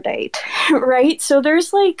hermaphrodite, right? So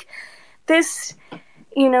there's like this,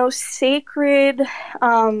 sacred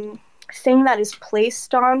thing that is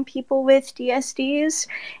placed on people with DSDs.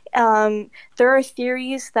 There are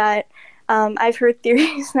theories that I've heard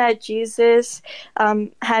theories that Jesus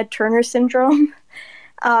had Turner syndrome.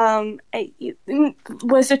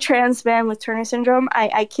 Was a trans man with Turner syndrome.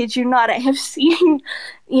 I kid you not. I have seen,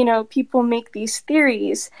 people make these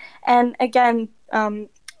theories. And again,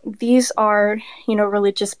 these are,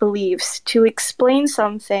 religious beliefs. To explain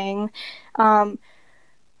something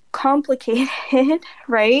complicated,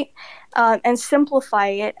 right? And simplify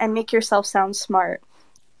it and make yourself sound smart.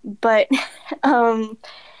 But, but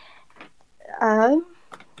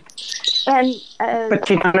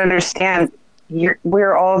you don't understand. We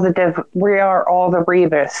are all the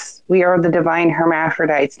Rebus. We are the divine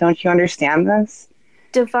hermaphrodites. Don't you understand this?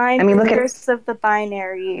 Divine reverse of the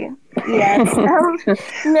binary. Yes.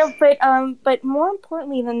 But more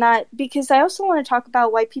importantly than that, because I also want to talk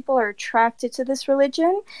about why people are attracted to this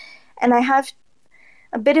religion, and I have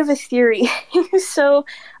a bit of a theory. So,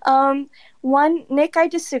 one, Nick, I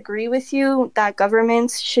disagree with you that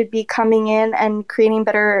governments should be coming in and creating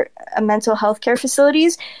better mental health care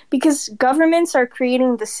facilities, because governments are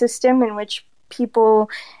creating the system in which people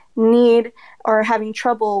need or are having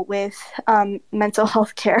trouble with mental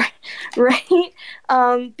health care, right?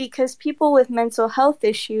 Because people with mental health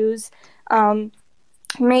issues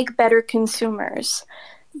make better consumers,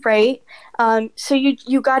 right? So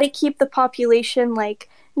you got to keep the population like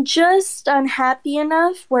just unhappy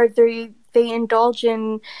enough where they indulge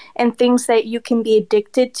in things that you can be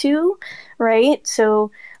addicted to, right?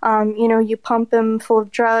 So, you pump them full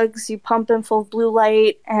of drugs, you pump them full of blue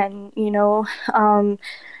light, and,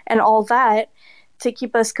 and all that to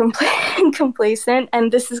keep us complacent.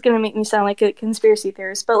 And this is going to make me sound like a conspiracy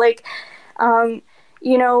theorist, but I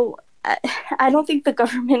don't think the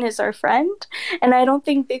government is our friend, and I don't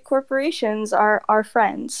think big corporations are our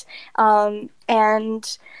friends. And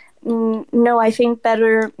no, I think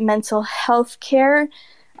better mental health care.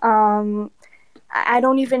 I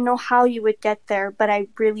don't even know how you would get there, but I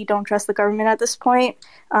really don't trust the government at this point,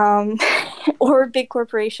 or big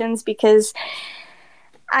corporations, because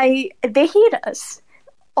they hate us.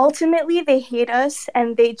 Ultimately, they hate us,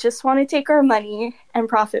 and they just want to take our money and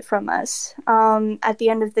profit from us at the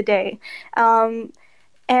end of the day. And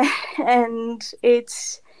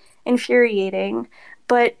it's infuriating.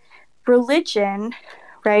 But religion,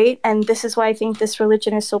 right? And this is why I think this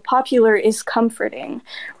religion is so popular, is comforting.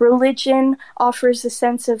 Religion offers a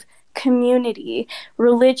sense of community.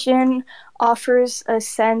 Religion offers a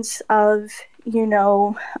sense of,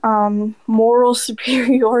 moral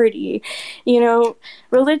superiority.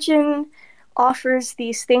 Religion offers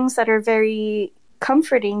these things that are very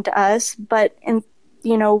comforting to us, but, and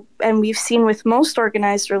we've seen with most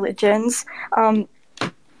organized religions,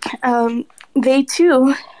 they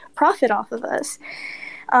too profit off of us.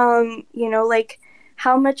 How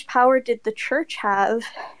much power did the church have,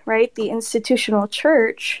 right? The institutional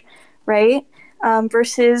church, right?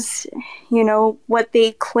 Versus, what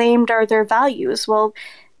they claimed are their values. Well,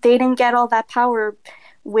 they didn't get all that power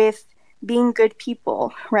with being good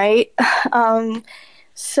people, right?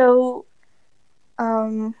 So,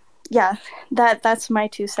 yeah, that's my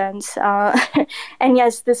 2 cents. And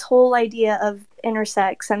yes, this whole idea of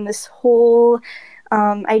intersex and this whole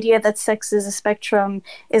idea that sex is a spectrum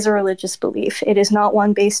is a religious belief. It is not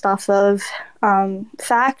one based off of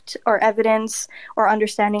fact or evidence or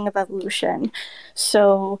understanding of evolution.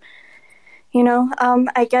 So,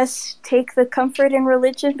 I guess take the comfort in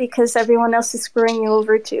religion because everyone else is screwing you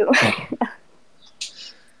over too.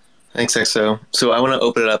 Thanks, EXO. So I want to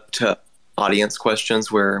open it up to audience questions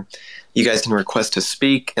where you guys can request to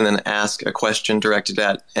speak and then ask a question directed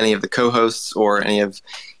at any of the co-hosts or anyone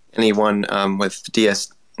with a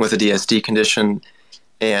DSD condition,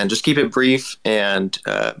 and just keep it brief and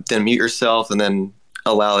then mute yourself and then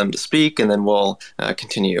allow them to speak, and then we'll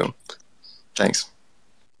continue. Thanks.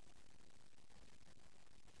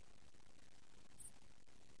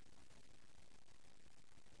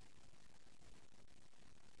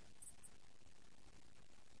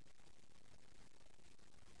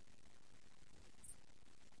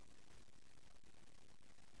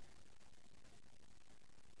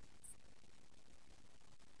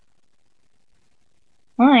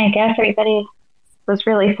 Well, I guess everybody was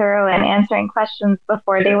really thorough in answering questions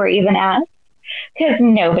before they were even asked, because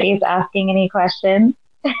nobody's asking any questions.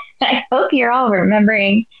 I hope you're all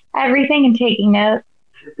remembering everything and taking notes.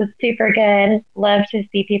 It's super good. Love to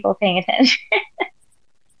see people paying attention.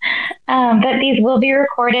 But these will be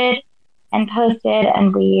recorded and posted,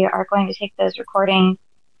 and we are going to take those recordings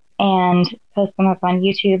and post them up on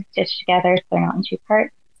YouTube stitched together so they're not in 2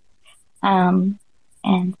 parts. And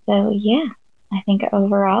so, yeah. I think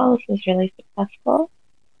overall this was really successful.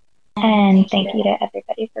 And thank you to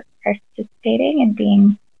everybody for participating and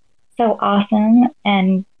being so awesome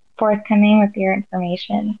and forthcoming with your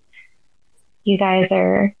information. You guys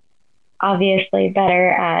are obviously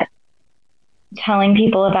better at telling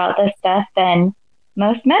people about this stuff than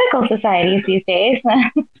most medical societies these days.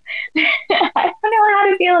 I don't know how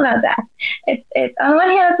to feel about that. It's on one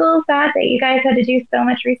hand, it's a little sad that you guys had to do so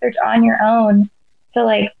much research on your own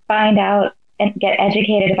to find out and get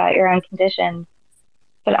educated about your own conditions.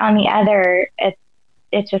 But on the other, it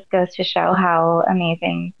just goes to show how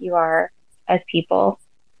amazing you are as people.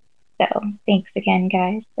 So thanks again,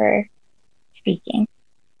 guys, for speaking.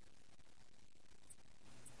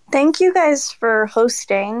 Thank you guys for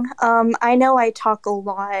hosting. I know I talk a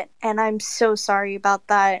lot, and I'm so sorry about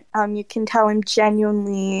that. You can tell I'm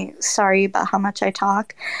genuinely sorry about how much I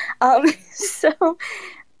talk.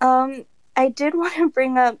 I did want to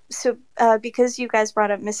bring up, because you guys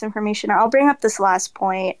brought up misinformation, I'll bring up this last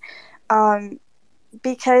point,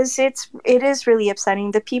 because it is really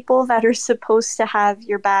upsetting. The people that are supposed to have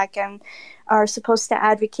your back and are supposed to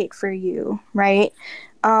advocate for you, right,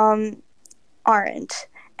 aren't.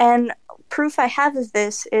 And proof I have of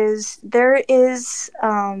this is there is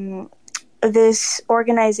this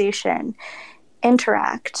organization,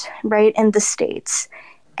 Interact, right, in the States,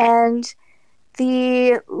 and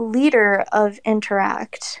the leader of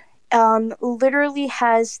Interact literally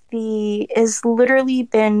has the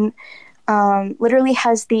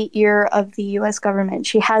ear of the U.S. government.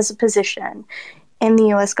 She has a position in the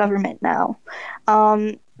U.S. government now,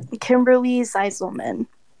 Kimberly Zeiselman.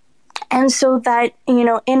 And so that,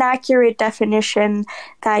 inaccurate definition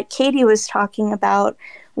that Katie was talking about,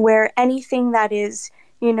 where anything that is,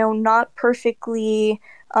 not perfectly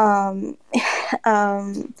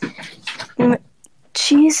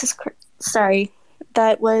Jesus Christ. Sorry,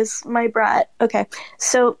 that was my brat. Okay,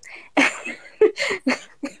 so,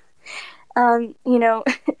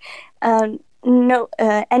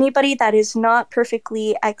 anybody that is not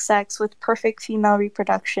perfectly XX with perfect female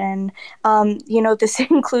reproduction, this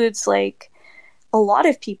includes a lot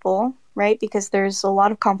of people, right? Because there's a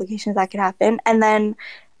lot of complications that could happen, and then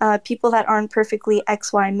people that aren't perfectly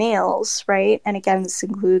XY males, right? And again, this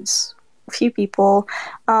includes quite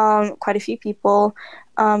a few people,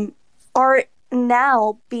 are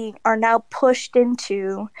now pushed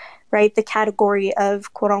into, right, the category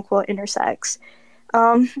of quote unquote intersex,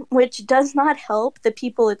 which does not help the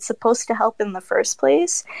people it's supposed to help in the first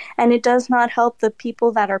place, and it does not help the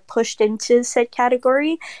people that are pushed into said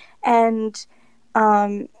category, and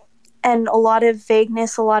a lot of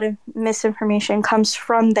vagueness, a lot of misinformation comes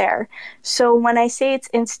from there. So when I say it's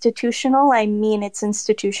institutional, I mean it's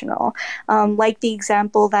institutional. Like the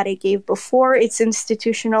example that I gave before, it's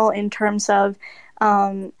institutional in terms of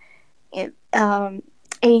a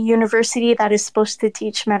university that is supposed to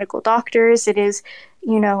teach medical doctors. It is,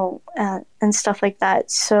 and stuff like that.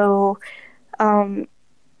 So,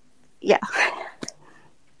 yeah.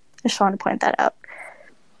 I just want to point that out.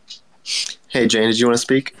 Hey, Jane, did you want to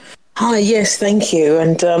speak? Hi, yes, thank you.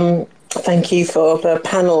 And Thank you for the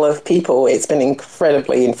panel of people. It's been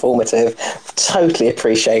incredibly informative. Totally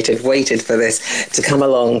appreciated. Waited for this to come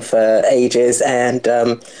along for ages. And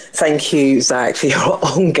thank you, Zach, for your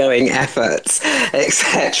ongoing efforts,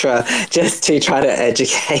 etc., just to try to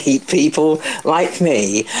educate people like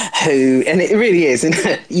me who, and it really is, and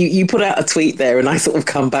you put out a tweet there and I sort of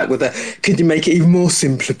come back with a, could you make it even more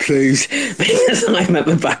simpler, please? Because I'm at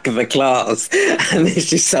the back of the class and there's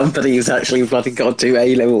just somebody who's actually bloody got 2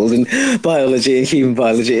 A-levels and biology and human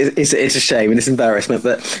biology. It's a shame and it's embarrassment,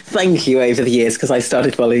 but thank you over the years, because I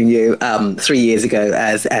started following you 3 years ago,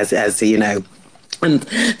 as you know. And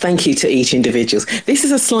thank you to each individual. This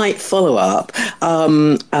is a slight follow-up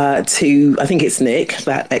to, I think it's Nick,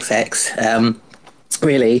 that XX.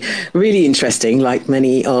 Really, really interesting, like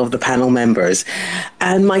many of the panel members.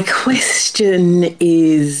 And my question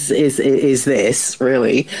is this,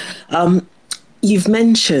 really. You've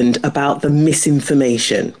mentioned about the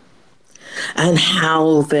misinformation and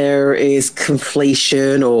how there is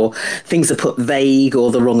conflation, or things are put vague, or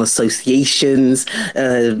the wrong associations,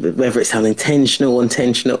 whether it's unintentional,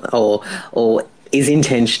 intentional, or is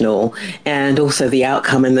intentional, and also the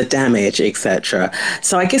outcome and the damage, etc.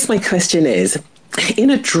 So I guess my question is, in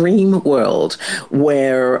a dream world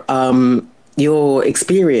where your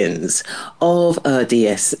experience of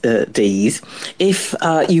DSDs, if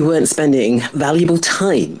you weren't spending valuable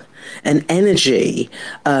time and energy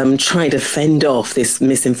trying to fend off this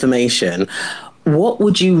misinformation, what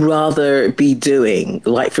would you rather be doing?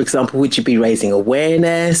 Like, for example, would you be raising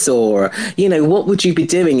awareness, or, you know, what would you be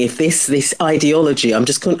doing if this ideology, I'm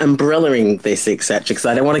just umbrellaing this, etc., because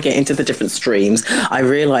I don't want to get into the different streams. I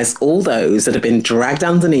realize all those that have been dragged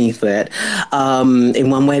underneath it in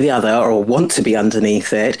one way or the other, or want to be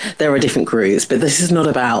underneath it, there are different groups, but this is not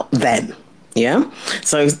about them. Yeah.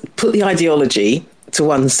 So put the ideology to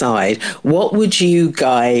one side. What would you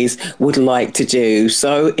guys would like to do?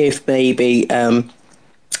 So if maybe in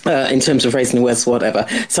terms of raising awareness, whatever.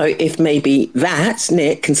 So if maybe that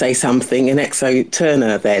Nick can say something and Exo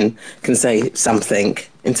Turner then can say something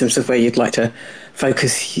in terms of where you'd like to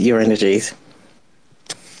focus your energies.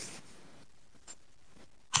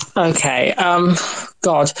 Okay.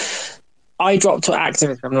 God, I dropped to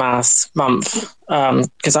activism last month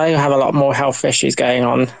because I have a lot more health issues going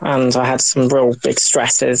on, and I had some real big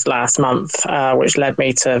stresses last month, which led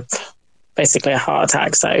me to basically a heart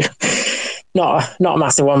attack. So not a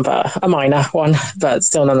massive one, but a minor one, but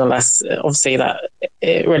still nonetheless, obviously that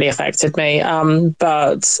it really affected me.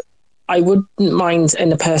 But I wouldn't mind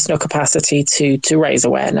in a personal capacity to raise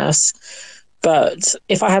awareness. But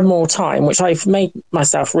if I had more time, which I've made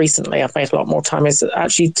myself recently, I've made a lot more time, is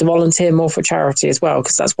actually to volunteer more for charity as well,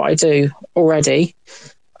 because that's what I do already.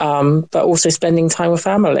 But also spending time with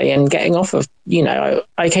family and getting off of, you know,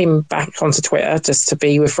 I came back onto Twitter just to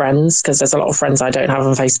be with friends, because there's a lot of friends I don't have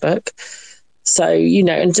on Facebook. So, you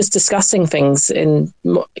know, and just discussing things, and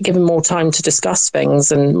giving more time to discuss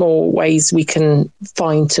things, and more ways we can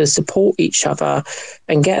find to support each other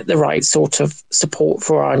and get the right sort of support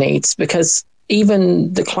for our needs. Because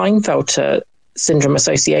even the Klinefelter Syndrome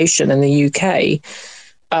Association in the UK,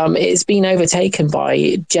 it's been overtaken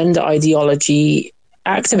by gender ideology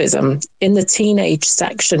activism. In the teenage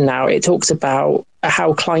section now, it talks about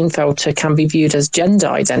how Klinefelter can be viewed as gender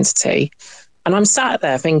identity. And I'm sat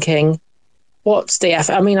there thinking, what's the F?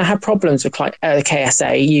 I mean, I had problems with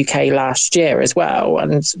KSA UK last year as well,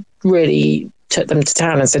 and really took them to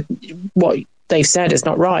town and said, what they've said is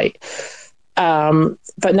not right.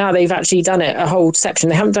 But now they've actually done it, a whole section.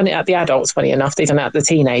 They haven't done it at the adults, funny enough. They've done it at the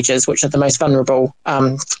teenagers, which are the most vulnerable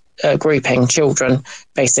grouping, children,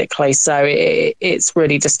 basically. So it's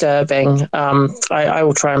really disturbing. I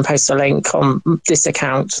will try and post a link on this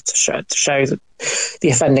account to show the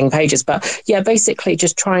offending pages. But yeah, basically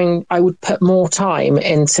just I would put more time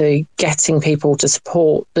into getting people to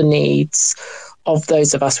support the needs of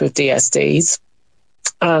those of us with DSDs,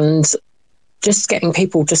 and just getting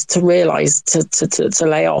people just to realise to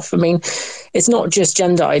lay off. I mean, it's not just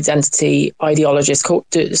gender identity ideologies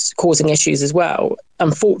causing issues as well.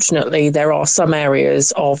 Unfortunately, there are some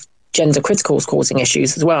areas of gender criticals causing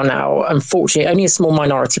issues as well now. Unfortunately, only a small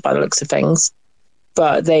minority by the looks of things,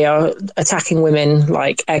 but they are attacking women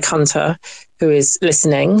like Egg Hunter, who is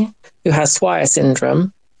listening, who has Swyer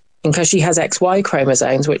syndrome, and because she has XY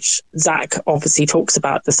chromosomes, which Zach obviously talks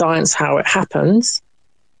about the science, how it happens.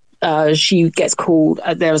 She gets called,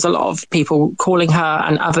 there's a lot of people calling her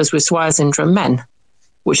and others with Swyer syndrome men,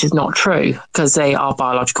 which is not true, because they are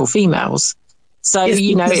biological females. So, it's,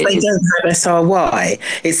 you know, they don't have SRY.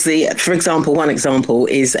 It's for example, one example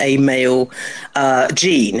is a male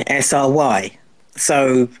gene, SRY.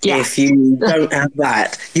 So Yeah. if you don't have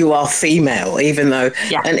that, you are female, even though,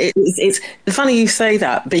 Yeah. and it's funny you say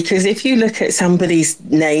that, because if you look at somebody's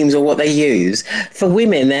names or what they use, for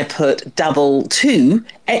women, they're put double two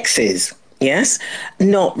X's. Yes,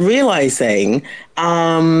 not realizing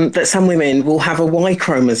that some women will have a Y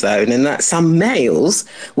chromosome and that some males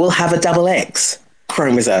will have a double X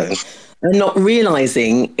chromosome, and not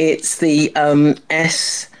realizing it's the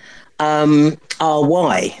SRY,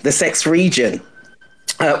 the sex region.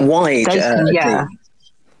 Wide.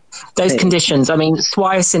 Those conditions. I mean,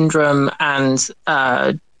 Swyer syndrome and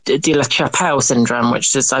de la Chapelle syndrome,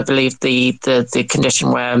 which is, I believe, the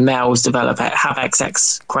condition where males have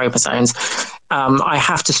XX chromosomes. I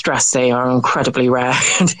have to stress they are incredibly rare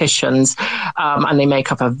conditions, and they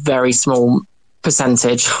make up a very small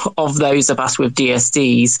percentage of those of us with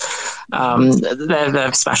DSDs.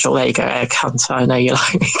 They're special. There you go, Egg Hunter. I know you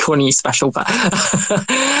like me calling you special, but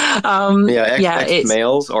XX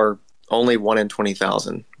males are only 1 in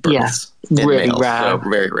 20,000 births. Yeah, really males, rare. So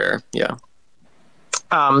very rare. Yeah.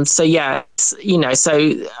 So yeah, you know, so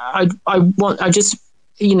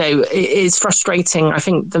it's frustrating. I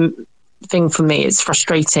think the thing for me, it's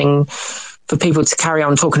frustrating for people to carry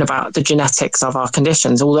on talking about the genetics of our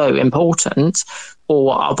conditions, although important, or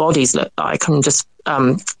what our bodies look like. And just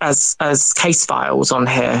as case files on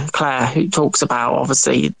here, Claire, who talks about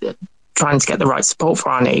obviously trying to get the right support for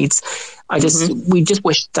our needs. We just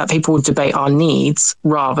wish that people would debate our needs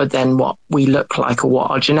rather than what we look like or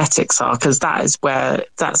what our genetics are, because that's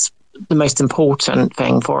the most important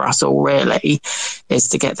thing for us all, really, is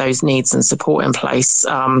to get those needs and support in place,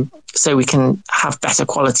 so we can have better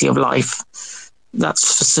quality of life.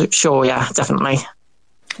 That's for sure. Yeah, definitely.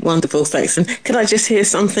 Wonderful, thanks. And could I just hear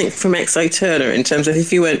something from Exo Turner in terms of,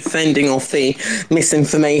 if you weren't fending off the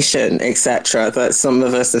misinformation, etc., that some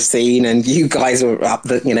of us have seen, and you guys are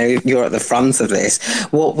you're at the front of this,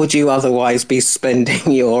 what would you otherwise be spending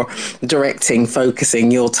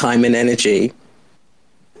focusing your time and energy?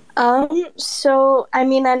 So, I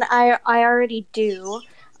mean, and I already do.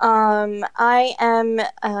 I am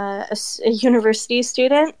a university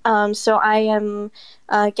student, so I am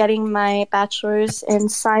getting my bachelor's in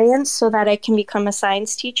science so that I can become a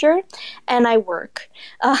science teacher, and I work.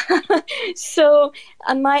 So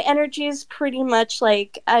my energy is pretty much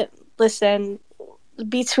like,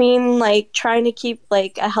 between like trying to keep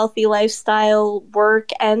like a healthy lifestyle, work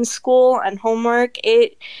and school and homework,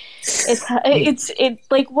 it's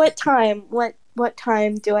like, what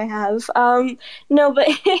time do I have? No, but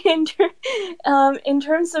in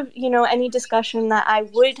terms of, any discussion that I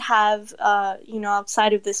would have,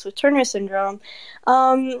 outside of this with Turner syndrome,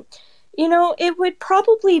 it would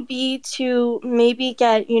probably be to maybe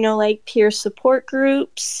get, like peer support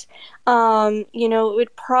groups. It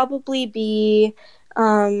would probably be,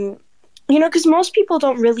 because most people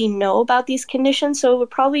don't really know about these conditions, so it would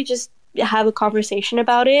probably just have a conversation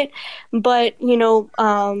about it, but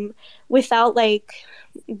without like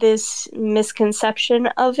this misconception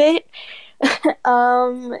of it.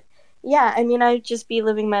 I mean, I'd just be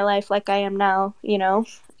living my life like I am now,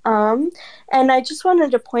 and I just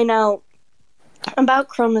wanted to point out about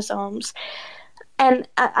chromosomes. And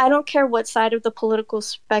I don't care what side of the political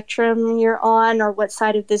spectrum you're on, or what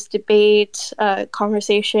side of this debate,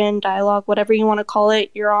 conversation, dialogue, whatever you want to call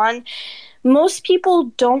it, you're on. Most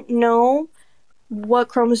people don't know what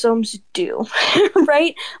chromosomes do,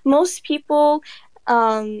 right? Most people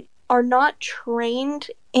are not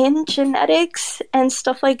trained in genetics and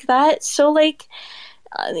stuff like that. So,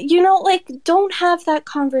 don't have that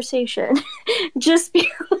conversation. Just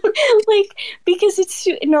because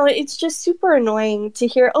it's just super annoying to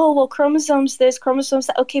hear, oh, well, chromosomes this, chromosomes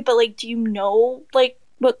that. Okay, but do you know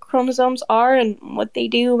what chromosomes are and what they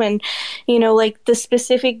do, and the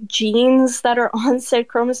specific genes that are on said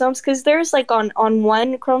chromosomes? Because there's on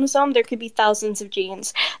one chromosome there could be thousands of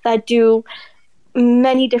genes that do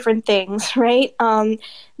many different things, right?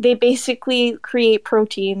 They basically create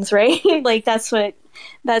proteins, right? That's what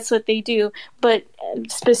they do. But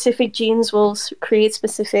specific genes will create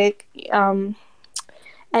specific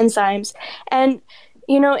enzymes, and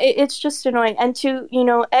it's just annoying. And to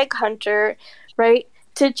Egg Hunter, right?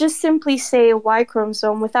 To just simply say Y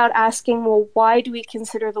chromosome without asking, well, why do we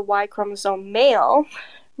consider the Y chromosome male,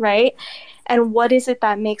 right? And what is it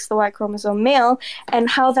that makes the Y chromosome male, and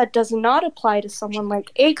how that does not apply to someone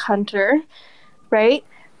like Egg Hunter, right?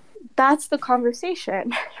 That's the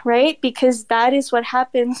conversation, right? Because that is what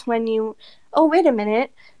happens when oh, wait a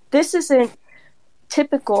minute, this isn't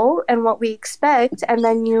typical and what we expect, and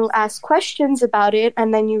then you ask questions about it,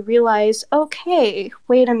 and then you realize, okay,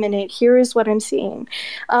 wait a minute, here is what I'm seeing.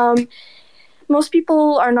 most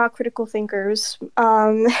people are not critical thinkers,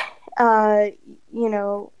 and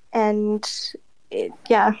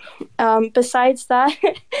besides that,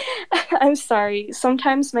 I'm sorry.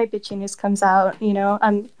 Sometimes my bitchiness comes out,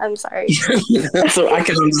 I'm sorry. So I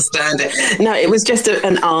can understand it. No, it was just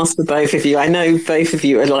an ask for both of you. I know both of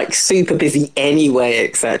you are like super busy anyway,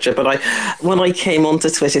 etc. But when I came onto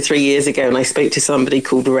Twitter 3 years ago and I spoke to somebody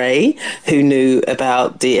called Ray who knew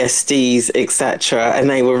about DSDs, etc., and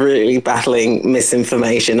they were really battling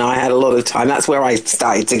misinformation. I had a lot of time. That's where I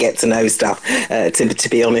started to get to know stuff, to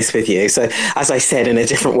be honest with you. So as I said, in a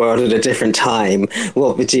different world at a different time,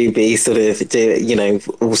 what would you be sort of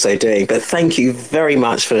also doing? But thank you very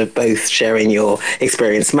much for both sharing your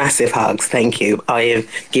experience. Massive hugs. Thank you. I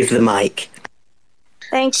give the mic.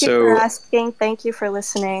 Thank you for asking. Thank you for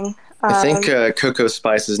listening. I think Coco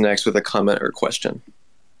Spice is next with a comment or question.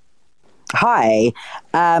 Hi.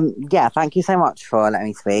 Thank you so much for letting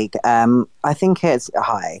me speak. I think it's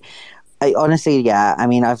hi. Honestly, yeah. I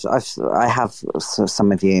mean, I have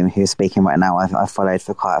some of you who are speaking right now. I've followed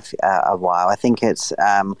for quite a while. I think it's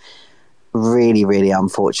really, really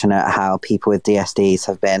unfortunate how people with DSDs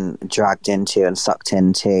have been dragged into and sucked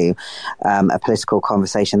into a political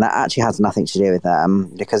conversation that actually has nothing to do with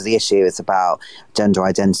them, because the issue is about gender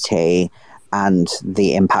identity and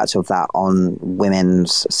the impact of that on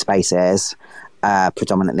women's spaces.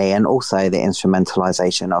 Predominantly, and also the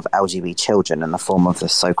instrumentalization of LGBT children in the form of the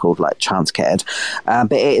so-called trans kid.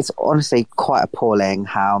 But it is honestly quite appalling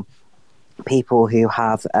how people who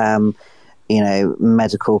have,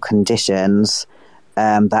 medical conditions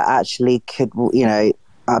that actually could, I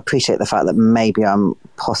appreciate the fact that maybe I'm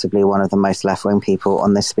possibly one of the most left-wing people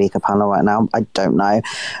on this speaker panel right now. I don't know.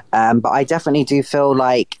 But I definitely do feel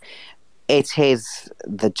like it is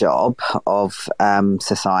the job of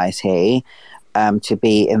society to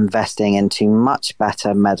be investing into much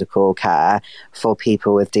better medical care for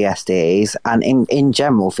people with DSDs and in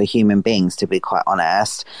general for human beings, to be quite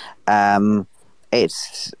honest. I have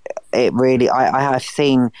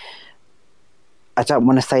seen, I don't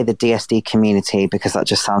want to say the DSD community because that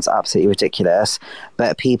just sounds absolutely ridiculous,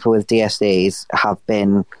 but people with DSDs have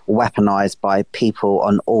been weaponized by people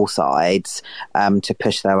on all sides to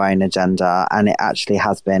push their own agenda, and it actually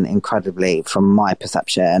has been incredibly, from my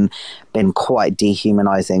perception, been quite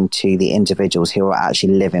dehumanizing to the individuals who are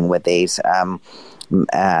actually living with these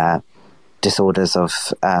disorders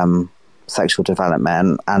of sexual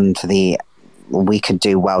development, and we could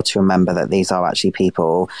do well to remember that these are actually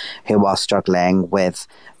people who are struggling with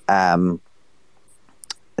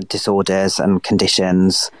disorders and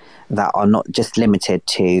conditions that are not just limited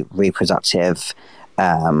to reproductive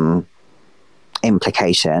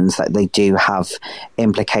implications, that they do have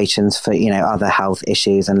implications for other health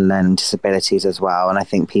issues and learning disabilities as well. And I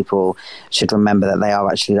think people should remember that they are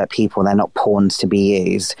actually people. They're not pawns to be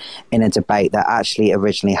used in a debate that actually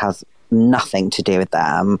originally has nothing to do with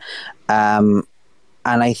them. And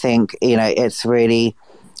I think it's really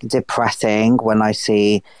depressing when I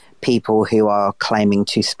see people who are claiming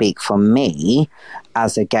to speak for me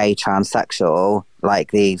as a gay transsexual,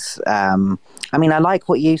 like these. I mean, I like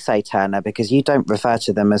what you say, Turner, because you don't refer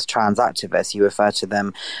to them as trans activists. You refer to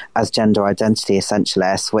them as gender identity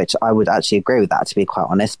essentialists, which I would actually agree with that, to be quite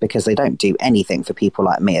honest, because they don't do anything for people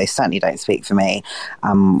like me. They certainly don't speak for me,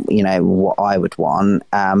 what I would want.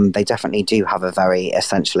 They definitely do have a very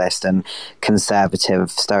essentialist and conservative,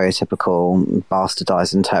 stereotypical,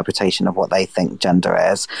 bastardized interpretation of what they think gender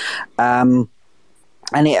is. And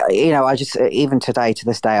I just, even today, to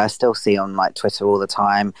this day, I still see on Twitter all the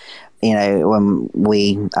time, when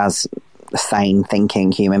we as sane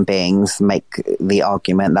thinking human beings make the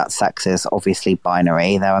argument that sex is obviously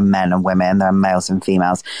binary. There are men and women, there are males and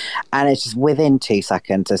females. And it's just within 2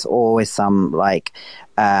 seconds, there's always some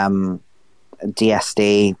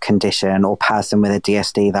DSD condition or person with a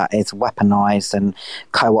DSD that is weaponized and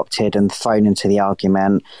co-opted and thrown into the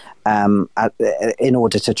argument in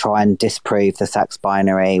order to try and disprove the sex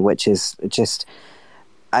binary, which is just,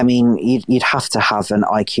 I mean, you'd have to have an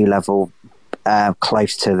IQ level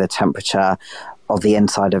close to the temperature of the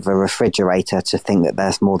inside of a refrigerator to think that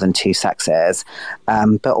there's more than 2 sexes.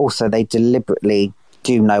 But also they deliberately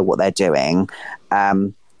do know what they're doing.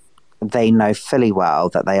 They know fully well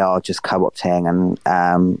that they are just co-opting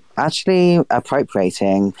and actually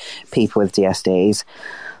appropriating people with DSDs.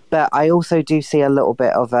 But I also do see a little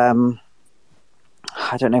bit of, I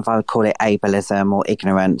don't know if I would call it ableism or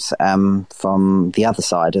ignorance from the other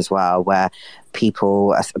side as well, where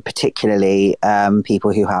people, particularly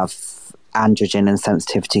people who have androgen and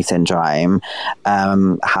sensitivity syndrome,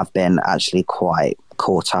 have been actually quite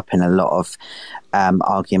caught up in a lot of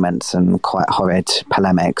arguments and quite horrid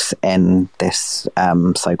polemics in this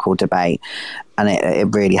so-called debate. And it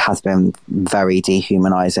really has been very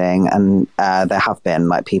dehumanizing. And there have been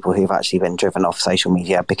like people who've actually been driven off social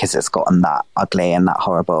media because it's gotten that ugly and that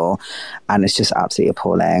horrible. And it's just absolutely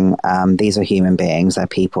appalling. These are human beings. They're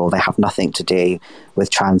people. They have nothing to do with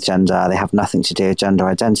transgender. They have nothing to do with gender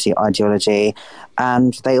identity ideology.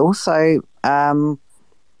 And they also,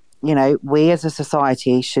 we as a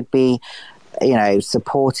society should be,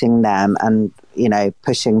 supporting them and,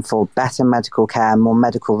 pushing for better medical care, more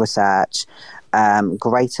medical research,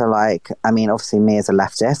 greater, obviously me as a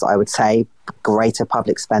leftist, I would say greater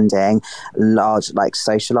public spending, large,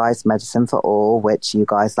 socialized medicine for all, which you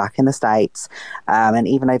guys lack in the States. And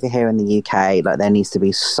even over here in the UK, there needs to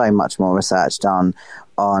be so much more research done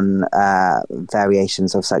on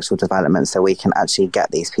variations of sexual development so we can actually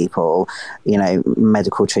get these people,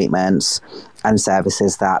 medical treatments and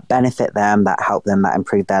services that benefit them, that help them, that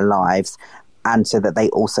improve their lives, and so that they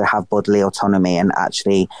also have bodily autonomy and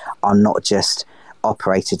actually are not just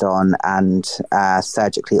operated on and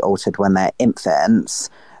surgically altered when they're infants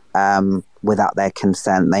without their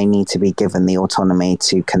consent. They need to be given the autonomy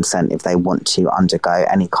to consent if they want to undergo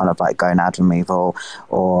any kind of gonad removal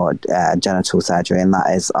or genital surgery, and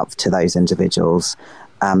that is up to those individuals.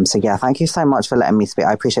 Thank you so much for letting me speak.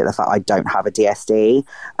 I appreciate the fact I don't have a DSD.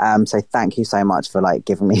 So thank you so much for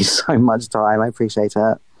giving me so much time. I appreciate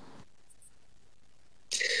it.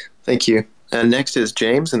 Thank you. Next is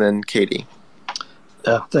James, and then Katie.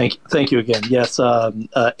 Thank you again. Yes,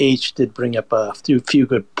 H did bring up a few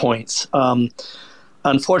good points.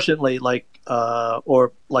 Unfortunately,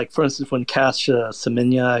 for instance, when Kasia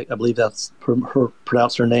Semenya, I believe that's her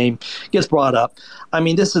pronounce her name, gets brought up. I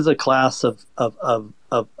mean, this is a class of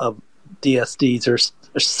DSDs are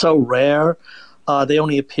so rare. They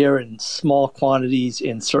only appear in small quantities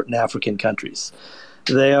in certain African countries.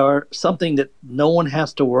 They are something that no one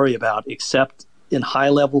has to worry about except in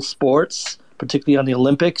high-level sports, particularly on the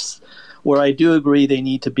Olympics, where I do agree they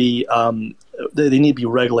need to be they need to be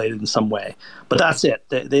regulated in some way. But that's it.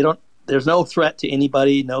 They don't. There's no threat to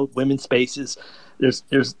anybody. No women's spaces. There's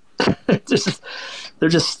they're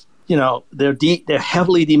just they're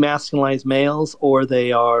heavily demasculinized males, or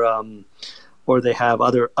they are or they have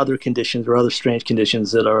other conditions or other strange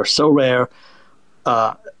conditions that are so rare.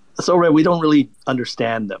 So rare we don't really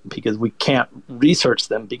understand them because we can't research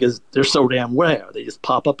them because they're so damn rare. They just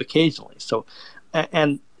pop up occasionally. So,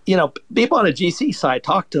 and people on a GC side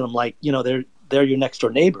talk to them like they're your next door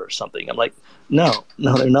neighbor or something. I'm like, no,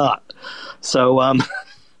 they're not. So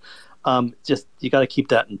just you got to keep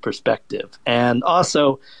that in perspective. And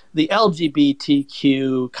also, the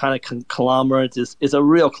LGBTQ kind of conglomerate is a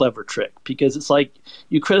real clever trick because it's like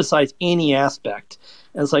you criticize any aspect.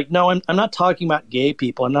 And it's like, no, I'm not talking about gay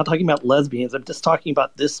people. I'm not talking about lesbians. I'm just talking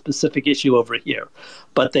about this specific issue over here.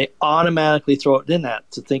 But they automatically throw it in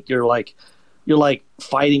that to think you're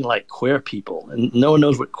fighting like queer people, and no one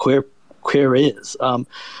knows what queer is. I'm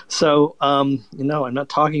not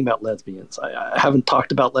talking about lesbians. I haven't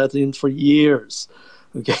talked about lesbians for years.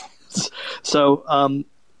 Okay, so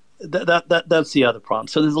that's the other problem.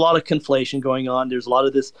 So there's a lot of conflation going on. There's a lot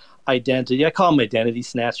of this identity. I call them identity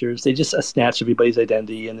snatchers. They just snatch everybody's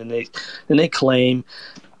identity, and then they claim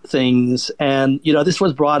things. And this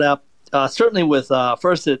was brought up certainly with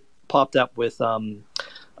first it popped up with Dolezal,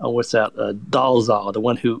 the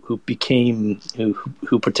one who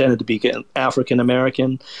pretended to be African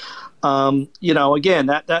American. Again,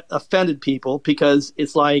 that offended people because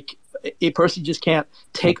it's like a person just can't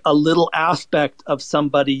take a little aspect of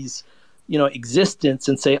somebody's existence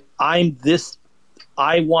and say, I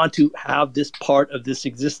want to have this part of this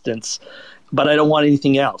existence, but I don't want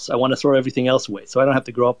anything else. I want to throw everything else away. So I don't have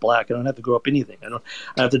to grow up black. I don't have to grow up anything. I don't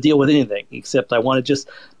have to deal with anything except I want to just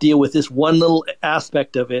deal with this one little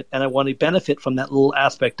aspect of it, and I want to benefit from that little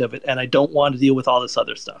aspect of it, and I don't want to deal with all this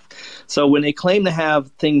other stuff. So when they claim to have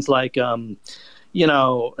things like,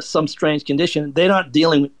 some strange condition, they're not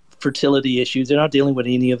dealing with fertility issues. They're not dealing with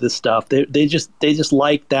any of this stuff. They just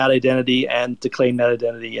like that identity and to claim that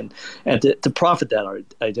identity and to profit that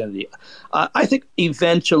identity. I think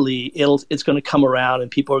eventually it's going to come around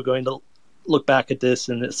and people are going to look back at this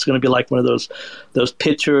and it's going to be like one of those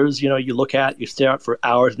pictures, you look at, you stare at for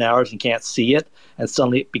hours and hours and can't see it, and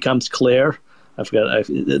suddenly it becomes clear. I forgot.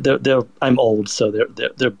 I'm old, so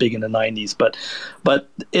they're big in the 90s. But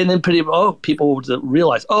and then people will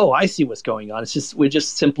realize, I see what's going on. It's just we're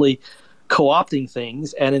just simply co-opting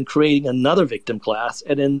things and then creating another victim class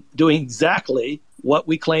and then doing exactly what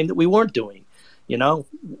we claimed that we weren't doing. You know,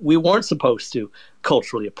 we weren't supposed to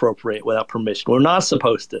culturally appropriate without permission. We're not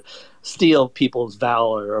supposed to steal people's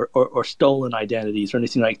valor or stolen identities or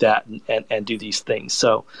anything like that and do these things.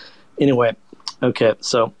 So anyway, okay,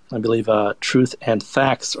 so I believe Truth and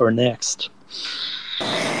Facts are next.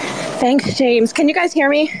 Thanks, James. Can you guys hear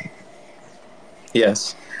me?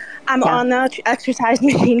 Yes. I'm on the exercise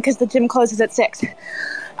machine because the gym closes at 6.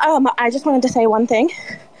 I just wanted to say one thing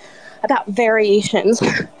about variations.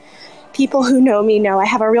 People who know me know I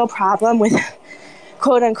have a real problem with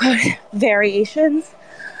quote-unquote variations.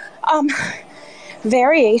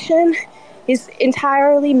 Variation is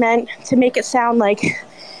entirely meant to make it sound like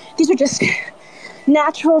these are just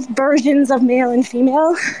natural versions of male and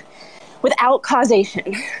female without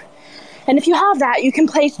causation. And if you have that, you can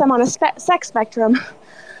place them on a sex spectrum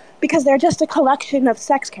because they're just a collection of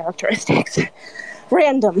sex characteristics,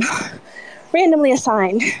 randomly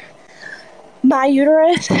assigned. My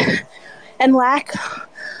uterus and lack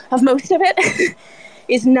of most of it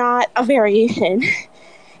is not a variation.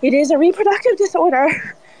 It is a reproductive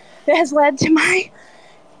disorder that has led to my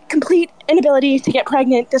complete inability to get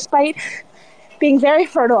pregnant despite being very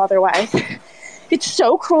fertile otherwise. It's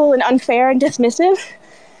so cruel and unfair and dismissive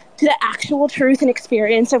to the actual truth and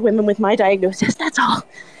experience of women with my diagnosis. That's all.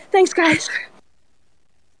 Thanks, guys.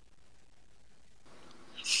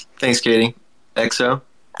 Thanks, Katie. EXO?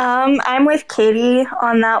 I'm with Katie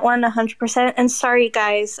on that one 100%. And sorry,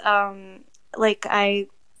 guys, for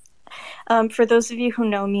those of you who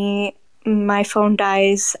know me, my phone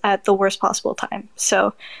dies at the worst possible time.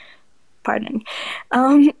 So, pardon.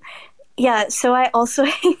 So I also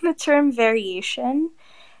hate the term variation.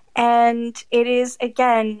 And it is,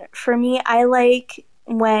 again, for me, I like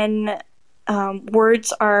when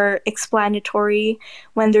words are explanatory,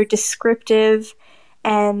 when they're descriptive,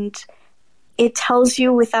 and it tells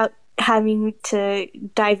you without having to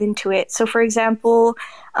dive into it. So, for example,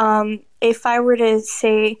 if I were to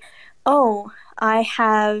say, oh, I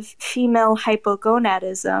have female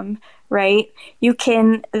hypogonadism, right? You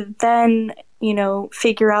can then,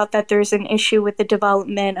 figure out that there's an issue with the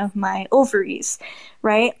development of my ovaries,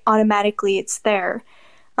 right? Automatically it's there.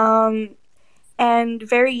 And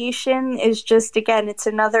variation is just, again, it's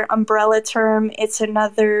another umbrella term. It's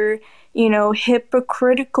another,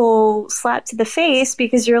 hypocritical slap to the face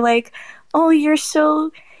because you're like, oh, you're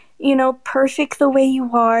so, perfect the way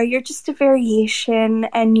you are. You're just a variation.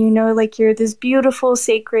 And, you're this beautiful,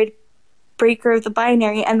 sacred breaker of the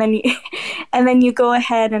binary. And then you go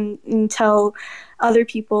ahead and tell other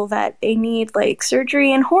people that they need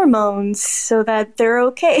surgery and hormones so that they're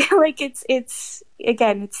okay. It's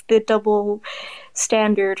again, it's the double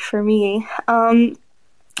standard for me. And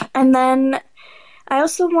then I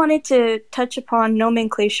also wanted to touch upon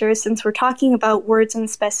nomenclature since we're talking about words and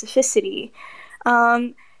specificity.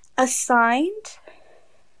 Assigned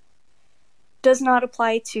does not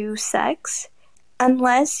apply to sex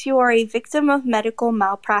unless you are a victim of medical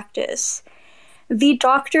malpractice. The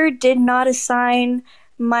doctor did not assign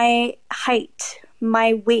my height,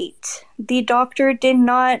 my weight. The doctor did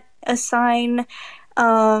not assign,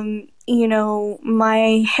 my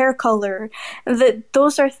hair color.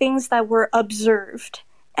 Those are things that were observed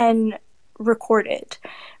and recorded,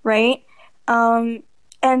 right? And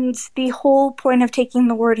the whole point of taking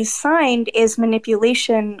the word assigned is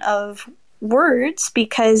manipulation of words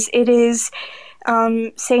because it is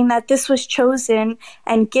saying that this was chosen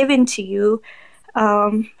and given to you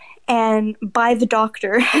and by the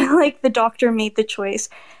doctor, the doctor made the choice.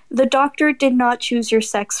 The doctor did not choose your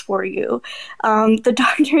sex for you. The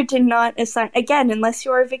doctor did not assign, again, unless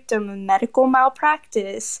you are a victim of medical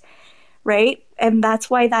malpractice, right? And that's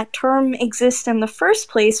why that term exists in the first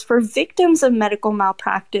place for victims of medical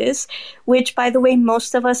malpractice, which, by the way,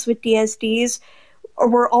 most of us with DSDs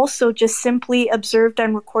were also just simply observed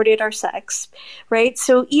and recorded our sex, right?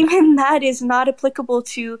 So even that is not applicable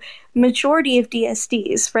to majority of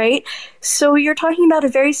DSDs, right? So you're talking about a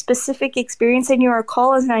very specific experience and you are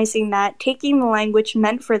colonizing that, taking the language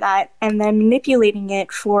meant for that, and then manipulating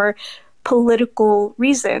it for political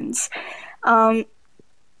reasons. And,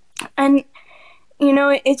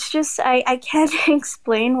 it's just, I can't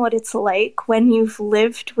explain what it's like when you've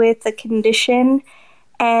lived with a condition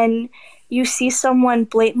and you see someone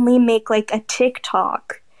blatantly make a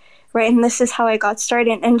TikTok, right? And this is how I got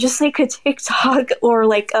started. And just a TikTok or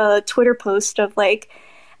a Twitter post of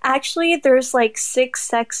actually there's 6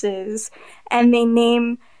 sexes and they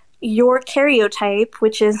name your karyotype,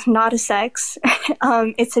 which is not a sex.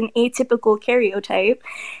 It's an atypical karyotype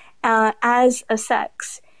as a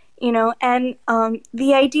sex, and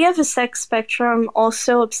the idea of a sex spectrum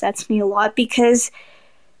also upsets me a lot because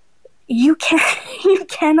you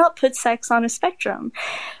cannot put sex on a spectrum.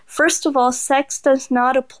 First of all, sex does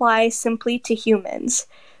not apply simply to humans,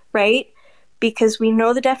 right? Because we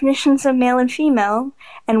know the definitions of male and female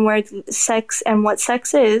and where sex and what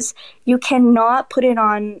sex is. You cannot put it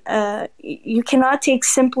on, you cannot take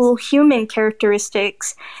simple human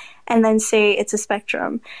characteristics and then say it's a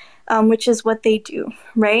spectrum, which is what they do,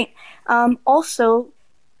 right? Also,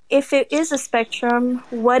 if it is a spectrum,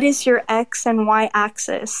 what is your X and Y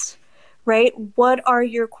axis? Right? What are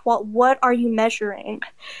you measuring?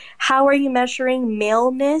 How are you measuring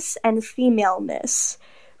maleness and femaleness?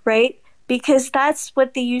 Right? Because that's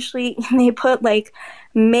what they put like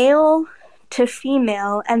male to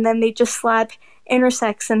female, and then they just slap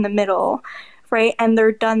intersex in the middle, right? And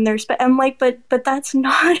they're done their I'm like, but that's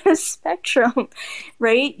not a spectrum,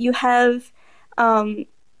 right? You have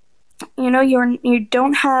you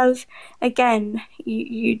don't have, again,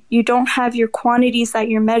 you don't have your quantities that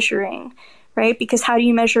you're measuring, right? Because how do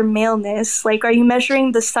you measure maleness? Like, are you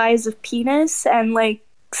measuring the size of penis and like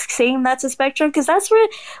saying that's a spectrum? Because that's where,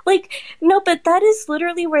 like, no, but that is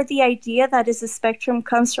literally where the idea that is a spectrum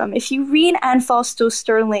comes from. If you read Anne Fausto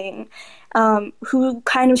Sterling, who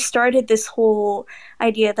kind of started this whole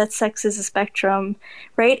idea that sex is a spectrum,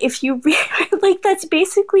 right? If you read, like, that's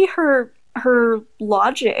basically her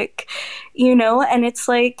logic, and it's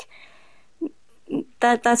like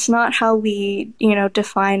that's not how we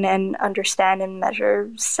define and understand and measure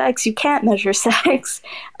sex. You can't measure sex.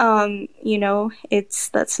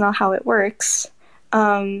 That's not how it works.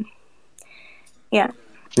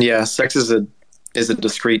 Sex is a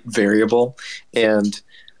discrete variable, and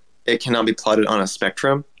it cannot be plotted on a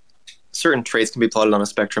spectrum. Certain traits can be plotted on a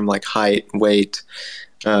spectrum, like height, weight,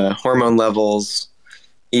 hormone levels,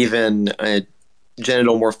 even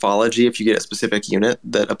genital morphology if you get a specific unit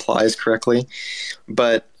that applies correctly.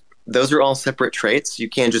 But those are all separate traits. You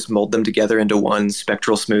can't just mold them together into one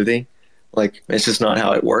spectral smoothie. Like, it's just not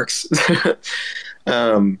how it works. That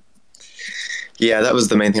was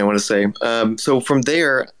the main thing I want to say. So from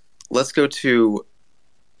there, let's go to,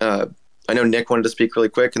 I know Nick wanted to speak really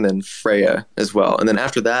quick, and then Freya as well. And then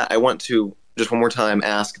after that, I want to just one more time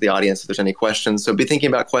ask the audience if there's any questions. So be thinking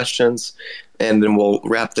about questions, and then we'll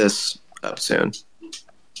wrap this up soon.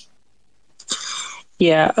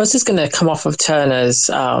 Yeah, I was just going to come off of Turner's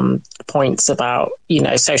points about,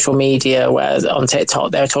 social media, where on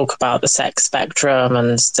TikTok they'll talk about the sex spectrum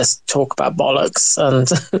and just talk about bollocks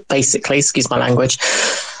and basically, excuse my language.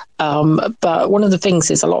 But one of the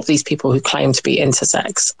things is a lot of these people who claim to be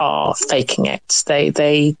intersex are faking it.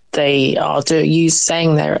 They are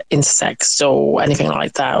saying they're intersex or anything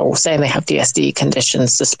like that, or saying they have DSD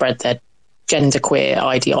conditions to spread their genderqueer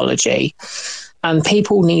ideology. And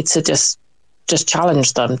people need to just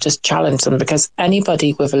challenge them, because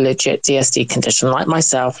anybody with a legit DSD condition, like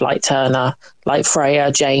myself, like Turner, like Freya,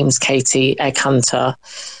 James, Katie, Egg Hunter,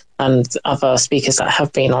 and other speakers that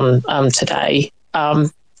have been on today,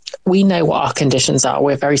 we know what our conditions are.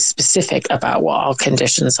 We're very specific about what our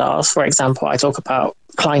conditions are. For example, I talk about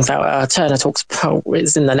Klinefelter. Turner talks about,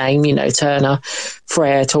 it's in the name, Turner.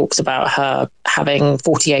 Freya talks about her having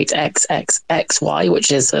 48XXXY,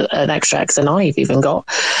 which is an extra X than I've even got,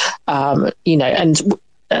 and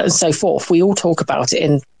so forth. We all talk about it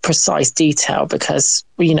in precise detail because,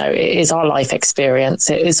 it is our life experience.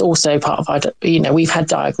 It is also part of our, we've had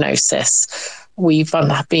diagnosis. We've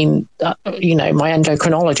been, my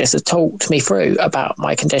endocrinologist has talked me through about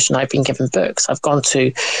my condition. I've been given books. I've gone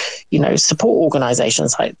to, support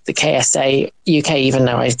organisations like the KSA UK, even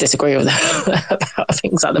though I disagree with them about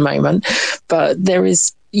things at the moment. But there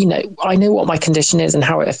is, I know what my condition is and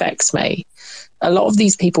how it affects me. A lot of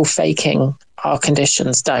these people faking our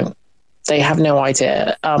conditions don't. They have no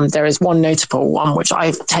idea. There is one notable one which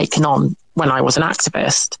I've taken on when I was an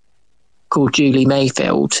activist, called Julie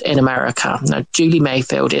Mayfield in America. Now, Julie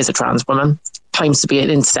Mayfield is a trans woman, claims to be an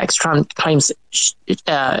intersex, claims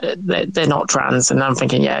they're not trans, and I'm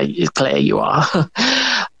thinking, yeah, it's clear you are.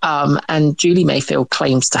 And Julie Mayfield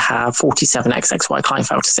claims to have 47XXY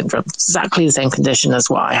Klinefelter syndrome, exactly the same condition as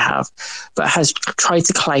what I have, but has tried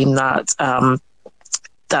to claim that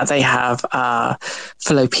that they have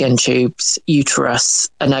fallopian tubes, uterus,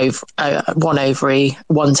 one ovary,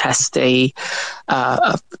 one testy,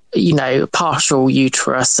 partial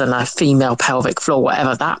uterus, and a female pelvic floor,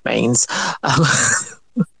 whatever that means.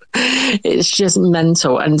 It's just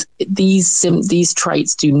mental. And these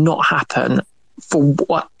traits do not happen for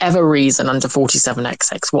whatever reason under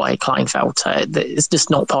 47XXY Klinefelter. It's just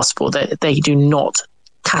not possible. They do not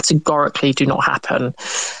categorically do not happen.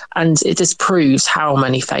 And it just proves how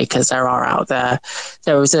many fakers there are out there.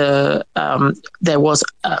 There was a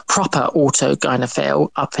proper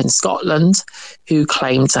autogynephile up in Scotland who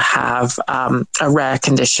claimed to have a rare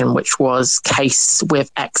condition, which was case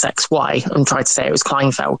with XXY, and tried to say it was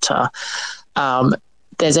Klinefelter.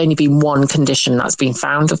 There's only been one condition that's been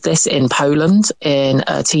found of this in Poland, in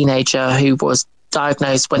a teenager who was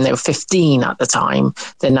diagnosed when they were 15 at the time.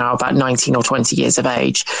 They're now about 19 or 20 years of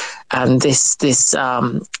age. And this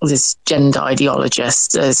gender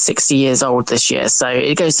ideologist is 60 years old this year. So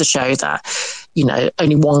it goes to show that,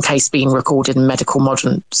 only one case being recorded in medical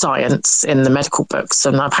modern science in the medical books.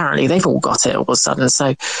 And apparently they've all got it all of a sudden.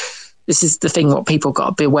 So this is the thing what people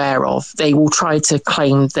got to beware of. They will try to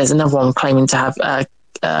claim, there's another one claiming to have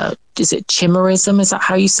is it chimerism? Is that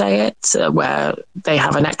how you say it? Where they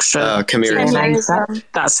have an extra... chimerism.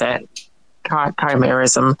 That's it.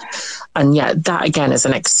 Chimerism. And yet that again is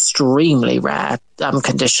an extremely rare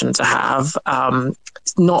condition to have.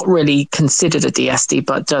 It's not really considered a DSD,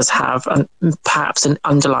 but does have perhaps an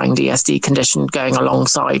underlying DSD condition going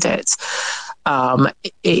alongside it.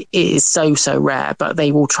 It is so rare, but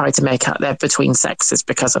they will try to make out they're between sexes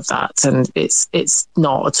because of that, and it's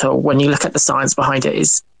not at all. When you look at the science behind it,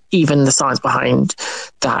 is even the science behind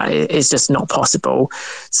that is just not possible.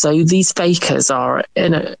 So these fakers are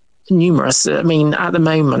numerous. I mean, at the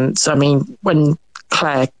moment, when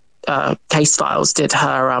Claire Case Files did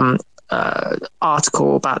her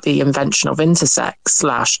article about the invention of intersex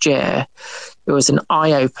last year, it was an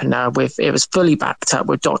eye-opener. It was fully backed up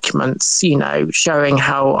with documents, showing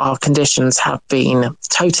how our conditions have been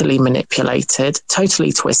totally manipulated,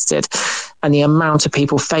 totally twisted, and the amount of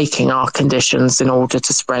people faking our conditions in order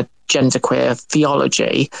to spread genderqueer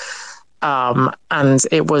theology. And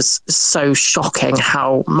it was so shocking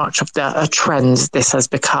how much of a trend this has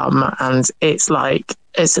become. And it's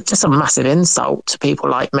just a massive insult to people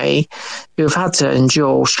like me who have had to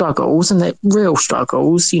endure struggles, and they're real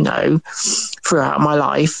struggles, throughout my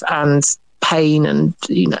life, and pain and,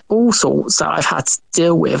 all sorts that I've had to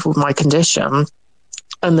deal with my condition.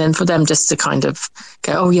 And then for them just to kind of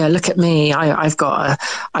go, oh yeah, look at me, I'm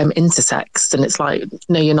intersex. And it's like,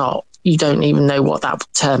 no, you're not. You don't even know what that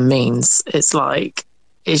term means.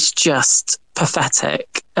 It's just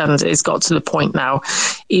pathetic. And it's got to the point now,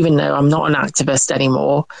 even though I'm not an activist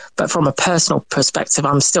anymore, but from a personal perspective,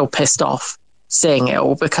 I'm still pissed off seeing it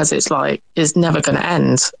all, because it's never going to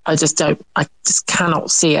end. I just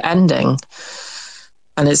cannot see it ending.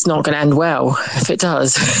 And it's not going to end well if it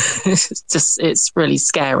does. It's really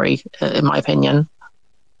scary, in my opinion.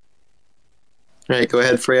 All right, go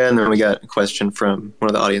ahead, Freya, and then we got a question from one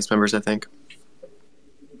of the audience members, I think.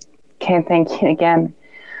 Okay, thank you again.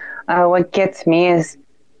 What gets me is,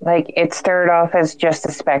 it started off as just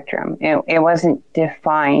a spectrum. It wasn't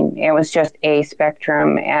defined. It was just a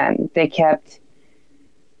spectrum, and they kept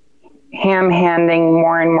ham-handing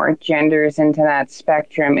more and more genders into that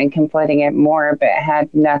spectrum and conflating it more, but it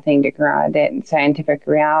had nothing to ground it in scientific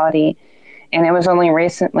reality. And it was only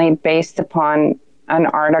recently, based upon an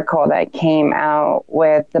article that came out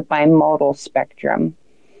with the bimodal spectrum.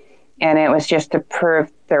 And it was just to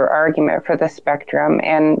prove their argument for the spectrum.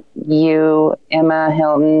 And you, Emma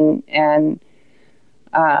Hilton, and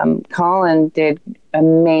Colin did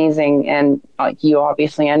amazing. And you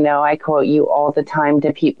obviously, I know I quote you all the time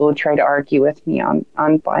to people who try to argue with me on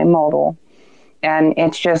bimodal. And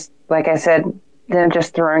it's just, like I said, they're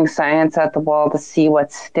just throwing science at the wall to see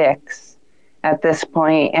what sticks at this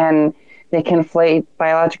point. And they conflate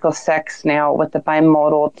biological sex now with the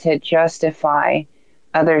bimodal to justify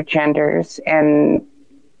other genders and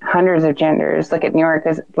hundreds of genders. Look at New York.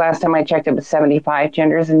 Last time I checked, it was 75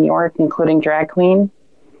 genders in New York, including drag queen.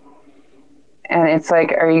 And it's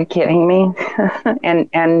like, are you kidding me? and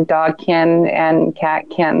dogkin and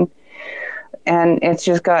catkin. And it's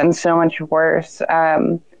just gotten so much worse.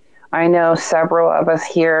 I know several of us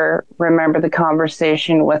here remember the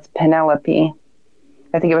conversation with Penelope.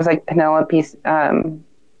 I think it was Penelope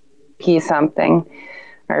P something,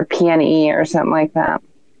 or PNE or something like that.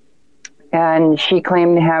 And she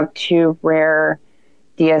claimed to have two rare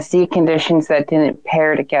DSD conditions that didn't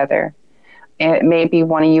pair together. And maybe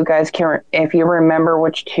one of you guys can, if you remember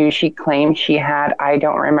which two she claimed she had. I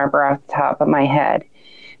don't remember off the top of my head.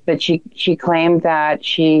 But she claimed that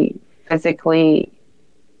she physically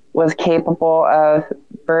was capable of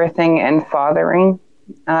birthing and fathering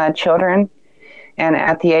children. And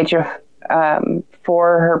at the age of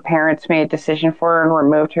 4, her parents made a decision for her and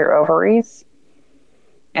removed her ovaries,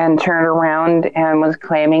 and turned around and was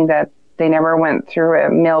claiming that they never went through a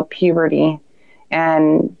male puberty,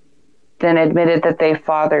 and then admitted that they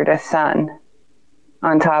fathered a son.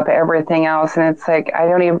 on top of everything else. And it's like, I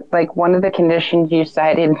don't even, like, one of the conditions you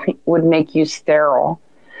cited would make you sterile.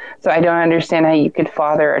 So I don't understand how you could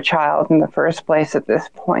father a child in the first place at this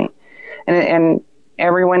point. And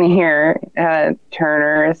everyone here,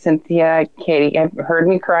 Turner, Cynthia, Katie, have heard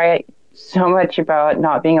me cry so much about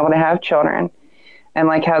not being able to have children, and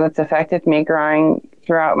like how that's affected me growing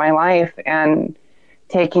throughout my life and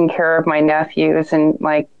taking care of my nephews. And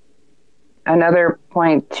like, another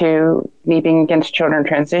point to me being against children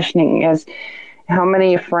transitioning is how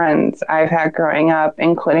many friends I've had growing up,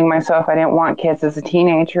 including myself. I didn't want kids as a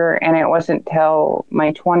teenager, and it wasn't till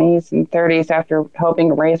my 20s and 30s, after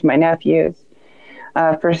helping raise my nephews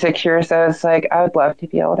for 6 years, I was like, I would love to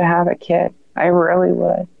be able to have a kid. I really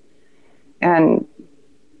would. And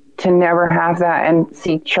to never have that and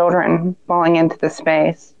see children falling into the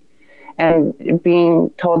space and being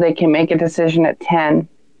told they can make a decision at 10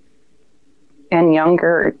 and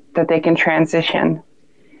younger, that they can transition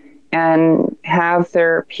and have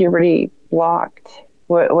their puberty blocked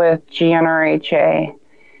with GnRHA,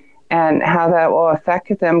 and how that will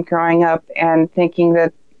affect them growing up, and thinking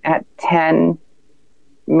that at 10,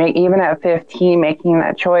 even at 15, making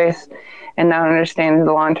that choice and not understanding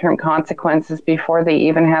the long-term consequences before they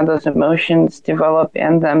even have those emotions develop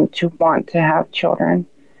in them to want to have children,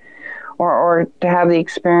 or to have the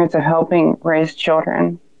experience of helping raise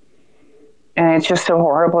children. And it's just so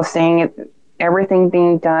horrible seeing it, everything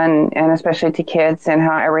being done, and especially to kids, and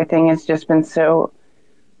how everything has just been so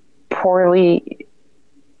poorly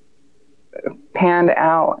panned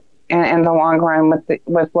out in the long run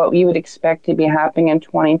with what we would expect to be happening in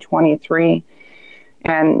 2023.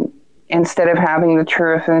 And instead of having the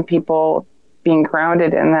truth and people being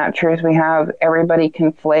grounded in that truth, we have everybody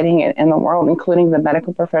conflating it in the world, including the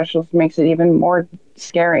medical professionals. Makes it even more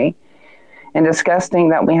scary and disgusting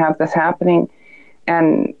that we have this happening.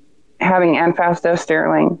 And having Ann Fausto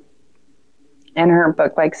Sterling in her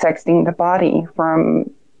book, like Sexting the Body, from,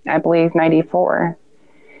 I believe, 94,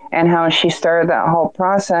 and how she started that whole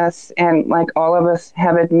process. And like all of us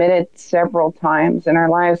have admitted several times in our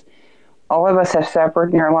lives, all of us have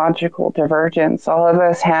suffered neurological divergence. All of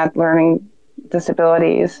us had learning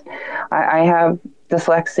disabilities. I have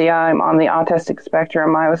dyslexia. I'm on the autistic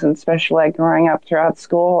spectrum. I was in special ed growing up throughout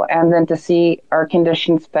school. And then to see our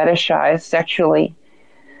conditions fetishized sexually,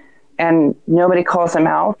 and nobody calls them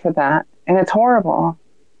out for that. And it's horrible.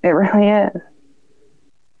 It really is.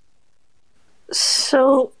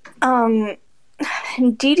 So,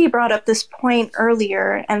 Dee Dee brought up this point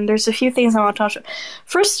earlier, and there's a few things I want to talk about.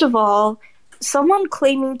 First of all, someone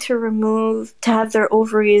claiming to have their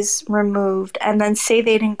ovaries removed and then say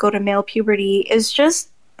they didn't go to male puberty is just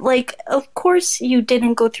like, of course you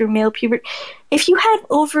didn't go through male puberty. If you had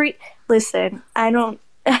listen, I don't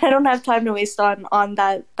have time to waste on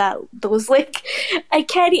those, like, I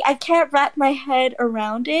can't wrap my head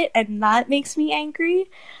around it, and that makes me angry.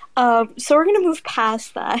 So we're gonna move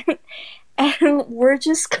past that, and we're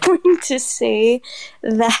just going to say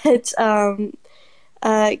that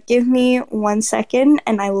give me 1 second,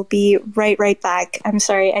 and I will be right back. I'm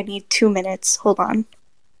sorry, I need 2 minutes. Hold on.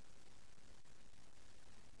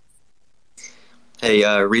 Hey,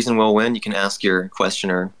 Reason Will Win, you can ask your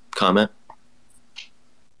question or comment.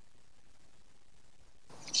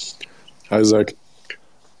 Hi, Zach.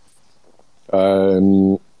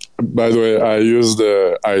 By the way, I used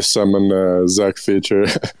the I summon Zach feature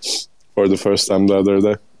for the first time the other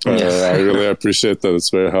day. I really appreciate that. It's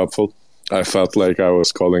very helpful. I felt like I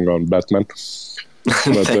was calling on Batman.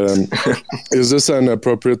 But is this an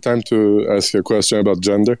appropriate time to ask a question about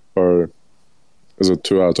gender, or is it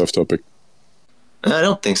too out of topic? I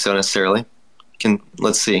don't think so necessarily.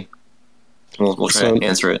 Let's see. We'll try to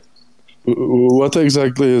answer it. What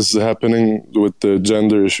exactly is happening with the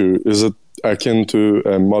gender issue? Is it akin to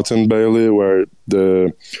Mott and Bailey, where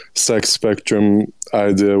the sex spectrum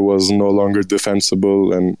idea was no longer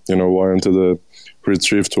defensible and, warranted a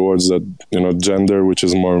retrieve towards that, gender, which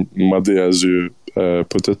is more muddy, as you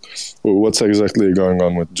put it? What's exactly going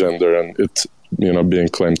on with gender and it, being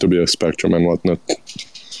claimed to be a spectrum and whatnot?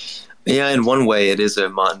 Yeah, in one way, it is a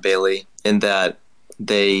Mott and Bailey in that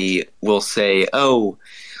they will say, they'll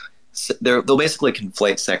basically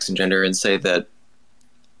conflate sex and gender and say that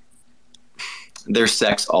their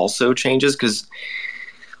sex also changes, because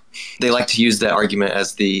they like to use that argument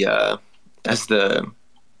as the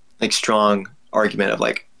like strong argument of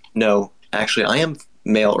like, no, actually I am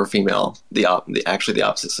male or female, actually the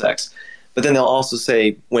opposite sex. But then they'll also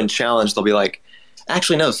say, when challenged, they'll be like,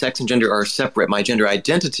 actually no, sex and gender are separate. My gender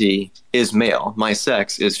identity is male, my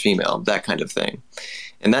sex is female, that kind of thing.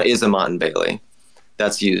 And that is a Mott and Bailey.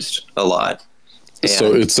 That's used a lot. And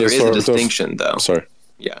so it's there is a distinction, though. Sorry.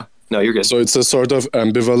 Yeah. No, you're good. So it's a sort of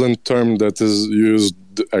ambivalent term that is used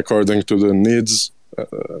according to the needs,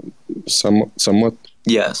 somewhat.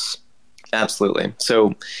 Yes, absolutely.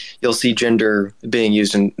 So you'll see gender being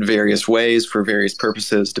used in various ways for various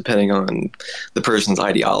purposes, depending on the person's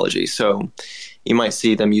ideology. So you might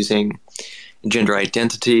see them using gender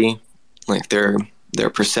identity, like their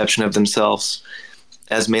perception of themselves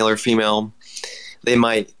as male or female. They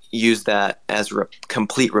might use that as a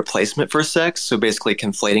complete replacement for sex, so basically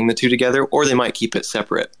conflating the two together, or they might keep it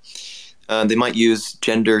separate. They might use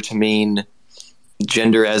gender to mean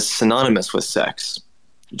gender as synonymous with sex,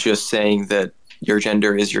 just saying that your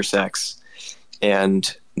gender is your sex,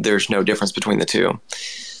 and there's no difference between the two.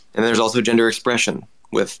 And there's also gender expression,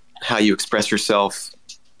 with how you express yourself,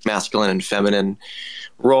 masculine and feminine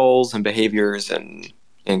roles and behaviors and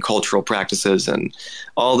cultural practices, and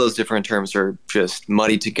all those different terms are just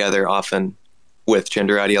muddied together often with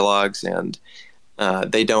gender ideologues, and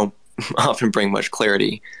they don't often bring much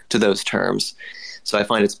clarity to those terms. So I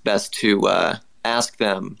find it's best to ask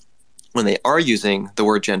them when they are using the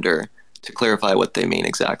word gender to clarify what they mean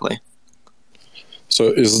exactly.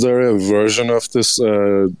 So is there a version of this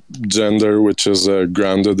gender which is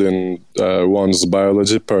grounded in one's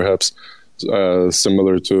biology, perhaps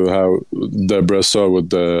similar to how Deborah Saw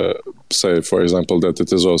would say, for example, that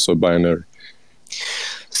it is also binary?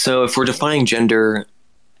 So if we're defining gender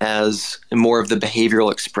as more of the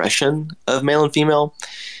behavioral expression of male and female,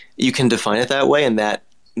 you can define it that way, and that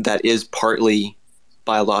is partly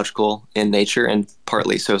biological in nature and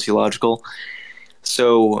partly sociological.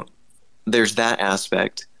 So there's that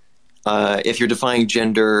aspect. If you're defining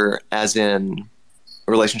gender as in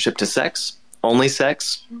relationship to sex, only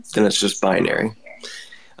sex, then it's just binary.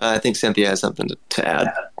 I think Cynthia has something to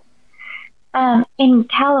add. In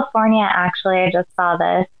California, actually, I just saw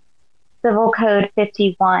this. Civil Code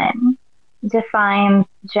 51 defines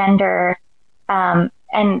gender, and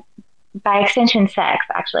by extension sex,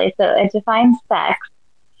 actually. So it defines sex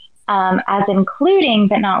as including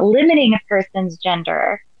but not limiting a person's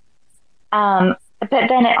gender. But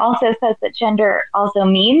then it also says that gender also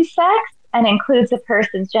means sex and includes a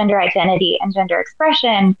person's gender identity and gender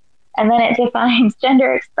expression. And then it defines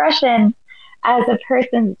gender expression as a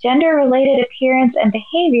person's gender-related appearance and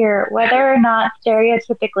behavior, whether or not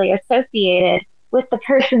stereotypically associated with the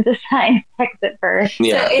person's assigned sex at birth.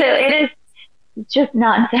 Yeah. So it is just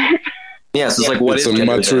nonsense. Yes, it's like, what it's is a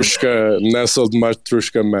gender? nestled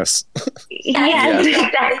matrushka mess. Yes,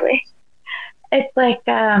 exactly. It's like,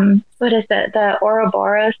 what is it? The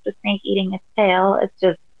Ouroboros, the snake eating its tail. It's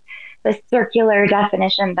just the circular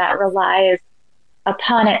definition that relies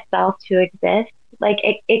upon itself to exist. Like,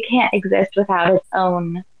 it can't exist without its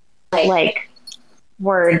own, like,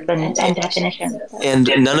 words and definitions. And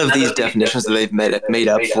none of these definitions that they've made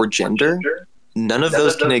up for gender, none of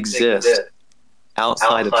those can exist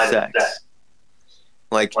outside of sex.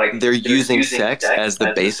 Like, they're using sex as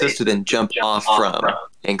the basis to then jump off from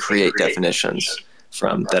and create definitions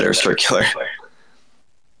from that are circular.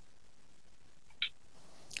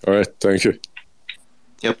 All right, thank you.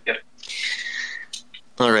 Yep.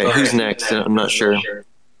 All right, who's next? I'm not sure.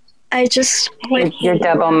 I just... You're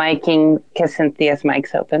double miking because Cynthia's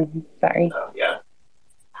mic's open. Sorry. Yeah.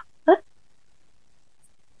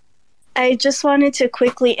 I just wanted to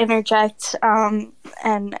quickly interject, and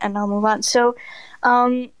I'll move on. So,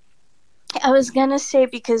 I was gonna say,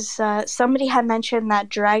 because somebody had mentioned that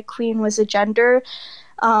drag queen was a gender.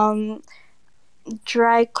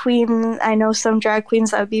 Drag queen, I know some drag queens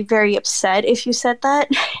that would be very upset if you said that.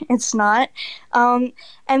 It's not.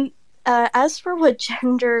 And as for what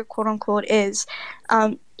gender, quote unquote, is,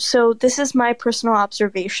 so this is my personal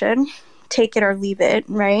observation. Take it or leave it,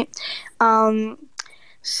 right?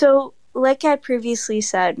 So, like I previously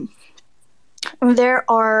said, there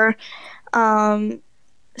are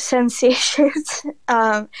sensations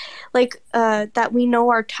that we know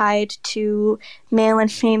are tied to male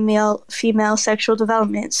and female sexual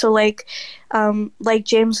development. So like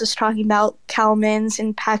James was talking about, Kalman's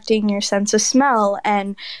impacting your sense of smell,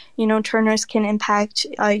 and Turner's can impact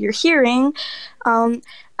your hearing.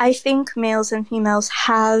 I think males and females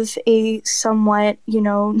have a somewhat,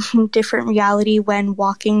 different reality when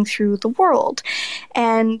walking through the world.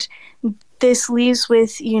 And this leaves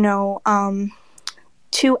with,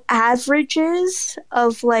 two averages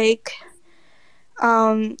of of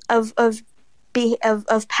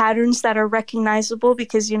patterns that are recognizable,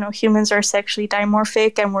 because, humans are sexually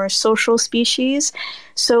dimorphic and we're a social species.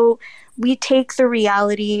 So we take the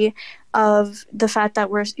reality of the fact that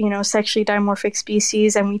we're, sexually dimorphic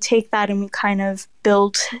species, and we take that and we kind of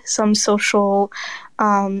build some social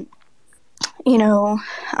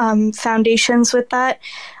foundations with that.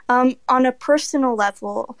 On a personal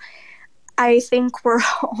level, I think we're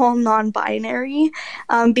all non-binary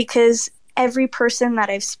because every person that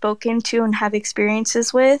I've spoken to and have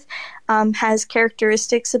experiences with has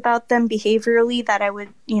characteristics about them behaviorally that I would,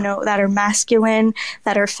 that are masculine,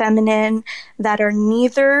 that are feminine, that are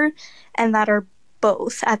neither, and that are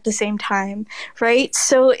both at the same time, right?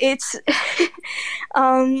 So it's,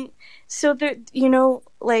 so there,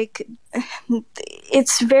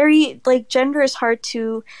 it's very, gender is hard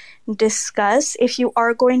to discuss. If you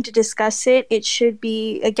are going to discuss it, it should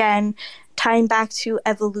be, again, tying back to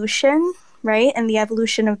evolution, right? And the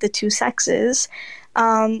evolution of the two sexes.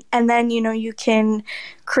 And then, you can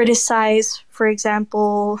criticize, for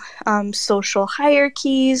example, social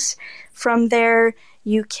hierarchies. From there,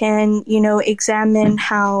 you can, examine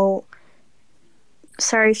how,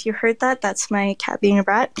 sorry if you heard that, that's my cat being a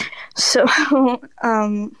brat. So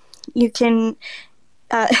you can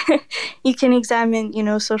you can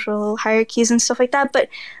examine, social hierarchies and stuff like that. But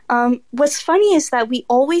what's funny is that we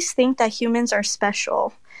always think that humans are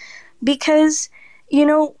special because,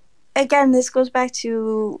 again, this goes back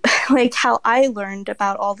to how I learned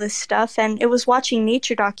about all this stuff, and it was watching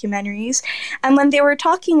nature documentaries. And when they were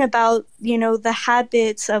talking about, the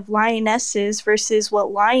habits of lionesses versus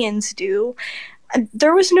what lions do,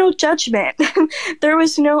 there was no judgment. There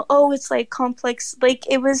was no, it's complex.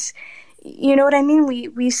 It was, you know what I mean?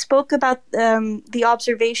 We spoke about the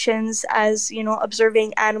observations as,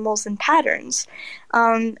 observing animals and patterns.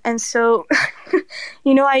 And so,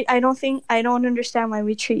 I don't understand why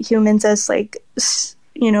we treat humans as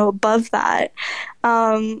above that.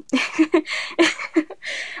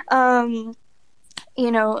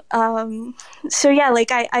 So yeah,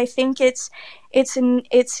 I think it's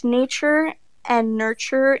nature and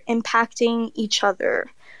nurture impacting each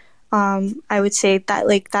other. I would say that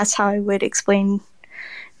that's how I would explain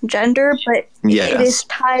gender, but yes. It is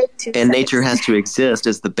tied to and sex. Nature has to exist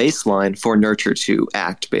as the baseline for nurture to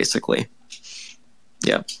act, basically.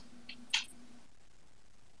 Yeah.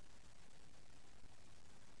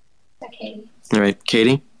 Okay. All right,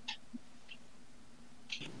 Katie?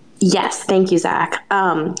 Yes, thank you, Zach.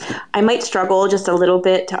 I might struggle just a little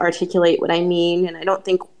bit to articulate what I mean, and I don't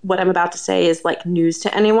think what I'm about to say is news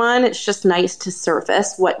to anyone. It's just nice to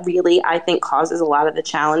surface what really I think causes a lot of the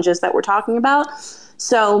challenges that we're talking about.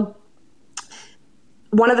 So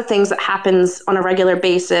one of the things that happens on a regular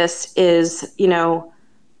basis is,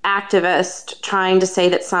 activists trying to say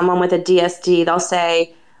that someone with a DSD, they'll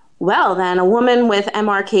say, well, then a woman with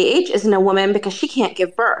MRKH isn't a woman because she can't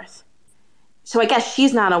give birth. So I guess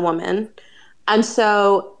she's not a woman. And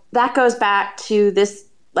so that goes back to this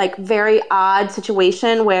very odd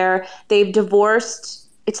situation where they've divorced.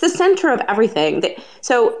 It's the center of everything.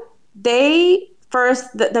 So the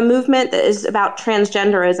movement that is about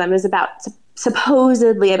transgenderism is about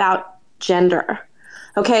supposedly about gender.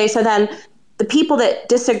 Okay, so then the people that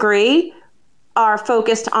disagree are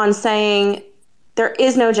focused on saying there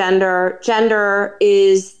is no gender. Gender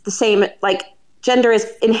is the same, gender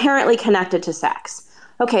is inherently connected to sex.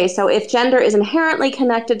 Okay, so if gender is inherently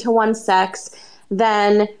connected to one sex,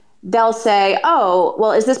 then they'll say, oh,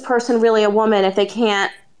 well, is this person really a woman if they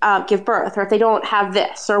can't give birth, or if they don't have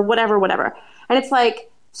this, or whatever. And it's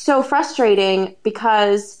so frustrating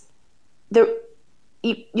because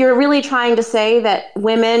you're really trying to say that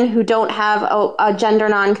women who don't have a gender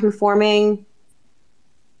non-conforming,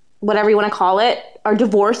 whatever you want to call it, are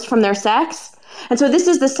divorced from their sex. And so this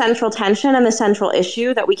is the central tension and the central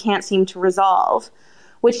issue that we can't seem to resolve,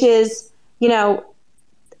 which is,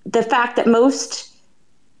 the fact that most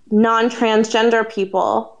non-transgender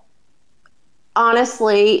people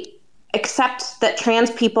honestly accept that trans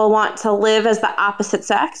people want to live as the opposite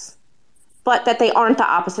sex, but that they aren't the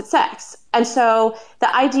opposite sex. And so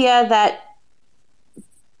the idea that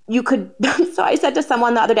you could, so I said to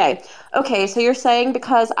someone the other day, okay, so you're saying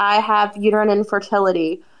because I have uterine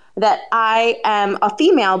infertility that I am a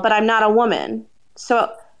female, but I'm not a woman.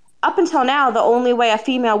 So up until now, the only way a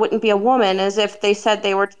female wouldn't be a woman is if they said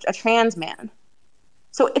they were a trans man.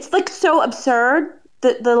 So it's so absurd,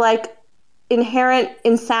 the inherent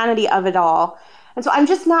insanity of it all. And so I'm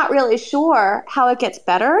just not really sure how it gets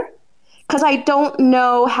better, because I don't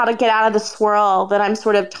know how to get out of the swirl that I'm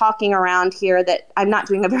sort of talking around here that I'm not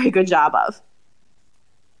doing a very good job of.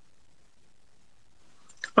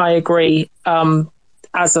 I agree.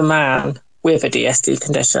 As a man with a DSD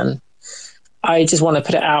condition, I just want to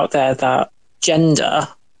put it out there that gender,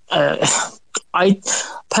 I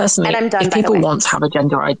personally, and I'm done, if people want to have a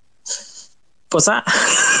gender, what's that?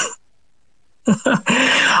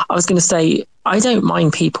 I was going to say, I don't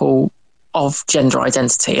mind people of gender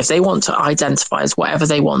identity. If they want to identify as whatever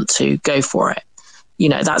they want to, go for it. You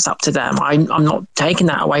know, that's up to them. I'm not taking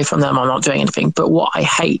that away from them. I'm not doing anything. But what I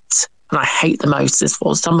hate, and I hate the most, is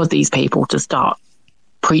for some of these people to start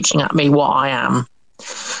preaching at me what I am,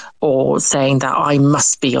 or saying that I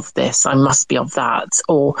must be of this, I must be of that,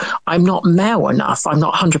 or I'm not male enough, I'm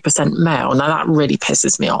not 100% male. Now that really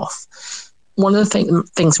pisses me off. One of the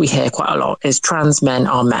things we hear quite a lot is trans men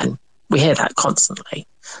are men. We hear that constantly.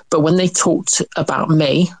 But when they talk about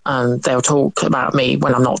me, they'll talk about me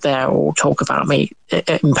when I'm not there, or talk about me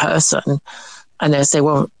in person, and they'll say,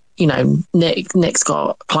 well, you know, Nick's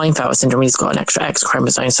got Klinefelter syndrome, he's got an extra X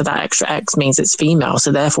chromosome, so that extra X means it's female,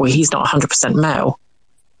 so therefore he's not 100% male.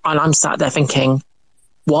 And I'm sat there thinking,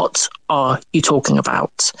 what are you talking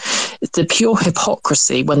about? It's the pure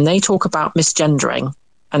hypocrisy when they talk about misgendering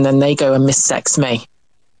and then they go and missex me.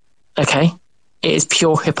 Okay? It is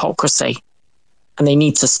pure hypocrisy. And they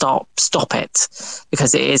need to stop it,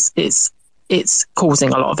 because it's causing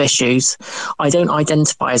a lot of issues. I don't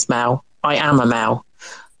identify as male. I am a male.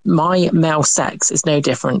 My male sex is no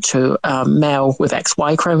different to a male with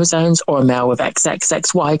XY chromosomes or a male with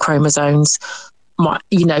XXXY chromosomes.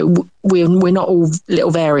 You know, we're not all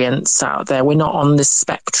little variants out there. We're not on this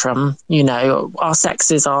spectrum. You know, our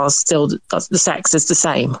sexes are still, the sex is the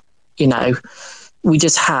same. You know, we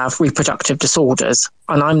just have reproductive disorders.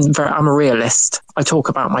 And I'm a realist. I talk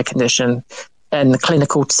about my condition in the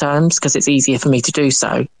clinical terms because it's easier for me to do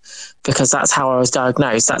so, because that's how I was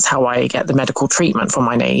diagnosed. That's how I get the medical treatment for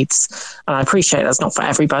my needs. And I appreciate that's not for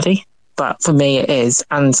everybody, but for me it is.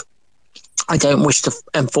 And I don't wish to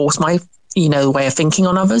enforce my, you know, way of thinking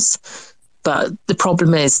on others. But the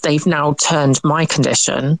problem is they've now turned my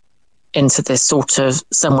condition into this sort of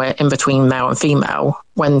somewhere in between male and female,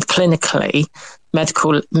 when clinically,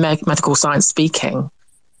 medical science speaking,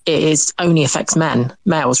 it only affects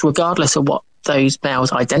males, regardless of what those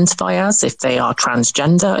males identify as, if they are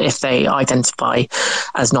transgender, if they identify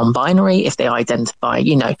as non-binary, if they identify,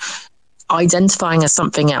 you know, identifying as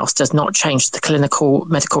something else does not change the clinical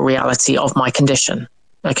medical reality of my condition.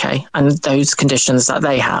 Okay. And those conditions that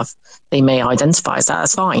they have, they may identify as that.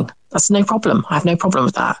 That's fine. That's no problem. I have no problem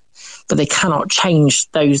with that. But they cannot change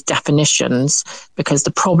those definitions, because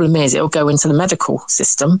the problem is it'll go into the medical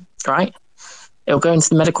system, right? It'll go into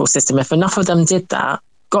the medical system. If enough of them did that,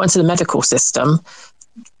 got into the medical system,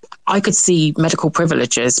 I could see medical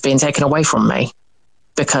privileges being taken away from me,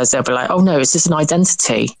 because they'll be like, oh no, it's just an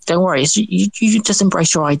identity. Don't worry, you just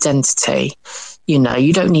embrace your identity. You know,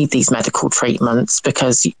 you don't need these medical treatments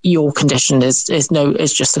because your condition is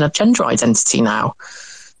just a gender identity now.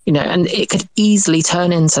 You know, and it could easily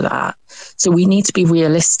turn into that. So we need to be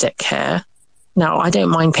realistic here. Now, I don't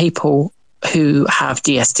mind people who have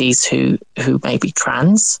DSDs who may be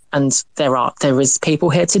trans, and there is people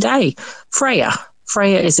here today. Freya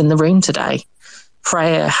is in the room today.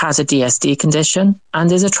 Freya has a DSD condition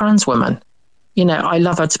and is a trans woman. You know, I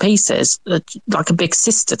love her to pieces, like a big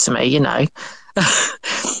sister to me, you know.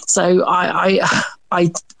 So I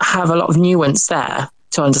have a lot of nuance there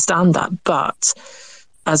to understand that. But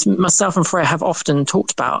as myself and Freya have often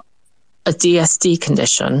talked about, a DSD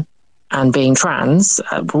condition and being trans,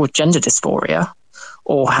 or gender dysphoria,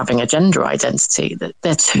 or having a gender identity,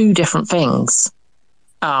 they're two different things,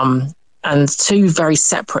 and two very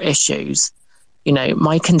separate issues. You know,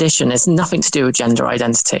 my condition is nothing to do with gender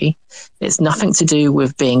identity. It's nothing to do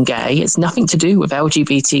with being gay. It's nothing to do with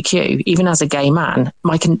LGBTQ. Even as a gay man,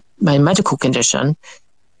 my medical condition,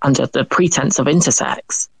 under the pretense of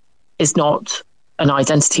intersex, is not an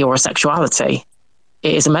identity or a sexuality.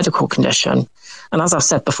 It is a medical condition. And as I've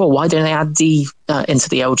said before, why don't they add D into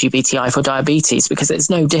the LGBTI for diabetes? Because it's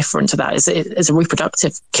no different to that. It's a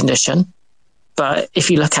reproductive condition. But if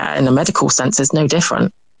you look at it in a medical sense, it's no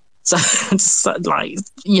different. So it's like,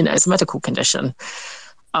 you know, it's a medical condition.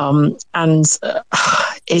 And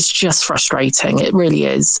it's just frustrating. It really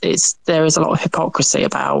is. There is a lot of hypocrisy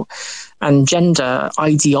about, and gender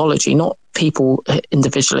ideology, not people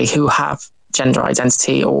individually who have gender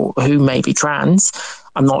identity or who may be trans.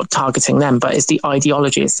 I'm not targeting them, but it's the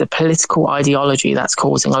ideology. It's the political ideology that's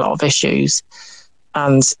causing a lot of issues.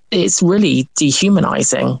 And it's really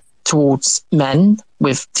dehumanizing towards men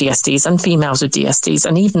with DSDs and females with DSDs,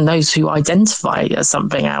 and even those who identify as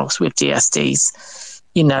something else with DSDs.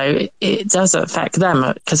 You know, it does affect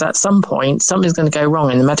them, because at some point something's going to go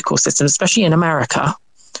wrong in the medical system, especially in America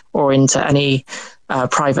or into any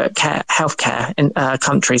private healthcare in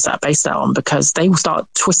countries that are based that on, because the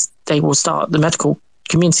medical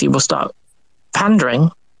community will start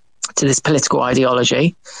pandering to this political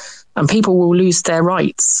ideology, and people will lose their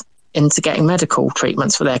rights. into getting medical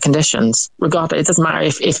treatments for their conditions. Regardless, it doesn't matter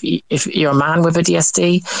if you're a man with a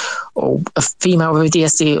DSD or a female with a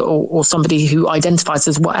DSD or somebody who identifies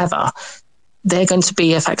as whatever, they're going to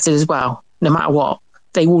be affected as well, no matter what.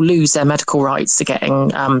 They will lose their medical rights to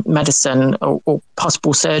getting medicine or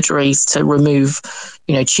possible surgeries to remove,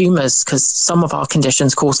 tumours, because some of our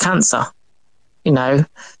conditions cause cancer.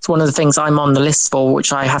 It's one of the things I'm on the list for,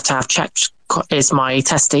 which I have to have checked, is my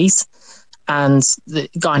testes and the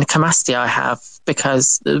gynecomastia I have,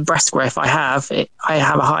 because the breast growth I have a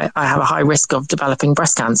high risk of developing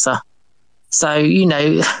breast cancer. So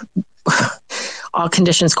our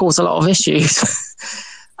conditions cause a lot of issues.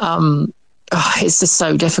 It's just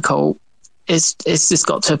so difficult. It's just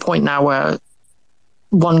got to a point now where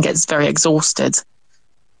one gets very exhausted.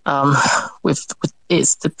 With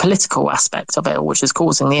it's the political aspect of it which is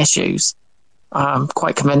causing the issues. I'm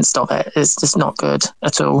quite convinced of it. It's just not good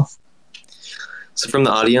at all. So from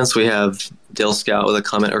the audience, we have Dale Scout with a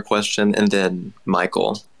comment or question, and then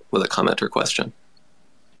Michael with a comment or question.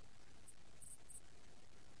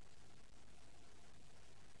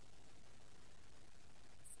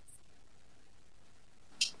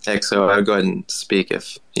 XO, I would go ahead and speak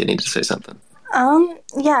if you need to say something.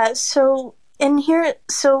 Yeah, so in here,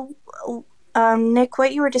 Nick,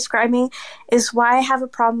 what you were describing is why I have a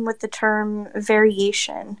problem with the term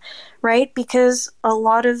variation, right? Because a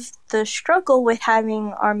lot of the struggle with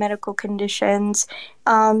having our medical conditions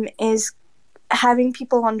is having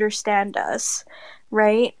people understand us,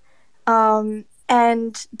 right?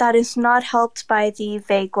 And that is not helped by the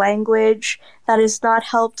vague language. That is not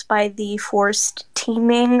helped by the forced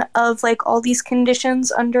teaming of like all these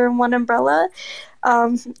conditions under one umbrella.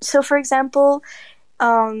 So for example,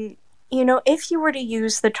 if you were to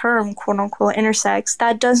use the term quote unquote intersex,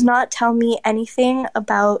 that does not tell me anything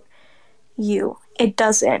about you. It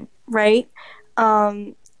doesn't, right?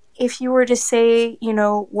 If you were to say,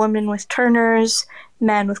 woman with Turners,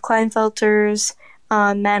 man with Klinefelters,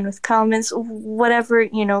 man with Kalman's, whatever,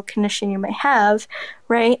 condition you may have,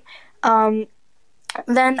 right?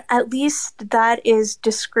 Then at least that is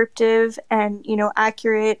descriptive and,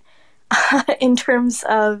 accurate in terms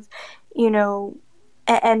of,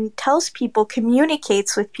 and tells people,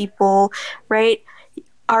 communicates with people, right?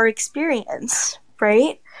 Our experience,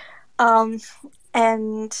 right?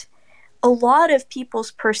 And a lot of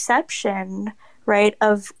people's perception, right,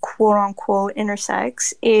 of quote unquote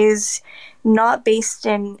intersex is not based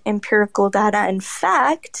in empirical data. In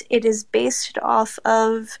fact, it is based off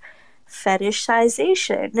of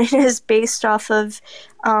fetishization. It is based off of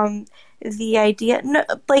the idea,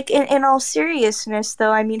 in all seriousness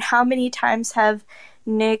though, I mean, how many times have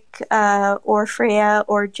Nick or Freya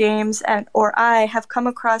or James or I have come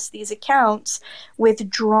across these accounts with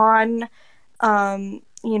drawn,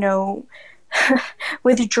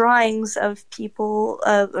 with drawings of people,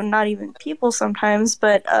 not even people sometimes,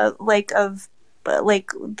 but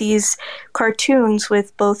these cartoons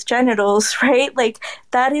with both genitals, right? Like,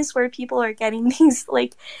 that is where people are getting these,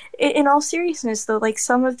 like, in all seriousness though, like,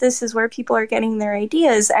 some of this is where people are getting their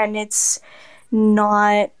ideas, and it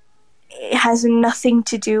has nothing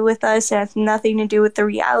to do with us. It has nothing to do with the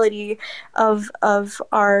reality of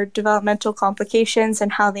our developmental complications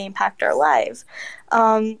and how they impact our life.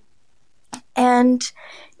 And,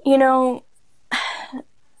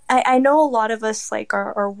 I know a lot of us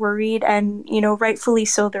are worried, and, rightfully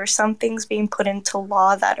so. There are some things being put into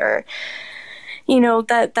law that are,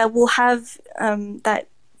 that will have that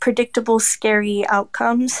predictable, scary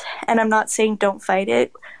outcomes. And I'm not saying don't fight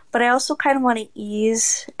it, but I also kind of want to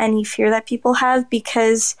ease any fear that people have,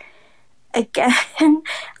 because, again,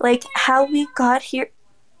 like, how we got here.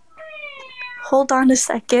 Hold on a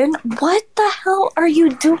second. What the hell are you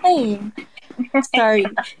doing? Sorry.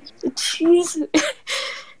 Jeez.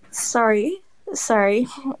 Sorry.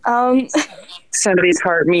 Somebody's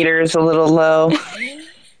heart meter is a little low.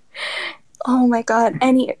 Oh my god.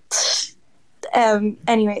 Anyway,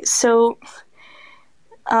 so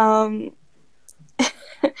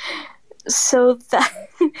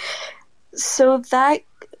that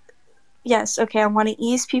yes, okay, I want to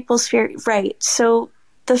ease people's fear. Right. So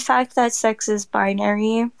the fact that sex is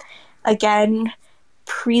binary, again,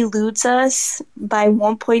 preludes us by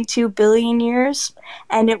 1.2 billion years,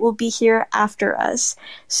 and it will be here after us.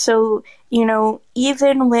 So,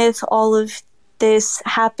 even with all of this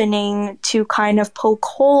happening to kind of poke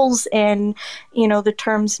holes in, the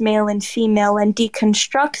terms male and female and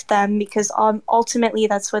deconstruct them, because ultimately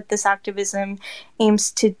that's what this activism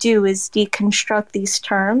aims to do, is deconstruct these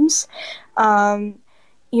terms.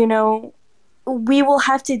 We will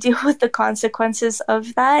have to deal with the consequences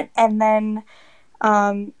of that, and then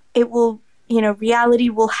it will, reality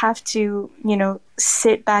will have to,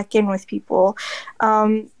 sit back in with people.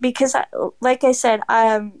 Because, like I said,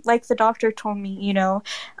 like the doctor told me,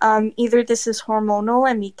 either this is hormonal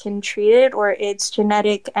and we can treat it, or it's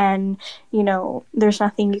genetic and, there's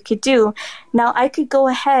nothing you could do. Now, I could go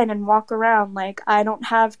ahead and walk around like I don't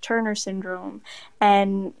have Turner syndrome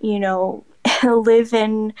and, live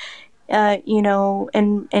in,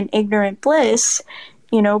 in ignorant bliss,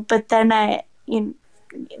 but then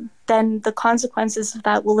then the consequences of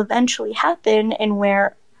that will eventually happen, and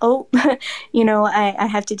where, I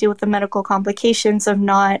have to deal with the medical complications of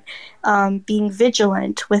not being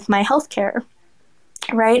vigilant with my healthcare,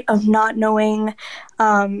 right? Of not knowing,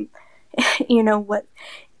 what,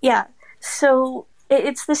 yeah. So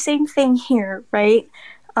it's the same thing here, right?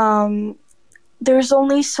 There's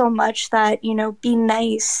only so much that, be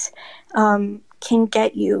nice can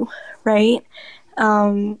get you, right?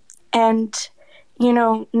 And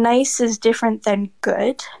nice is different than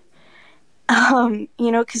good,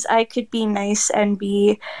 because I could be nice and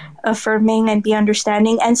be affirming and be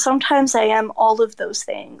understanding. And sometimes I am all of those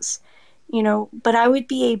things, but I would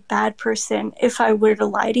be a bad person if I were to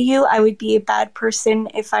lie to you. I would be a bad person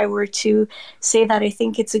if I were to say that I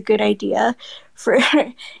think it's a good idea for,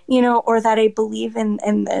 or that I believe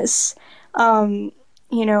in this, and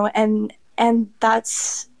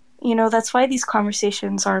that's why these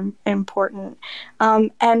conversations are important.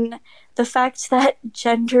 And the fact that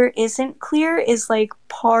gender isn't clear is like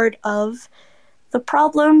part of the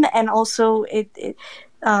problem, and also it's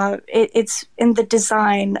in the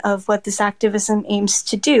design of what this activism aims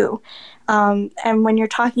to do. And when you're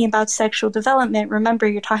talking about sexual development, remember,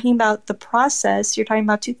 you're talking about the process. You're talking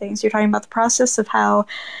about two things. You're talking about the process of how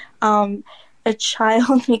a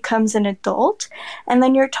child becomes an adult, and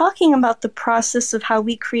then you're talking about the process of how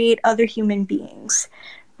we create other human beings,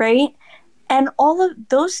 right? And all of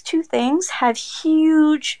those two things have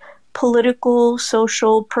huge political,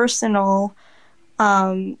 social, personal,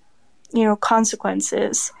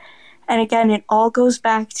 consequences. And again, it all goes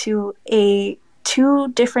back to two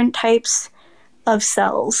different types of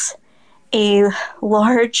cells: a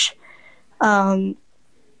large,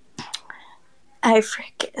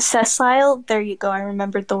 sessile, there you go, I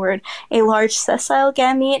remembered the word, a large sessile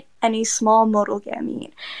gamete and a small motile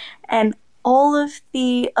gamete. And all of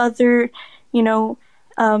the other,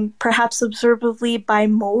 perhaps observably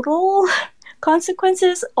bimodal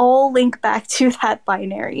consequences all link back to that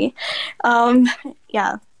binary.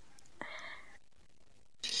 Yeah.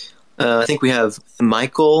 I think we have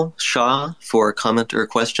Michael Shaw for a comment or a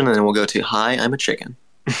question, and then we'll go to Hi, I'm a Chicken.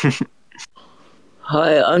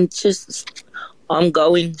 Hi, I'm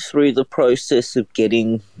going through the process of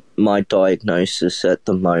getting my diagnosis at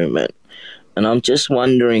the moment, and I'm just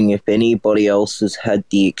wondering if anybody else has had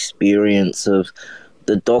the experience of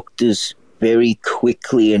the doctors very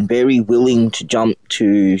quickly and very willing to jump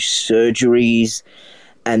to surgeries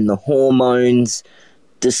and the hormones,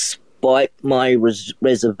 despite my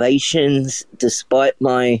reservations, despite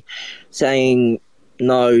my saying,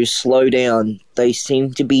 no, slow down. They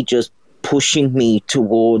seem to be just pushing me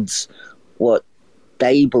towards what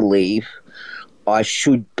they believe I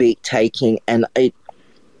should be taking, and I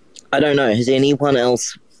don't know, has anyone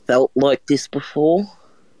else felt like this before?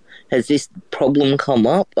 Has this problem come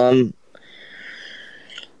up?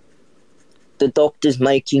 The doctor's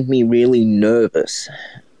making me really nervous,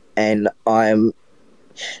 and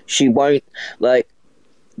she won't, like,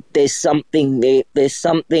 there's something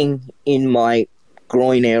in my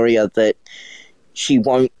groin area that she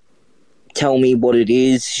won't tell me what it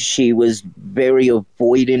is. She was very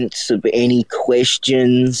avoidant of any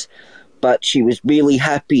questions, but she was really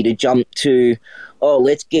happy to jump to, oh,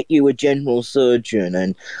 let's get you a general surgeon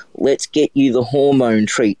and let's get you the hormone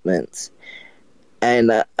treatments.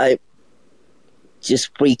 And I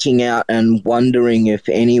just freaking out and wondering if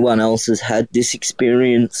anyone else has had this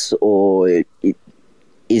experience, or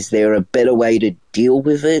is there a better way to deal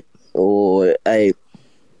with it, or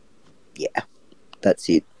yeah, that's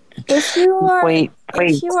it. If you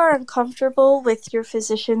are uncomfortable with your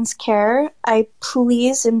physician's care, I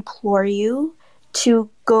please implore you to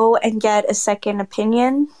go and get a second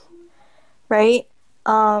opinion, right?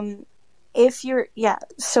 If you're,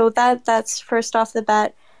 so that's first off the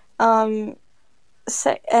bat. And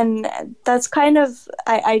that's kind of,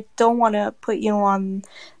 I don't want to put you on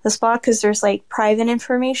the spot because there's like private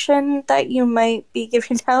information that you might be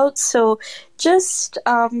giving out. So just,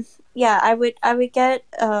 I would get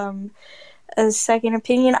a second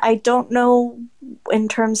opinion. I don't know in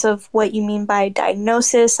terms of what you mean by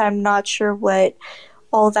diagnosis. I'm not sure what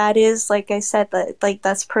all that is. Like I said,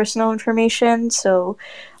 that's personal information. So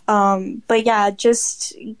But yeah,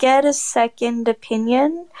 just get a second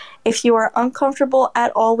opinion. If you are uncomfortable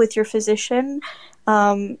at all with your physician,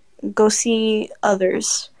 go see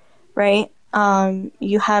others, right?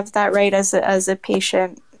 You have that right as a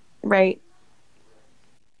patient, right?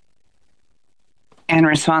 And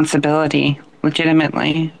responsibility,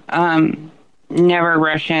 legitimately. Never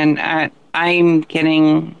rush in. I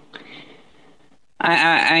can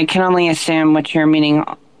only assume what you're meaning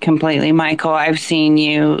completely, Michael. I've seen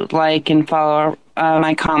you like and follow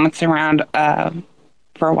my comments around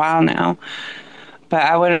for a while now, but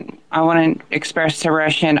I wouldn't express to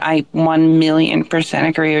rush in. I 1,000,000%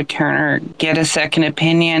 agree with Turner. Get a second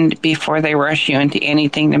opinion before they rush you into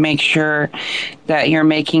anything to make sure that you're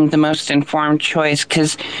making the most informed choice,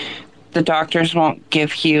 because the doctors won't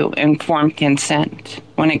give you informed consent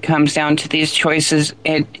when it comes down to these choices.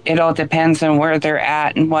 It all depends on where they're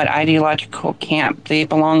at and what ideological camp they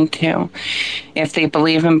belong to. If they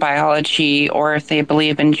believe in biology, or if they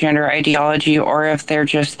believe in gender ideology, or if they're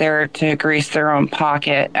just there to grease their own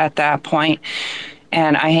pocket at that point.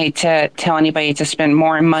 And I hate to tell anybody to spend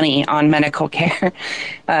more money on medical care.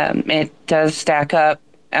 It does stack up,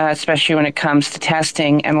 especially when it comes to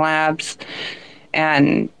testing and labs.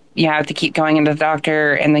 And you have to keep going into the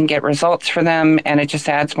doctor and then get results for them, and it just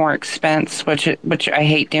adds more expense, which I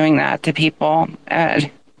hate doing that to people,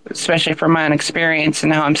 especially from my own experience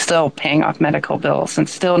and how I'm still paying off medical bills and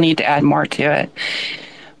still need to add more to it.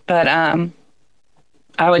 But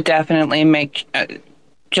I would definitely make,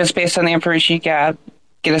 just based on the information you get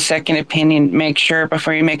a second opinion, make sure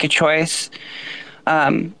before you make a choice.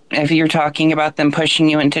 If you're talking about them pushing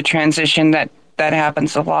you into transition, that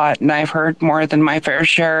happens a lot, and I've heard more than my fair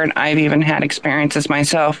share, and I've even had experiences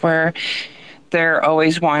myself where they're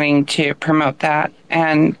always wanting to promote that.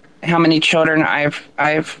 And how many children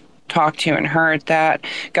I've talked to and heard that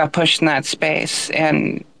got pushed in that space,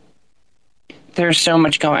 and there's so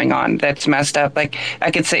much going on that's messed up. Like, I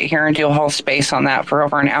could sit here and do a whole space on that for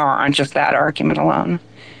over an hour on just that argument alone.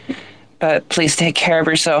 But please take care of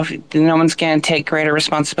yourself. No one's going to take greater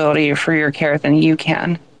responsibility for your care than you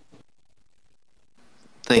can.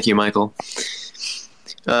 Thank you, Michael.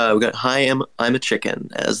 We got Hi, I'm a Chicken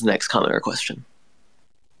as the next comment or question.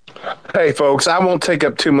 Hey, folks, I won't take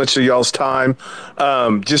up too much of y'all's time.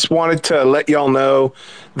 Just wanted to let y'all know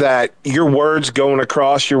that your words going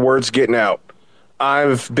across, your words getting out.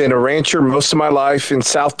 I've been a rancher most of my life in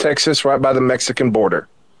South Texas, right by the Mexican border.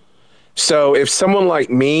 So if someone like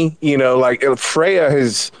me, like Freya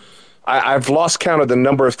has... I've lost count of the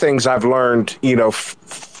number of things I've learned,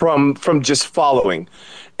 from just following.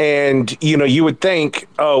 And, you would think,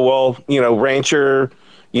 oh, well, rancher,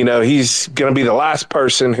 he's going to be the last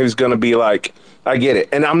person who's going to be like, I get it.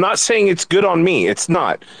 And I'm not saying it's good on me. It's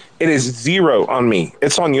not. It is zero on me.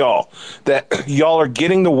 It's on y'all, that y'all are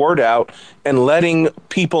getting the word out and letting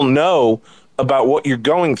people know about what you're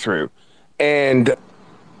going through. And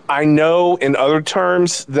I know in other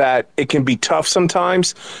terms that it can be tough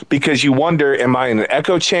sometimes, because you wonder, am I in an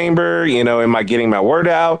echo chamber? Am I getting my word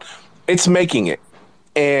out? It's making it.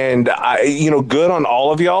 And good on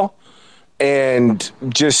all of y'all. And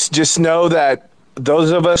just know that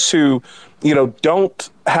those of us who, don't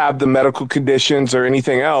have the medical conditions or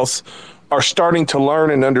anything else are starting to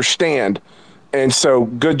learn and understand. And so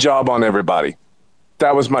good job on everybody.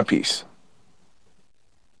 That was my piece.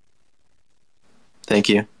 Thank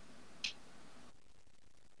you.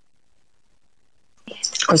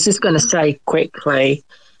 I was just going to say quickly,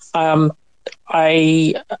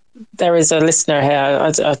 there is a listener here,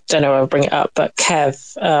 I don't know, I'll bring it up, but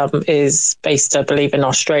Kev is based, I believe, in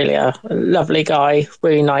Australia. A lovely guy,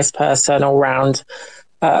 really nice person all round.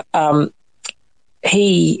 When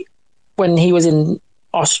he was in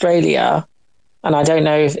Australia, and I don't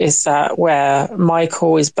know if it's that where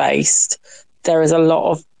Michael is based, there is a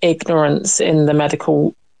lot of ignorance in the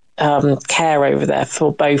medical care over there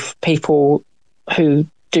for both people who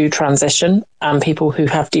do transition and people who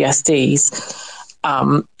have DSDs,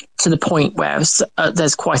 to the point where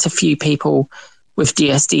there's quite a few people with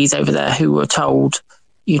DSDs over there who were told,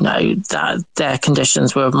 that their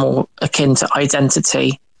conditions were more akin to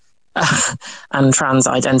identity and trans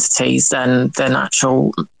identities than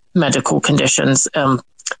actual medical conditions.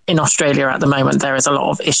 In Australia at the moment, there is a lot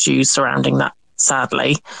of issues surrounding that,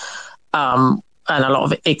 sadly, and a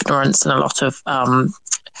lot of ignorance and a lot of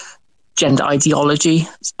gender ideology,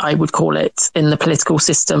 I would call it, in the political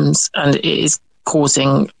systems, and it is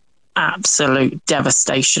causing absolute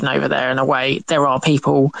devastation over there. In a way, there are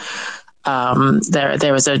people.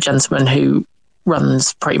 There is a gentleman who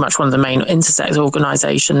runs pretty much one of the main intersex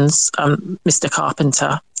organisations, Mr.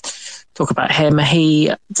 Carpenter, talk about him.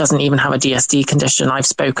 He doesn't even have a DSD condition. I've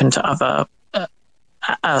spoken to other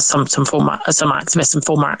some activists and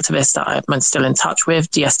former activists that I'm still in touch with,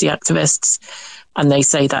 DSD activists, and they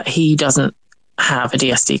say that he doesn't have a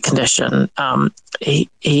DSD condition.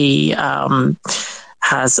 He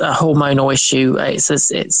has a hormonal issue. I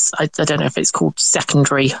don't know if it's called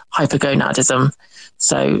secondary hypogonadism.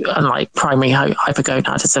 So unlike primary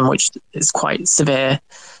hypogonadism, which is quite severe,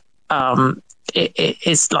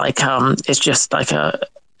 it's like it's just like a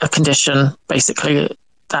condition basically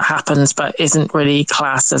that happens, but isn't really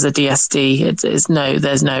classed as a DSD.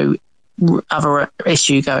 There's no other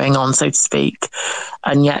issue going on, so to speak.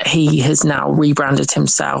 And yet he has now rebranded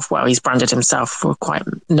himself. Well, he's branded himself for quite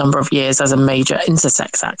a number of years as a major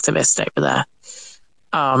intersex activist over there.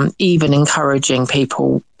 Even encouraging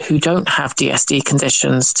people who don't have DSD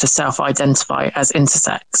conditions to self-identify as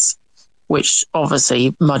intersex, which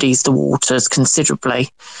obviously muddies the waters considerably.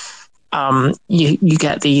 You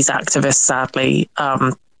get these activists, sadly,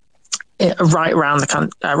 right around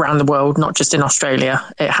the world, not just in Australia.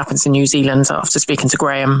 It happens in New Zealand. After speaking to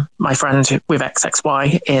Graham, my friend with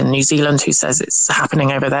XXY in New Zealand, who says it's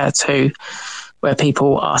happening over there too, where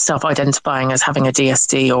people are self-identifying as having a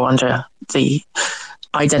DSD or under the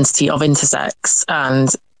identity of intersex,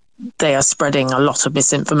 and they are spreading a lot of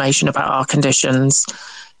misinformation about our conditions,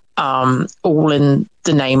 all in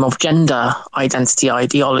the name of gender identity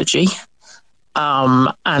ideology.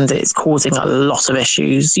 And it's causing a lot of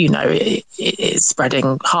issues. It's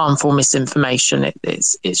spreading harmful misinformation.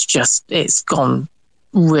 It's gone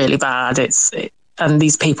really bad. And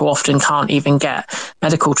these people often can't even get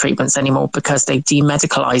medical treatments anymore because they've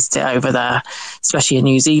demedicalized it over there, especially in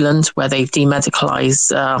New Zealand, where they've demedicalized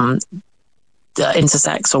the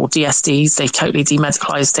intersex or DSDs. They've totally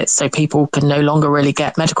demedicalized it, so people can no longer really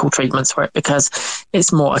get medical treatments for it because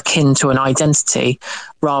it's more akin to an identity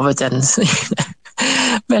rather than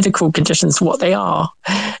medical conditions, what they are.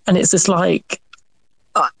 And it's just like,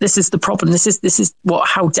 this is the problem. This is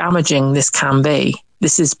how damaging this can be.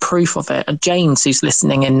 This is proof of it. And James, who's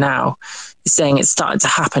listening in now, is saying it's started to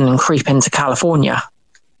happen and creep into California.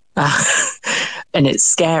 And it's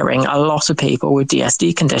scaring a lot of people with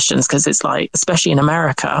DSD conditions, because it's like, especially in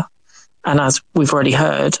America, and as we've already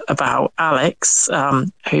heard about Alex,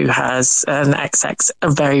 who has a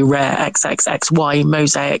very rare XXXY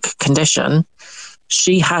mosaic condition,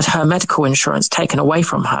 she had her medical insurance taken away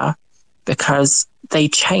from her because they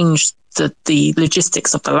changed the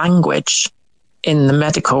logistics of the language in the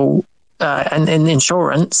medical and in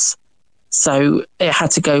insurance. So it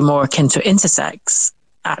had to go more akin to intersex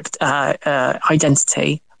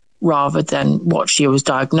identity rather than what she was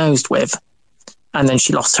diagnosed with. And then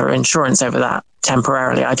she lost her insurance over that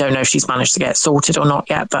temporarily. I don't know if she's managed to get it sorted or not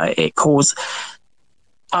yet, but it caused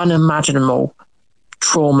unimaginable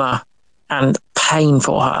trauma and pain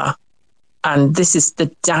for her. And this is the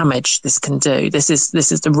damage this can do. This is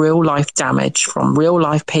the real life damage from real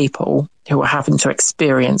life people who are having to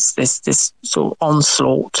experience this sort of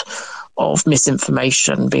onslaught of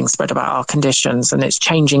misinformation being spread about our conditions, and it's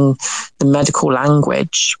changing the medical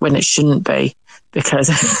language when it shouldn't be, because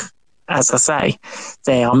as I say,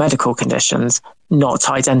 they are medical conditions, not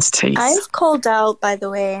identities. I've called out, by the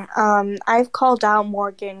way, I've called out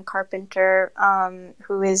Morgan Carpenter,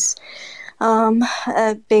 who is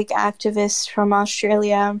a big activist from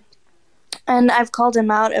Australia. And I've called him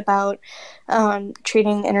out about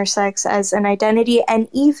treating intersex as an identity, and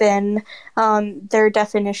even their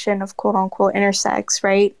definition of quote-unquote intersex,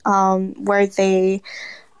 right? Where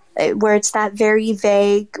it's that very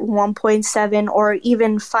vague 1.7 or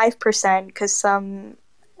even 5%, because some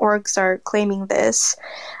orgs are claiming this,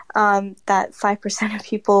 that 5% of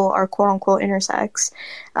people are quote-unquote intersex.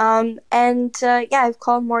 I've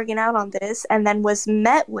called Morgan out on this, and then was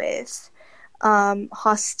met with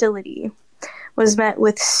hostility. Was met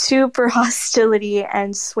with super hostility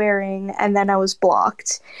and swearing, and then I was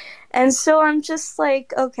blocked. And so I'm just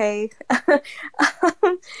like, okay,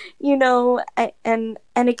 and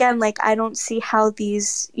again, like, I don't see how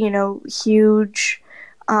these, huge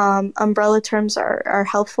umbrella terms are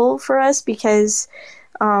helpful for us, because,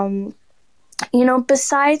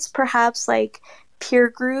 besides perhaps like peer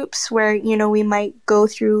groups where, we might go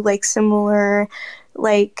through like similar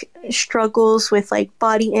like struggles with like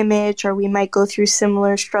body image, or we might go through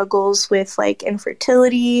similar struggles with like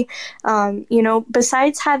infertility,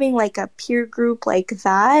 besides having like a peer group like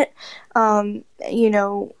that, but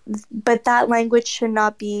that language should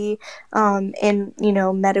not be in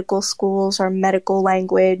medical schools or medical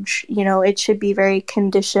language. It should be very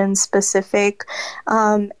condition specific,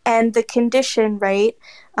 and the condition, right,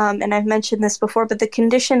 and I've mentioned this before, but the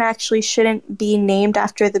condition actually shouldn't be named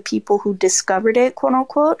after the people who discovered it, quote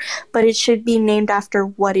unquote, but it should be named after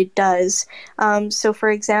what it does. So, for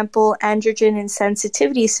example, androgen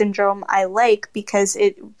insensitivity syndrome, I like because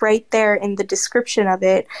it right there in the description of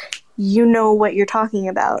it, you know what you're talking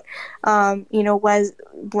about.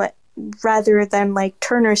 Rather than like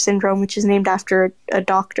Turner syndrome, which is named after a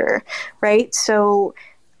doctor, right? So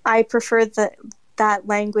I prefer that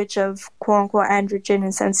language of quote unquote androgen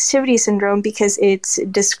insensitivity syndrome because it's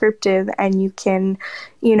descriptive, and you can,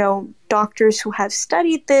 doctors who have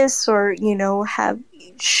studied this or,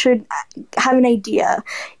 should have an idea,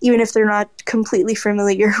 even if they're not completely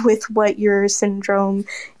familiar with what your syndrome,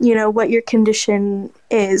 what your condition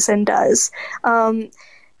is and does.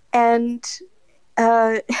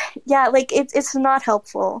 It's not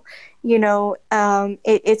helpful.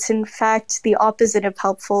 It's in fact the opposite of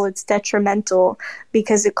helpful. It's detrimental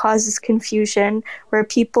because it causes confusion where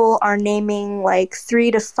people are naming like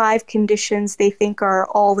 3 to 5 conditions they think are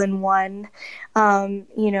all in one,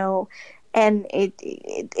 and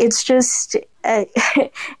it's just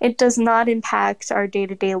it does not impact our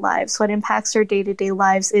day-to-day lives. What impacts our day-to-day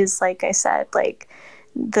lives is, like I said, like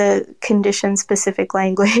the condition-specific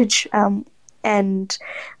language.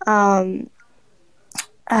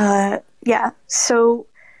 So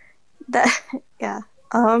that, yeah.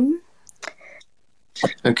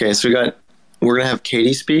 Okay, so we're gonna have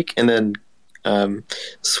Katie speak, and then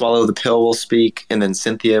Swallow the Pill will speak, and then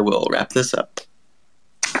Cynthia will wrap this up.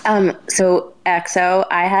 So EXO,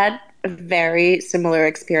 I had a very similar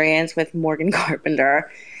experience with Morgan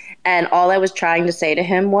Carpenter, and all I was trying to say to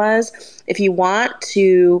him was, if you want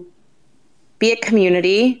to be a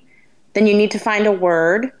community, then you need to find a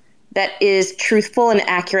word that is truthful and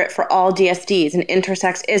accurate for all DSDs, and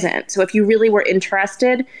intersex isn't. So if you really were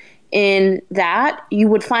interested in that, you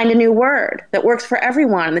would find a new word that works for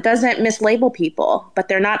everyone, that doesn't mislabel people, but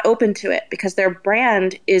they're not open to it because their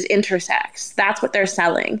brand is intersex. That's what they're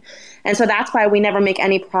selling. And so that's why we never make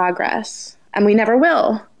any progress, and we never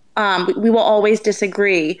will. We will always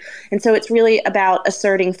disagree. And so it's really about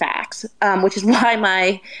asserting facts, which is why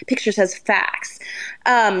my picture says facts.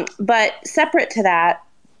 But separate to that,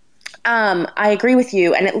 I agree with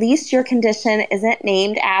you. And at least your condition isn't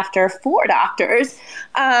named after 4 doctors.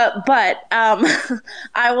 But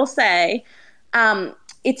I will say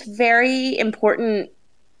it's very important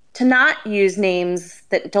to not use names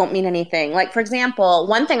that don't mean anything. Like, for example,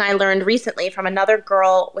 one thing I learned recently from another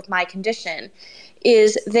girl with my condition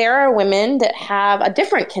is there are women that have a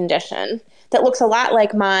different condition that looks a lot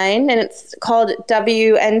like mine, and it's called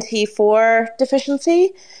WNT4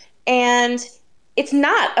 deficiency. And it's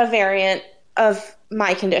not a variant of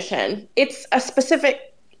my condition. It's a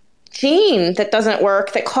specific gene that doesn't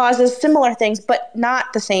work that causes similar things, but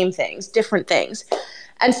not the same things, different things.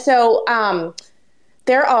 And so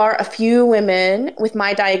there are a few women with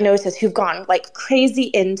my diagnosis who've gone like crazy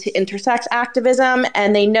into intersex activism,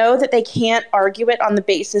 and they know that they can't argue it on the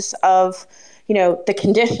basis of, the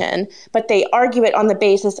condition, but they argue it on the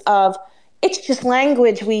basis of it's just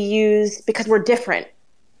language we use because we're different,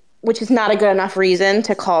 which is not a good enough reason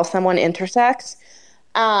to call someone intersex.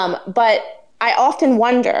 But I often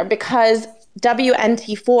wonder, because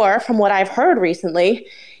WNT4, from what I've heard recently,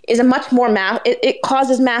 is a much more, it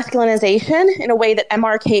causes masculinization in a way that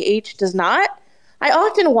MRKH does not. I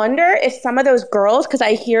often wonder if some of those girls, because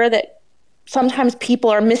I hear that sometimes people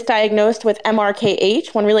are misdiagnosed with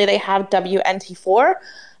MRKH when really they have WNT4.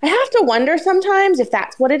 I have to wonder sometimes if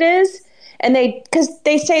that's what it is. And because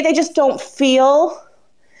they say they just don't feel,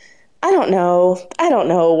 I don't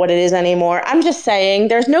know what it is anymore. I'm just saying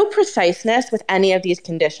there's no preciseness with any of these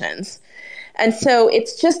conditions. And so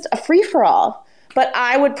it's just a free-for-all. But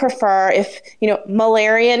I would prefer if,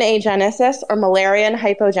 Müllerian agenesis or Müllerian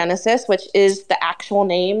hypogenesis, which is the actual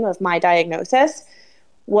name of my diagnosis,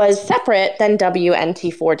 was separate than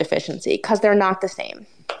WNT4 deficiency, because they're not the same.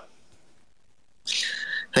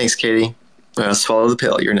 Thanks, Katie. Swallow the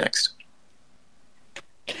Pill. You're next.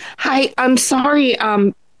 Hi, I'm sorry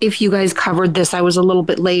if you guys covered this. I was a little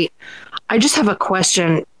bit late. I just have a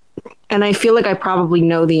question, and I feel like I probably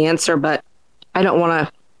know the answer, but I don't want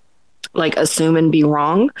to assume and be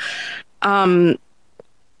wrong. From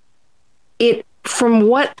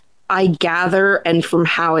what I gather and from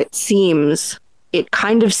how it seems, it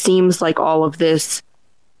kind of seems like all of this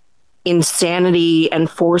insanity and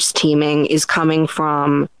force teaming is coming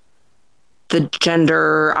from the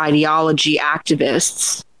gender ideology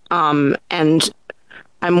activists. And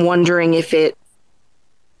I'm wondering if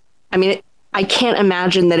I can't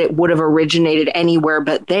imagine that it would have originated anywhere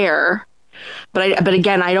but there. But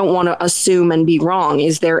again, I don't want to assume and be wrong.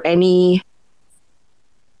 Is there any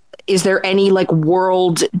is there any like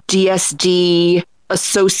World DSD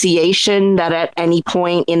association that at any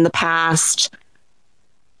point in the past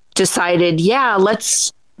decided, yeah,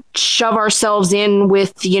 let's shove ourselves in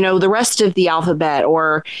with, the rest of the alphabet?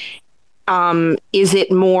 Or is it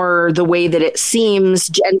more the way that it seems?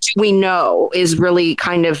 And do we know is really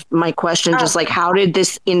kind of my question. Just like, how did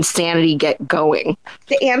this insanity get going?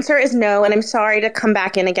 The answer is no. And I'm sorry to come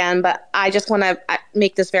back in again, but I just want to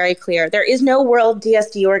make this very clear. There is no World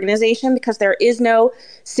DSD organization because there is no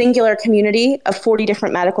singular community of 40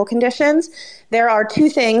 different medical conditions. There are two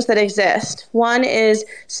things that exist. One is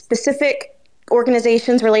specific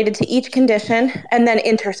organizations related to each condition, and then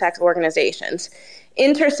intersex organizations.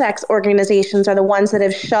 Intersex organizations are the ones that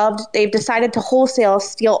they've decided to wholesale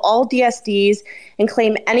steal all DSDs and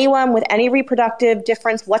claim anyone with any reproductive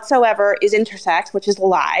difference whatsoever is intersex, which is a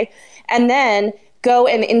lie, and then go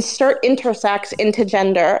and insert intersex into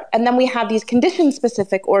gender. And then we have these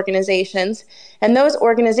condition-specific organizations, and those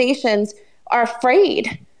organizations are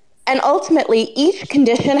afraid. And ultimately, each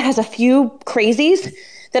condition has a few crazies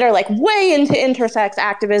that are like way into intersex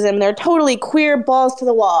activism. They're totally queer, balls to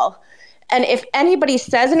the wall. And if anybody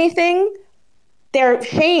says anything, they're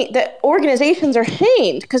shamed. The organizations are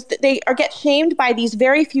shamed because they get shamed by these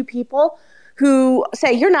very few people who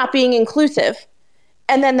say, you're not being inclusive.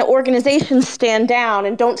 And then the organizations stand down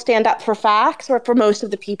and don't stand up for facts or for most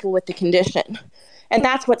of the people with the condition. And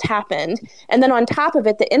that's what's happened. And then on top of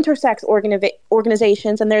it, the intersex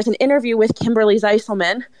organizations, and there's an interview with Kimberly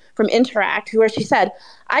Zeiselman from Interact, where she said,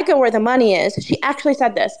 I go where the money is. She actually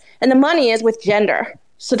said this, and the money is with gender.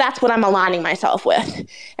 So that's what I'm aligning myself with.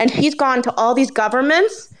 And she's gone to all these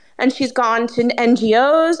governments, and she's gone to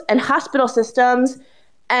NGOs and hospital systems,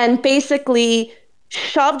 and basically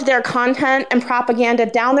shoved their content and propaganda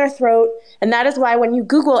down their throat. And that is why when you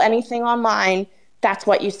Google anything online, that's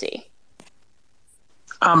what you see.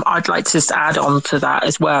 I'd like to just add on to that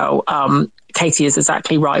as well. Katie is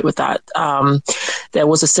exactly right with that. There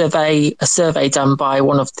was a survey done by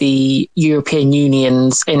one of the European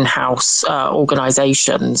Union's in-house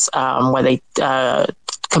organisations where they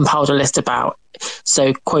compiled a list about,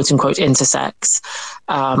 so quote unquote, intersex,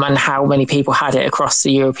 and how many people had it across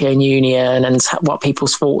the European Union and what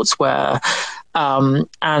people's thoughts were.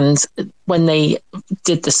 And when they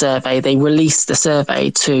did the survey, they released the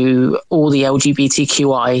survey to all the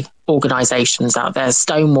LGBTQI organisations out there.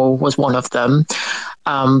 Stonewall was one of them,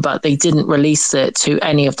 but they didn't release it to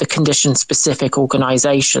any of the condition-specific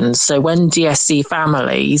organisations. So when DSD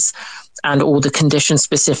Families and all the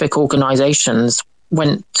condition-specific organisations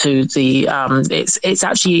went to the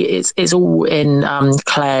it's all in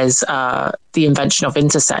Claire's The Invention of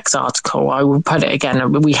Intersex article. I will put it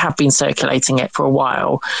again. We have been circulating it for a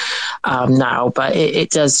while now, but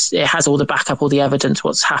it has all the backup, all the evidence,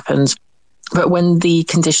 what's happened. But when the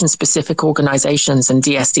condition-specific organisations and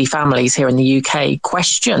DSD Families here in the UK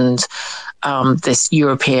questioned this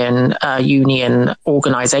European Union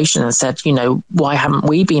organisation and said, why haven't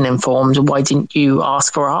we been informed? Why didn't you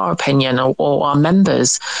ask for our opinion or our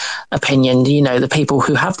members' opinion? The people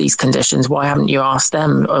who have these conditions, why haven't you asked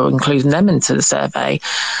them or included them into the survey?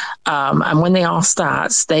 And when they asked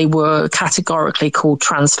that, they were categorically called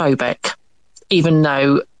transphobic, even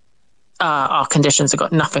though our conditions have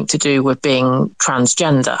got nothing to do with being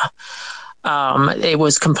transgender. It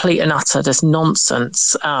was complete and utter just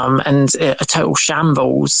nonsense and a total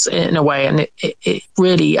shambles in a way. And it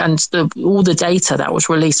really, and all the data that was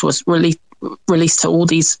released to all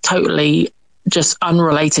these totally just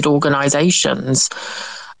unrelated organizations.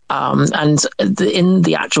 And in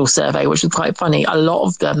the actual survey, which was quite funny, a lot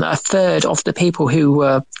of them, a third of the people who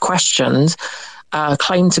were questioned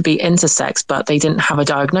claimed to be intersex, but they didn't have a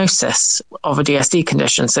diagnosis of a DSD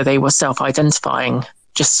condition. So they were self-identifying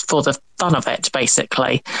just for the fun of it,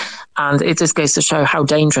 basically. And it just goes to show how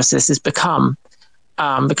dangerous this has become,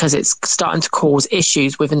 because it's starting to cause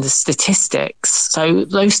issues within the statistics. So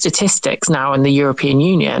those statistics now in the European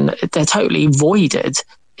Union, they're totally voided,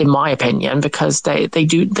 in my opinion, because they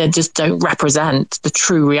just don't represent the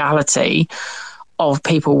true reality of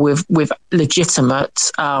people with legitimate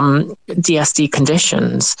DSD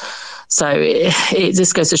conditions. So it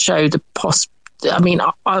just goes to show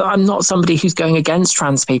I'm not somebody who's going against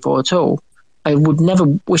trans people at all. I would never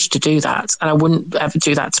wish to do that, and I wouldn't ever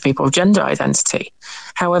do that to people of gender identity.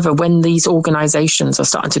 However, when these organisations are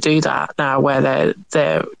starting to do that now, where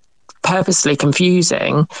they're purposely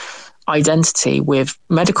confusing identity with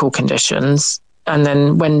medical conditions, and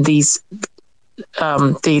then when these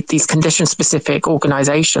condition-specific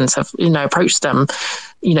organisations have, approached them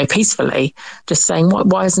peacefully, just saying,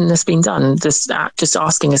 why hasn't this been done? Just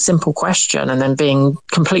asking a simple question and then being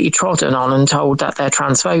completely trodden on and told that they're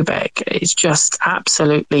transphobic. It's just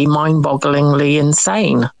absolutely mind-bogglingly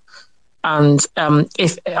insane. And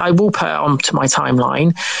if I will put it onto my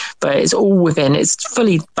timeline, but it's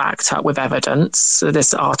fully backed up with evidence. So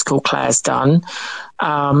this article Claire's done,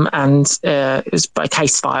 and it was by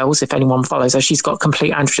Case Files. If anyone follows her, she's got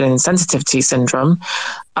complete androgen insensitivity syndrome,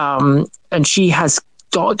 and she has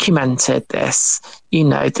documented this.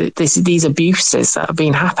 These abuses that have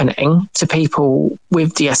been happening to people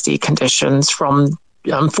with DSD conditions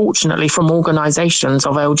unfortunately from organisations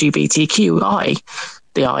of LGBTQI.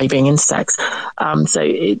 The I being intersex. So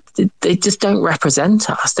they just don't represent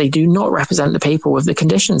us. They do not represent the people with the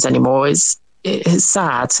conditions anymore. It's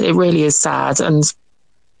sad. It really is sad. And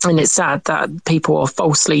it's sad that people are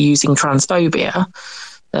falsely using transphobia,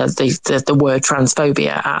 the word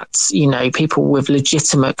transphobia, at, people with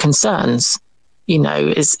legitimate concerns. And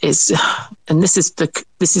this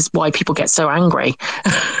is why people get so angry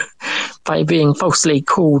by being falsely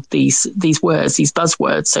called these words, these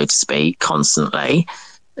buzzwords, so to speak, constantly,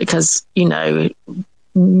 because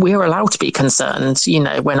we're allowed to be concerned,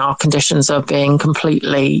 when our conditions are being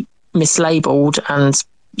completely mislabeled and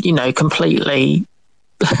completely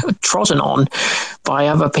trodden on by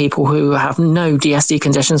other people who have no DSD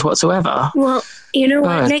conditions whatsoever. Well, you know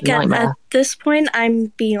what, Nick, at this point,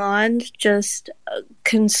 I'm beyond just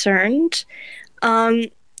concerned.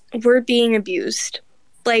 We're being abused.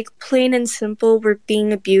 Like, plain and simple, we're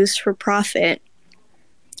being abused for profit.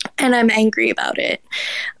 And I'm angry about it.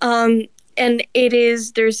 And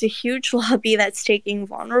there's a huge lobby that's taking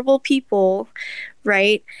vulnerable people,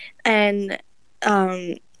 right? And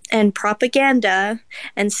propaganda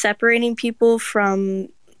and separating people from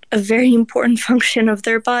a very important function of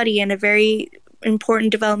their body and a very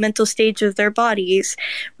important developmental stage of their bodies,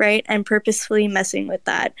 right? And purposefully messing with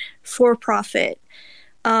that for profit.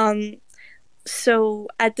 So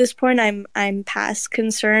at this point, I'm past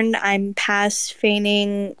concerned. I'm past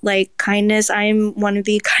feigning like kindness. I'm one of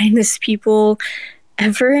the kindest people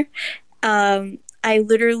ever. I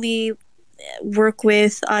literally work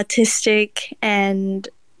with autistic and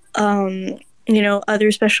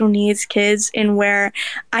other special needs kids, in where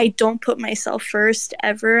I don't put myself first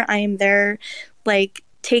ever. I am there, like,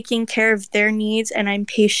 taking care of their needs, and I'm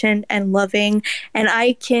patient and loving, and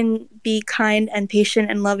I can be kind and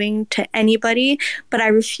patient and loving to anybody, but I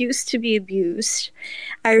refuse to be abused.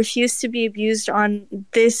 I refuse to be abused on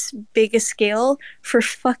this big a scale for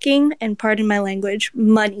fucking, and pardon my language,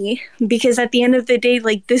 money, because at the end of the day,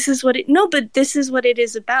 like, this is what it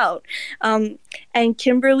is about. And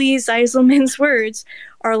Kimberly Zeiselman's words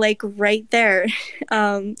are like right there.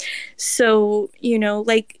 So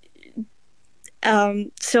I'm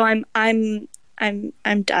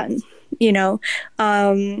done,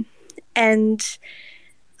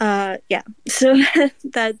 so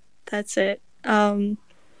that's it.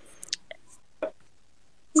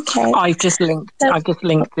 Okay. I've just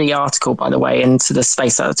linked the article, by the way, into the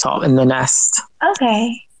space at the top in the nest.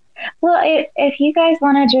 Okay. Well, if you guys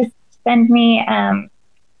want to just send me,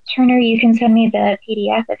 Turner, you can send me the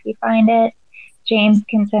PDF if you find it. James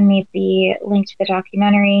can send me the link to the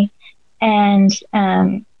documentary. And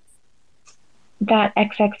that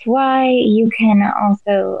XXY, you can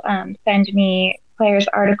also send me Claire's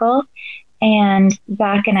article, and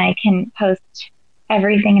Zach and I can post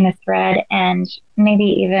everything in the thread, and maybe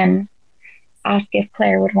even ask if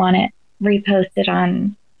Claire would want it reposted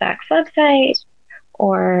on Zach's website,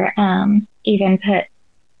 or even put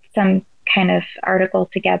some kind of article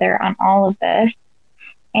together on all of this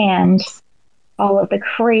and all of the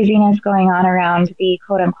craziness going on around the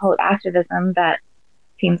quote-unquote activism that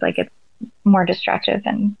seems like it's more destructive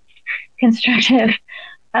than constructive.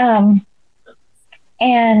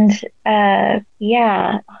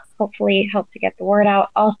 Hopefully help to get the word out.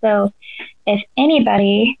 Also, if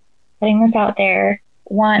anybody putting this out there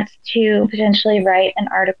wants to potentially write an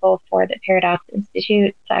article for the Paradox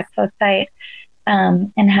Institute Zach's website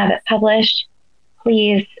and have it published,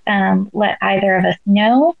 please let either of us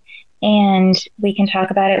know, and we can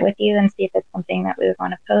talk about it with you and see if it's something that we would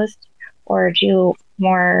want to post or do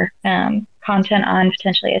more content on,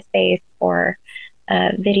 potentially a space or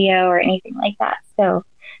a video or anything like that. So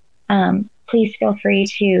please feel free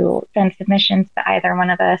to send submissions to either one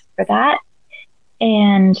of us for that,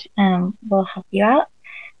 and we'll help you out.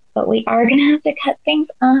 But we are going to have to cut things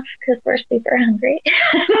off because we're super hungry.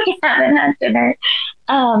 We haven't had dinner.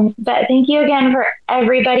 But thank you again for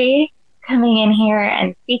everybody coming in here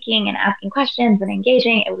and speaking and asking questions and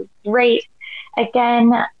engaging. It was great.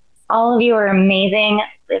 Again, all of you are amazing.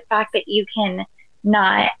 The fact that you can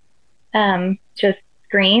not just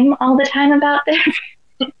scream all the time about this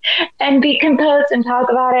and be composed and talk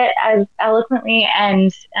about it as eloquently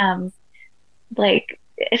and like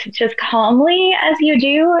just calmly as you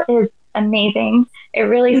do is amazing. It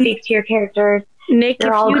really speaks to your characters. Nick,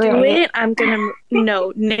 You're if all you do great. it, I'm gonna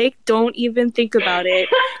no. Nick, don't even think about it.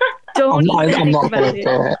 I'm not going to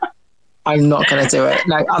do it. I'm not going to do it.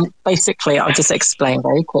 No, basically, I'll just explain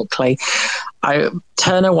very quickly.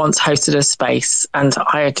 Turner once hosted a space, and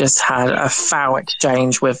I had just had a foul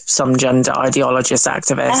exchange with some gender ideologist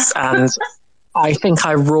activists, and I think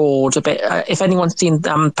I roared a bit. If anyone's seen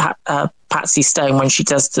Patsy Stone when she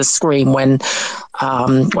does the scream when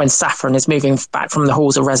Saffron is moving back from the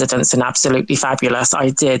halls of residence in Absolutely Fabulous,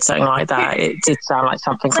 I did something like that. It did sound like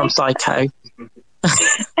something from Psycho.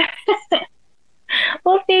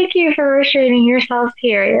 Well, thank you for restraining yourselves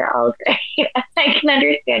here. You're all great. I can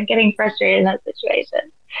understand getting frustrated in that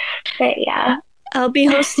situation. But yeah. I'll be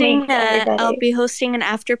hosting Thanks, everybody. an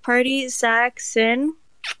after party. Zach, Sin,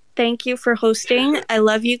 thank you for hosting. I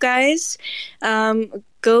love you guys.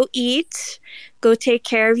 Go eat. Go take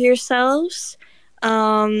care of yourselves.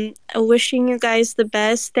 Wishing you guys the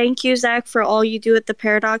best. Thank you, Zach, for all you do at the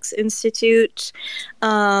Paradox Institute.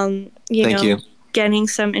 Thank you. Getting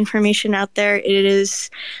some information out there. It is,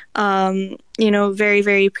 very,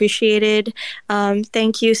 very appreciated.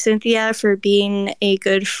 Thank you, Cynthia, for being a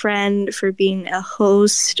good friend, for being a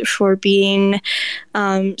host, for being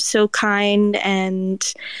so kind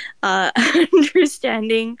and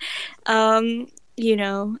understanding.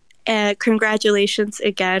 Congratulations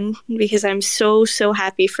again, because I'm so, so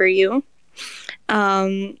happy for you.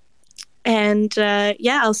 I'll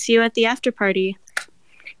see you at the after party.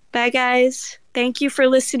 Bye, guys. Thank you for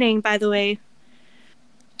listening, by the way.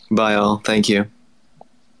 Bye, all. Thank you.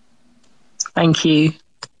 Thank you.